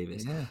Llewyn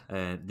Davis.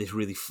 This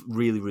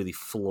really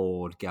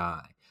flawed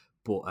guy,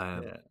 but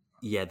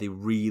they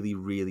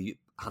really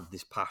had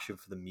this passion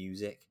for the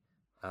music.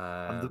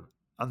 And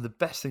the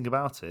best thing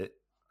about it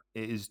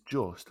is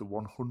just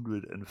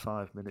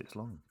 105 minutes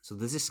long. So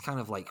there's this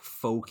kind of like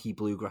folky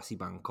bluegrassy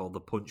band called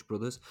the Punch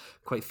Brothers,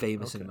 quite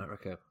famous in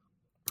America.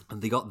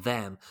 And they got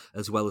them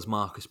as well as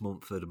Marcus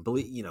Mumford.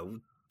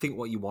 And think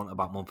what you want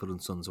about Mumford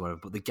and Sons or whatever,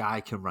 but the guy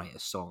can write a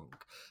song.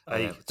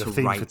 The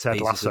theme for Ted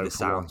Lasso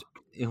for one.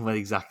 Well,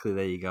 exactly.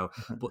 There you go.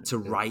 But to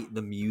write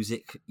the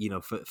music,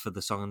 for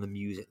the song and the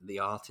music the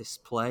artists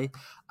play,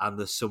 and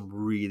there's some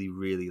really,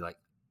 really like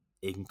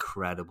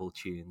incredible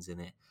tunes in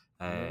it.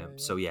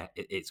 So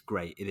it's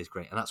great. It is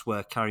great, and that's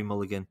where Carey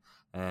Mulligan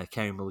and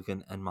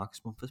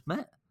Marcus Mumford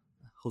met,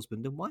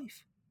 husband and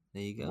wife.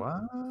 There you go.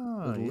 Wow.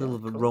 A little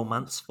bit of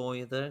romance for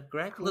you there,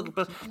 Greg.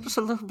 Just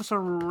a little bit of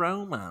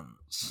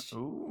romance.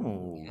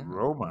 Ooh,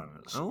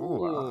 romance.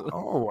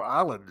 Oh,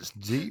 Alan's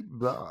deep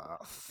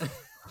bath.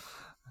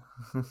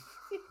 So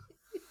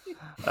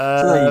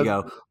there you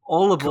go.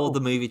 All aboard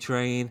the movie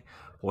train.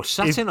 We're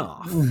setting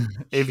off.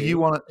 If you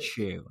want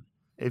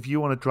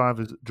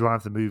to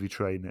drive the movie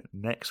train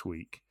next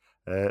week,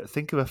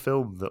 think of a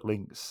film that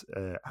links,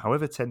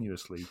 however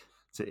tenuously,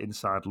 to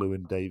Inside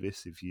Llewyn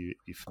Davis. If you're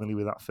familiar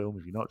with that film,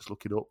 if you're not, just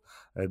look it up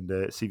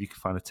and see if you can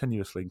find a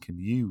tenuous link, and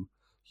you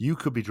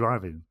could be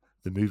driving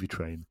the movie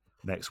train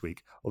next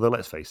week. Although,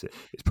 let's face it,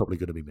 it's probably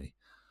going to be me.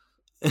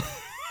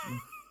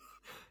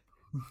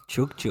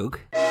 Chug, chug.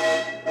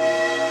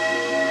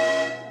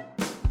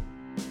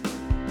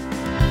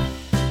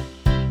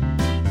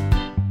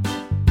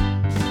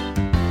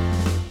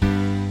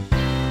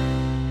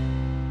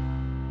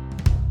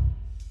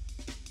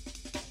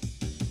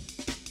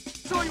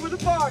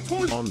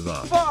 On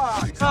the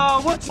box.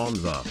 Oh, what's on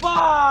the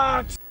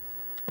box?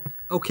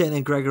 Okay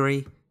then,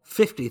 Gregory.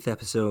 50th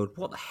episode.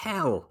 What the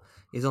hell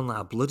is on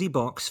that bloody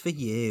box for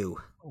you?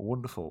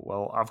 Wonderful.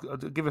 Well, I'll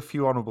give a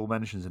few honourable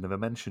mentions, and if I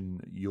mention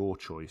your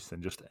choice,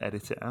 then just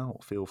edit it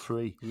out. Feel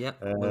free.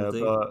 Yep, will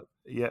do.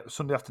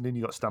 Sunday afternoon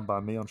you got Stand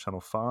By Me on Channel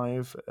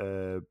 5.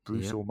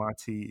 Bruce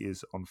Almighty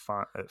is on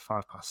at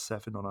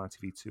 7:05 on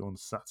ITV2 on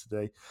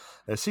Saturday.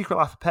 Secret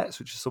Life of Pets,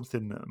 which is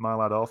something my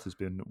lad Arthur's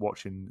been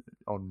watching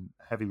on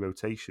heavy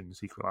rotation.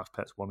 Secret Life of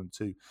Pets 1 and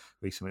 2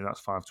 recently.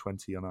 That's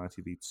 5:20 on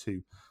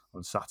ITV2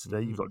 on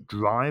Saturday. You've got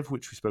Drive,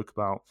 which we spoke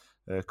about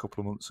a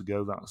couple of months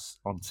ago. That's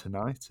on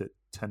tonight at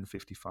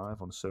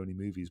 10:55 on Sony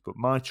Movies. But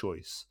my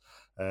choice,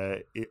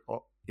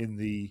 in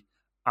the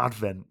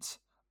advent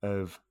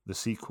of the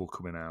sequel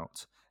coming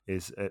out,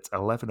 is at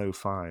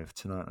 11:05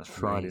 tonight. That's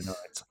Friday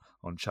night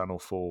on Channel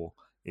 4.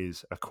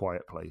 Is A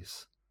Quiet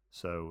Place.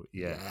 So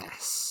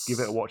give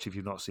it a watch if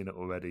you've not seen it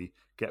already.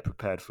 Get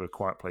prepared for A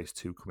Quiet Place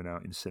 2 coming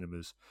out in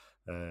cinemas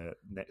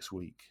next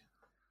week.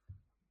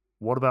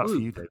 What about for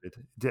you, David?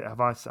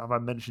 Have I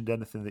mentioned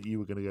anything that you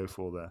were going to go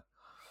for there?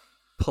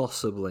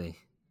 Possibly.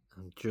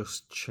 I'm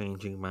just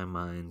changing my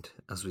mind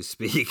as we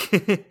speak.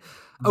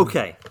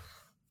 Okay.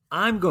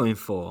 I'm going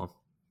for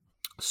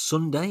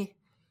Sunday,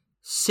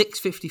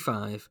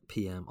 6:55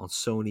 p.m. on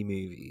Sony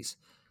Movies.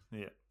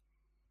 Yeah.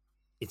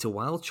 It's a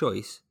wild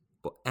choice,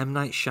 but M.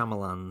 Night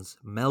Shyamalan's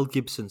Mel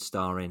Gibson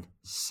starring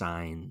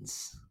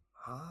Signs.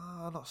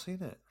 I've not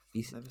seen it.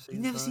 You've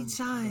never seen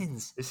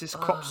Signs? Is this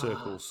crop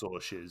circle sort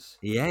of shiz?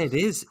 Yeah, it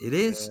is. It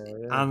is.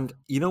 Yeah. And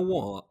you know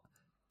what?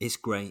 It's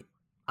great.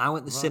 I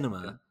went to the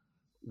cinema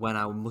when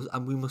I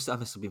must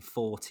have been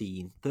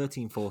 13,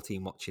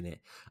 14 watching it,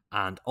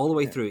 and all the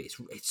way through it's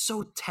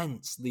so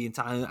tense. The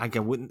entire,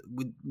 again, we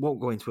won't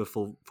go into a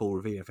full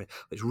review of it,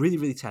 but it's really,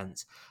 really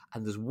tense.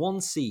 And there's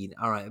one scene,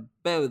 all right,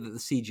 bear with it, the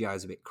CGI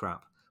is a bit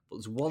crap, but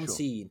there's one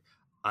scene,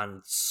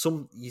 and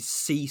you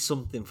see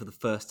something for the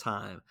first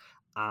time,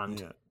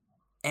 and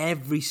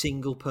every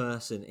single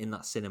person in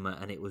that cinema,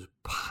 and it was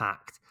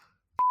packed,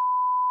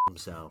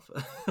 himself.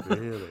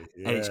 Really?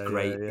 Yeah, and it's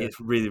great. Yeah. It's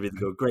really, really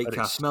good. Great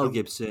cast. Mel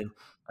Gibson,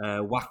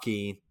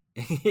 Joaquin.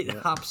 It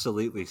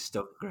absolutely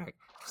stunk, Greg.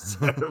 It's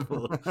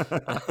terrible.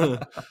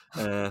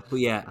 But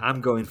yeah, I'm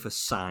going for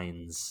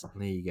Signs.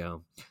 There you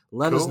go.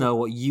 Let us know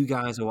what you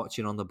guys are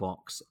watching on the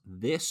box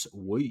this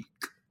week.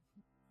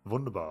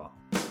 Wunderbar.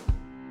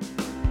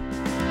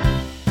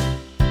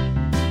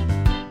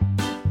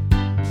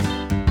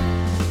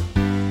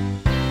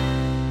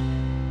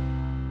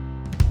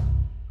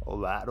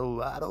 All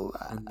right.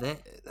 And then,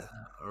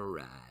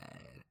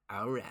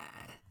 all right.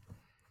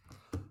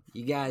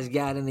 You guys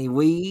got any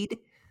weed?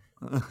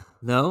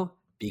 No?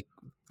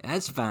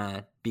 That's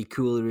fine. Be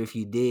cooler if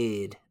you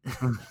did.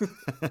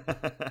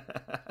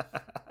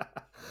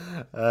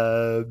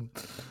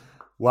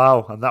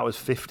 Wow, and that was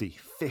 50.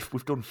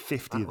 We've done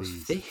 50 of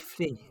these.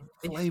 50.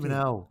 Flaming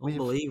hell.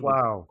 Unbelievable.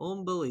 Wow.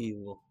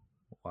 Unbelievable.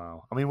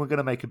 Wow. I mean, we're going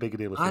to make a bigger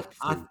deal of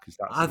 52.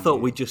 I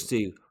thought we'd just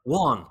do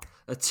 1,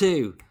 a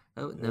 2,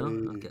 Oh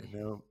no, okay.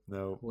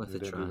 No, worth a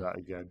don't try. do that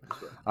again.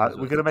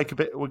 We're gonna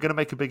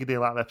make a bigger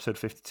deal out of episode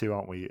 52,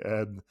 aren't we?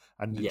 And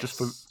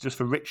yes. just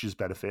for Rich's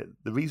benefit,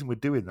 the reason we're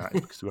doing that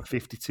is because there are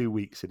 52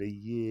 weeks in a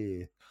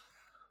year.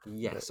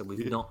 Yes, and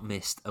we've not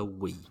missed a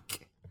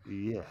week.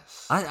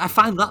 Yes, I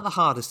find that the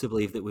hardest to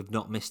believe that we've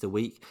not missed a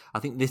week. I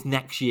think this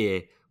next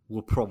year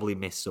we'll probably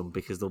miss some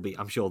because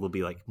I'm sure there'll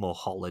be like more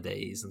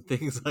holidays and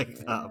things like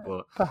that.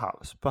 But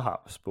perhaps,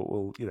 but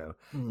we'll,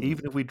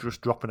 even if we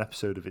just drop an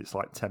episode of it's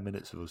like 10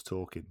 minutes of us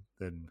talking,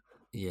 then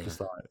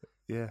just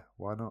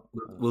why not?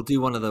 We'll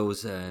do one of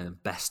those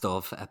best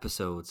of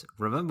episodes.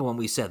 Remember when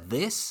we said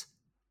this?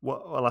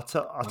 Well, I'll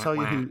tell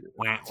you who. Do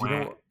you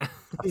know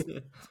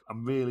what?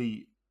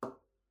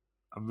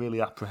 I'm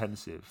really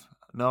apprehensive.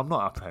 No, I'm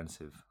not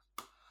apprehensive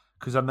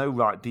because I know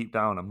right deep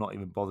down I'm not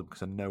even bothered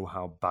because I know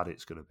how bad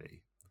it's going to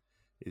be.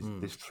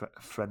 This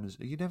Friends?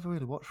 You never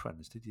really watched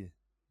Friends, did you?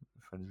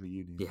 Friends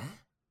reunion. Yeah.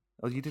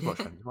 Oh, you did watch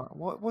Friends.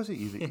 What was it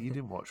you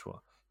didn't watch? What?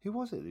 Who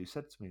was it who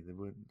said to me they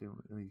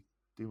didn't really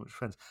do much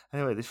Friends?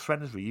 Anyway, this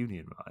Friends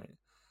reunion, right?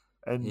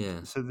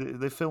 And so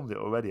they filmed it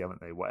already,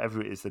 haven't they?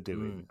 Whatever it is they're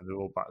doing, and they're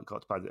all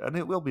got back, and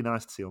it will be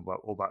nice to see them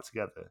all back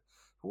together.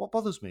 But what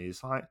bothers me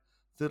is like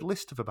the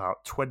list of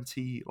about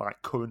 20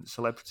 like current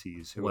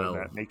celebrities who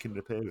are making an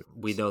appearance.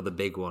 We know the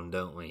big one,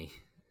 don't we?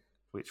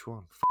 Which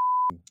one?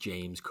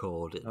 James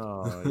Corden.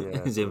 Oh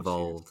yeah, is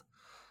involved.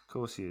 Of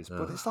course he is.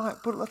 But it's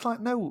like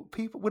no,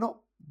 people. We're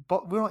not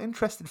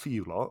interested for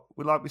you lot.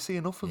 We see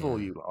enough of all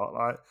you lot.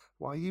 Like,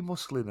 why are you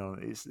muscling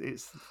on it?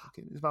 It's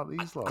about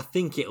these lot. I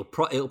think it'll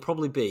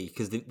probably be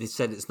because they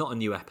said it's not a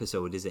new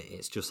episode, is it?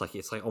 It's just like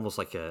almost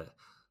like a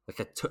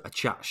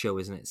chat show,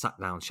 isn't it? Sat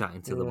down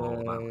chatting to them all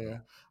about it.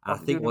 And I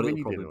think what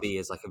it'll probably be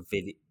is like a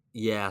video.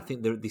 Yeah, I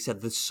think they said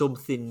there's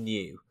something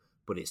new,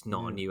 but it's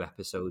not a new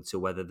episode. So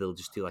whether they'll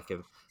just do like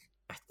a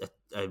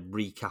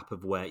recap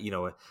of where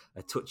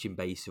a touching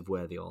base of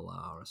where they all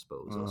are, I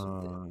suppose, or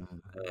something.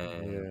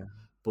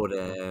 But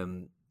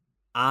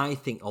I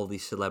think all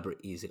these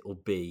celebrities, it'll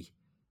be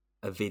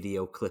a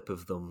video clip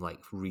of them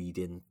like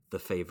reading the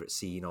favourite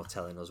scene or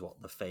telling us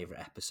what the favourite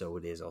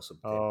episode is or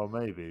something. Oh,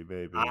 maybe.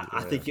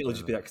 I think it'll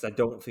just be that because I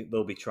don't think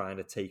they'll be trying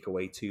to take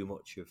away too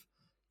much of,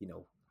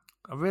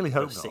 I really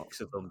hope six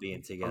of them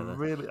being together. I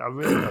really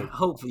hope.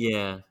 Hopefully,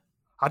 yeah.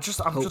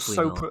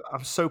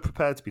 I'm so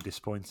prepared to be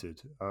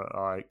disappointed.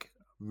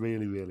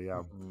 Really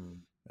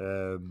am.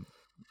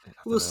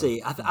 We'll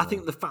see. I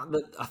think the fact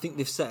that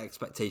they've set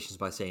expectations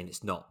by saying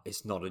it's not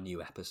a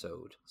new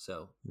episode,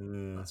 so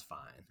that's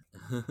fine.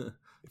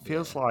 It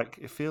feels like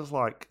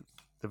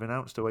they've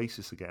announced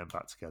Oasis are getting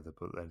back together,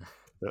 but then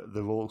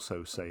they're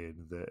also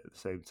saying that at the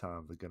same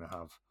time they're going to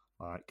have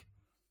like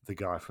the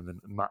guy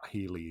from Matt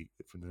Healy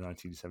from the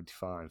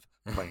 1975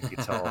 playing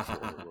guitar for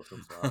them or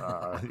something like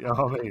that. You know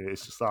what I mean?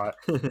 It's just like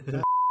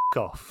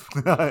off.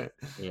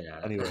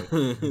 Yeah. Anyway.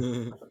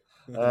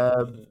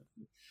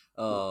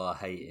 I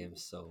hate him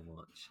so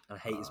much. I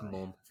hate his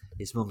mum.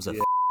 His mum's a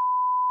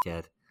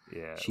kid.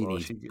 Yeah, she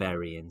needs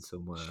burying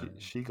somewhere.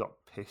 She got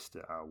pissed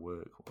at our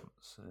work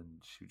once,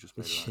 and she just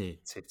made a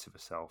tit of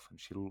herself, and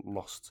she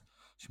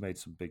made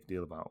some big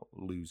deal about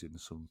losing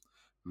some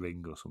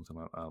ring or something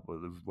like that. But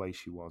the way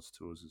she was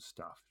to us as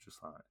staff,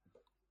 just like,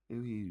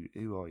 who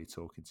are you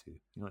talking to?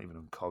 You're not even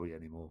on Corrie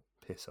anymore.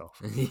 Piss off.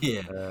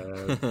 Yeah.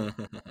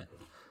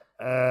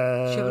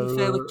 She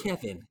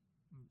having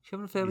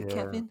an affair with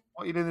Kevin?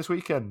 What are you doing this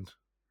weekend?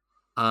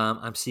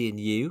 I'm seeing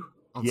you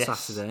on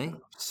Saturday.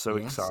 I'm so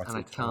excited. And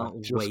I can't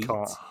wait. Just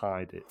can't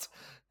hide it.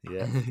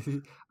 Yeah.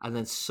 And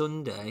then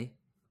Sunday,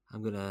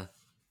 I'm going to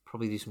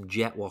probably do some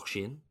jet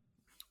washing.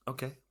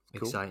 Okay.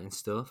 Cool. Exciting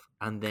stuff.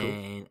 And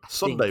then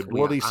Sunday,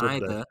 bloody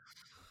Sunday.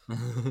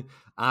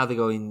 Either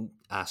going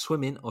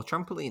swimming or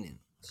trampolining.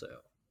 So,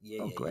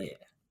 great. Yeah.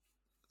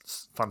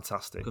 It's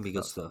fantastic. Gonna be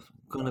good stuff.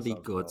 Gonna be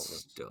good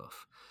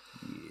stuff.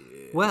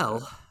 Yeah.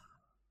 Well,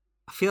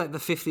 I feel like the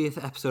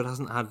 50th episode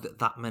hasn't had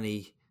that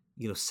many,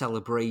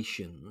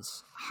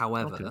 celebrations.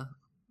 However,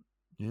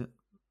 I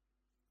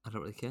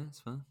don't really care.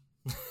 It's fine.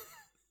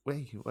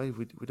 we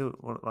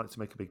don't like to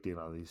make a big deal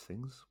out of these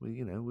things.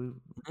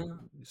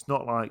 It's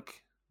not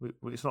like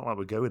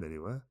we're going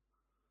anywhere.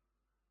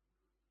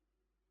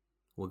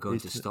 We're going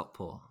to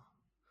Stockport.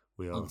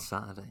 We are on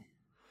Saturday.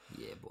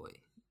 Yeah, boy.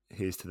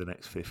 Here's to the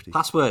next 50.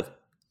 Password.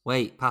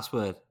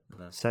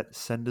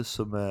 Send us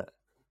some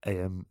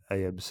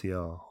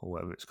AMCR or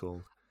whatever it's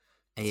called.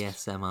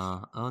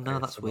 ASMR. Oh no,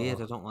 that's ASMR.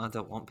 Weird. I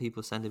don't want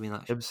people sending me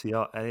that.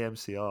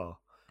 AMCR.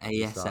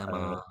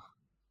 ASMR.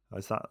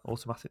 Is that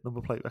automatic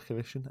number plate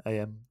recognition?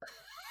 ANPR.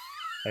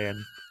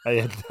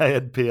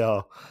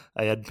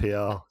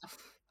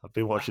 I've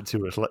been watching too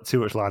much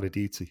Line of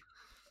Duty.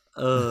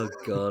 Oh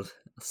God,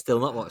 still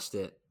not watched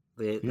it.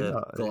 The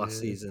last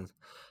season.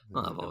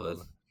 Not bothered.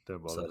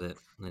 Don't bother. It.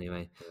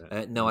 Anyway,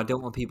 no, I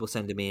don't want people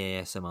sending me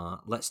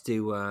ASMR. Let's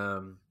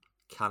do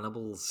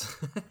cannibals.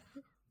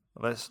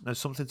 There's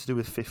something to do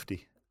with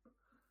 50.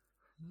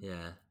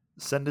 Yeah.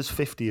 Send us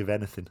 50 of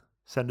anything.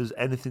 Send us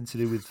anything to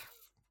do with.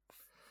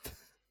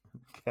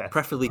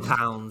 Preferably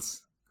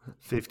pounds.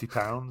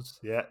 £50.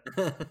 Yeah.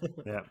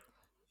 Yeah.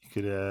 You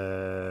could,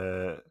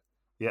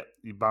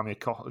 you buy me a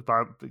coffee.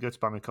 Go to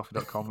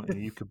buymeacoffee.com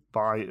and you could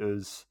buy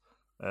us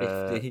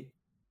 50.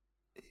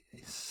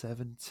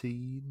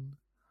 16.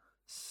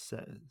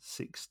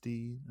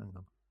 Hang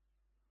on.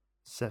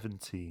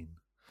 17.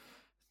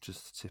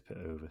 Just to tip it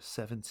over.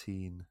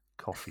 17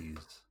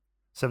 coffees.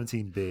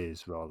 17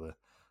 beers, rather.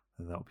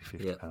 And that would be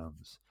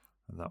 £50.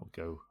 And that would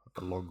go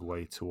a long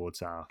way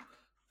towards our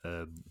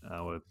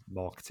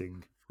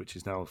marketing, which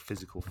is now a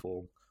physical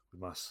form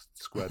with my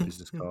Square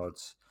business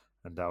cards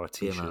and our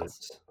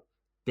T-shirts.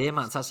 Beer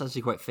mats, that's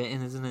actually quite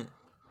fitting, isn't it?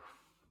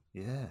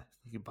 Yeah,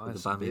 you can buy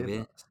some beer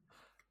mats.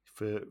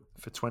 For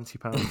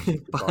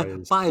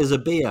 £20. Buy us a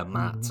beer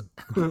mat.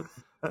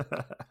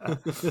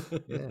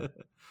 Yeah,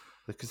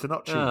 because they're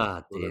not cheap.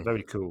 But they're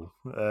very cool.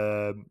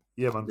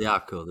 Yeah, man. They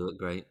are cool. They look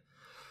great.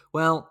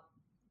 Well,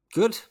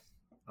 good.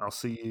 I'll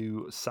see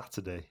you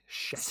Saturday.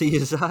 See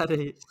you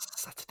Saturday.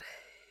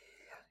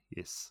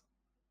 Yes.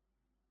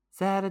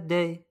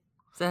 Saturday.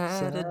 Here's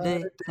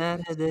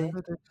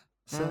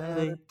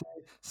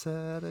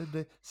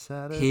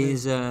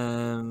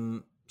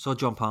saw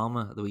John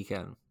Palmer at the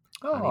weekend.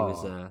 Oh. And he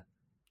was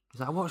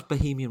I watched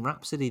Bohemian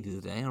Rhapsody the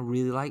other day and I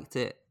really liked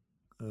it.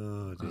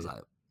 Oh, I was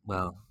like,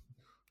 well,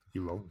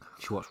 you're wrong.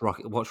 You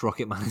should watch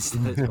Rocket Man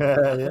instead.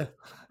 Yeah.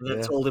 And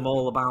then told him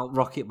all about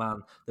Rocket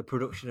Man, the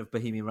production of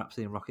Bohemian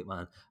Rhapsody and Rocket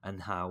Man,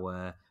 and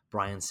how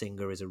Bryan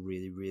Singer is a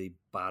really, really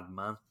bad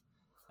man.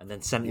 And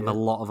then sent him a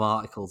lot of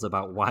articles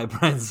about why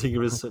Bryan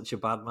Singer is such a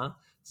bad man.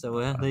 So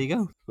there you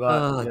go.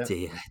 Right,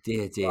 dear.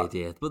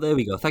 But there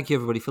we go. Thank you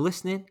everybody for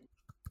listening.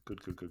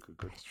 Good.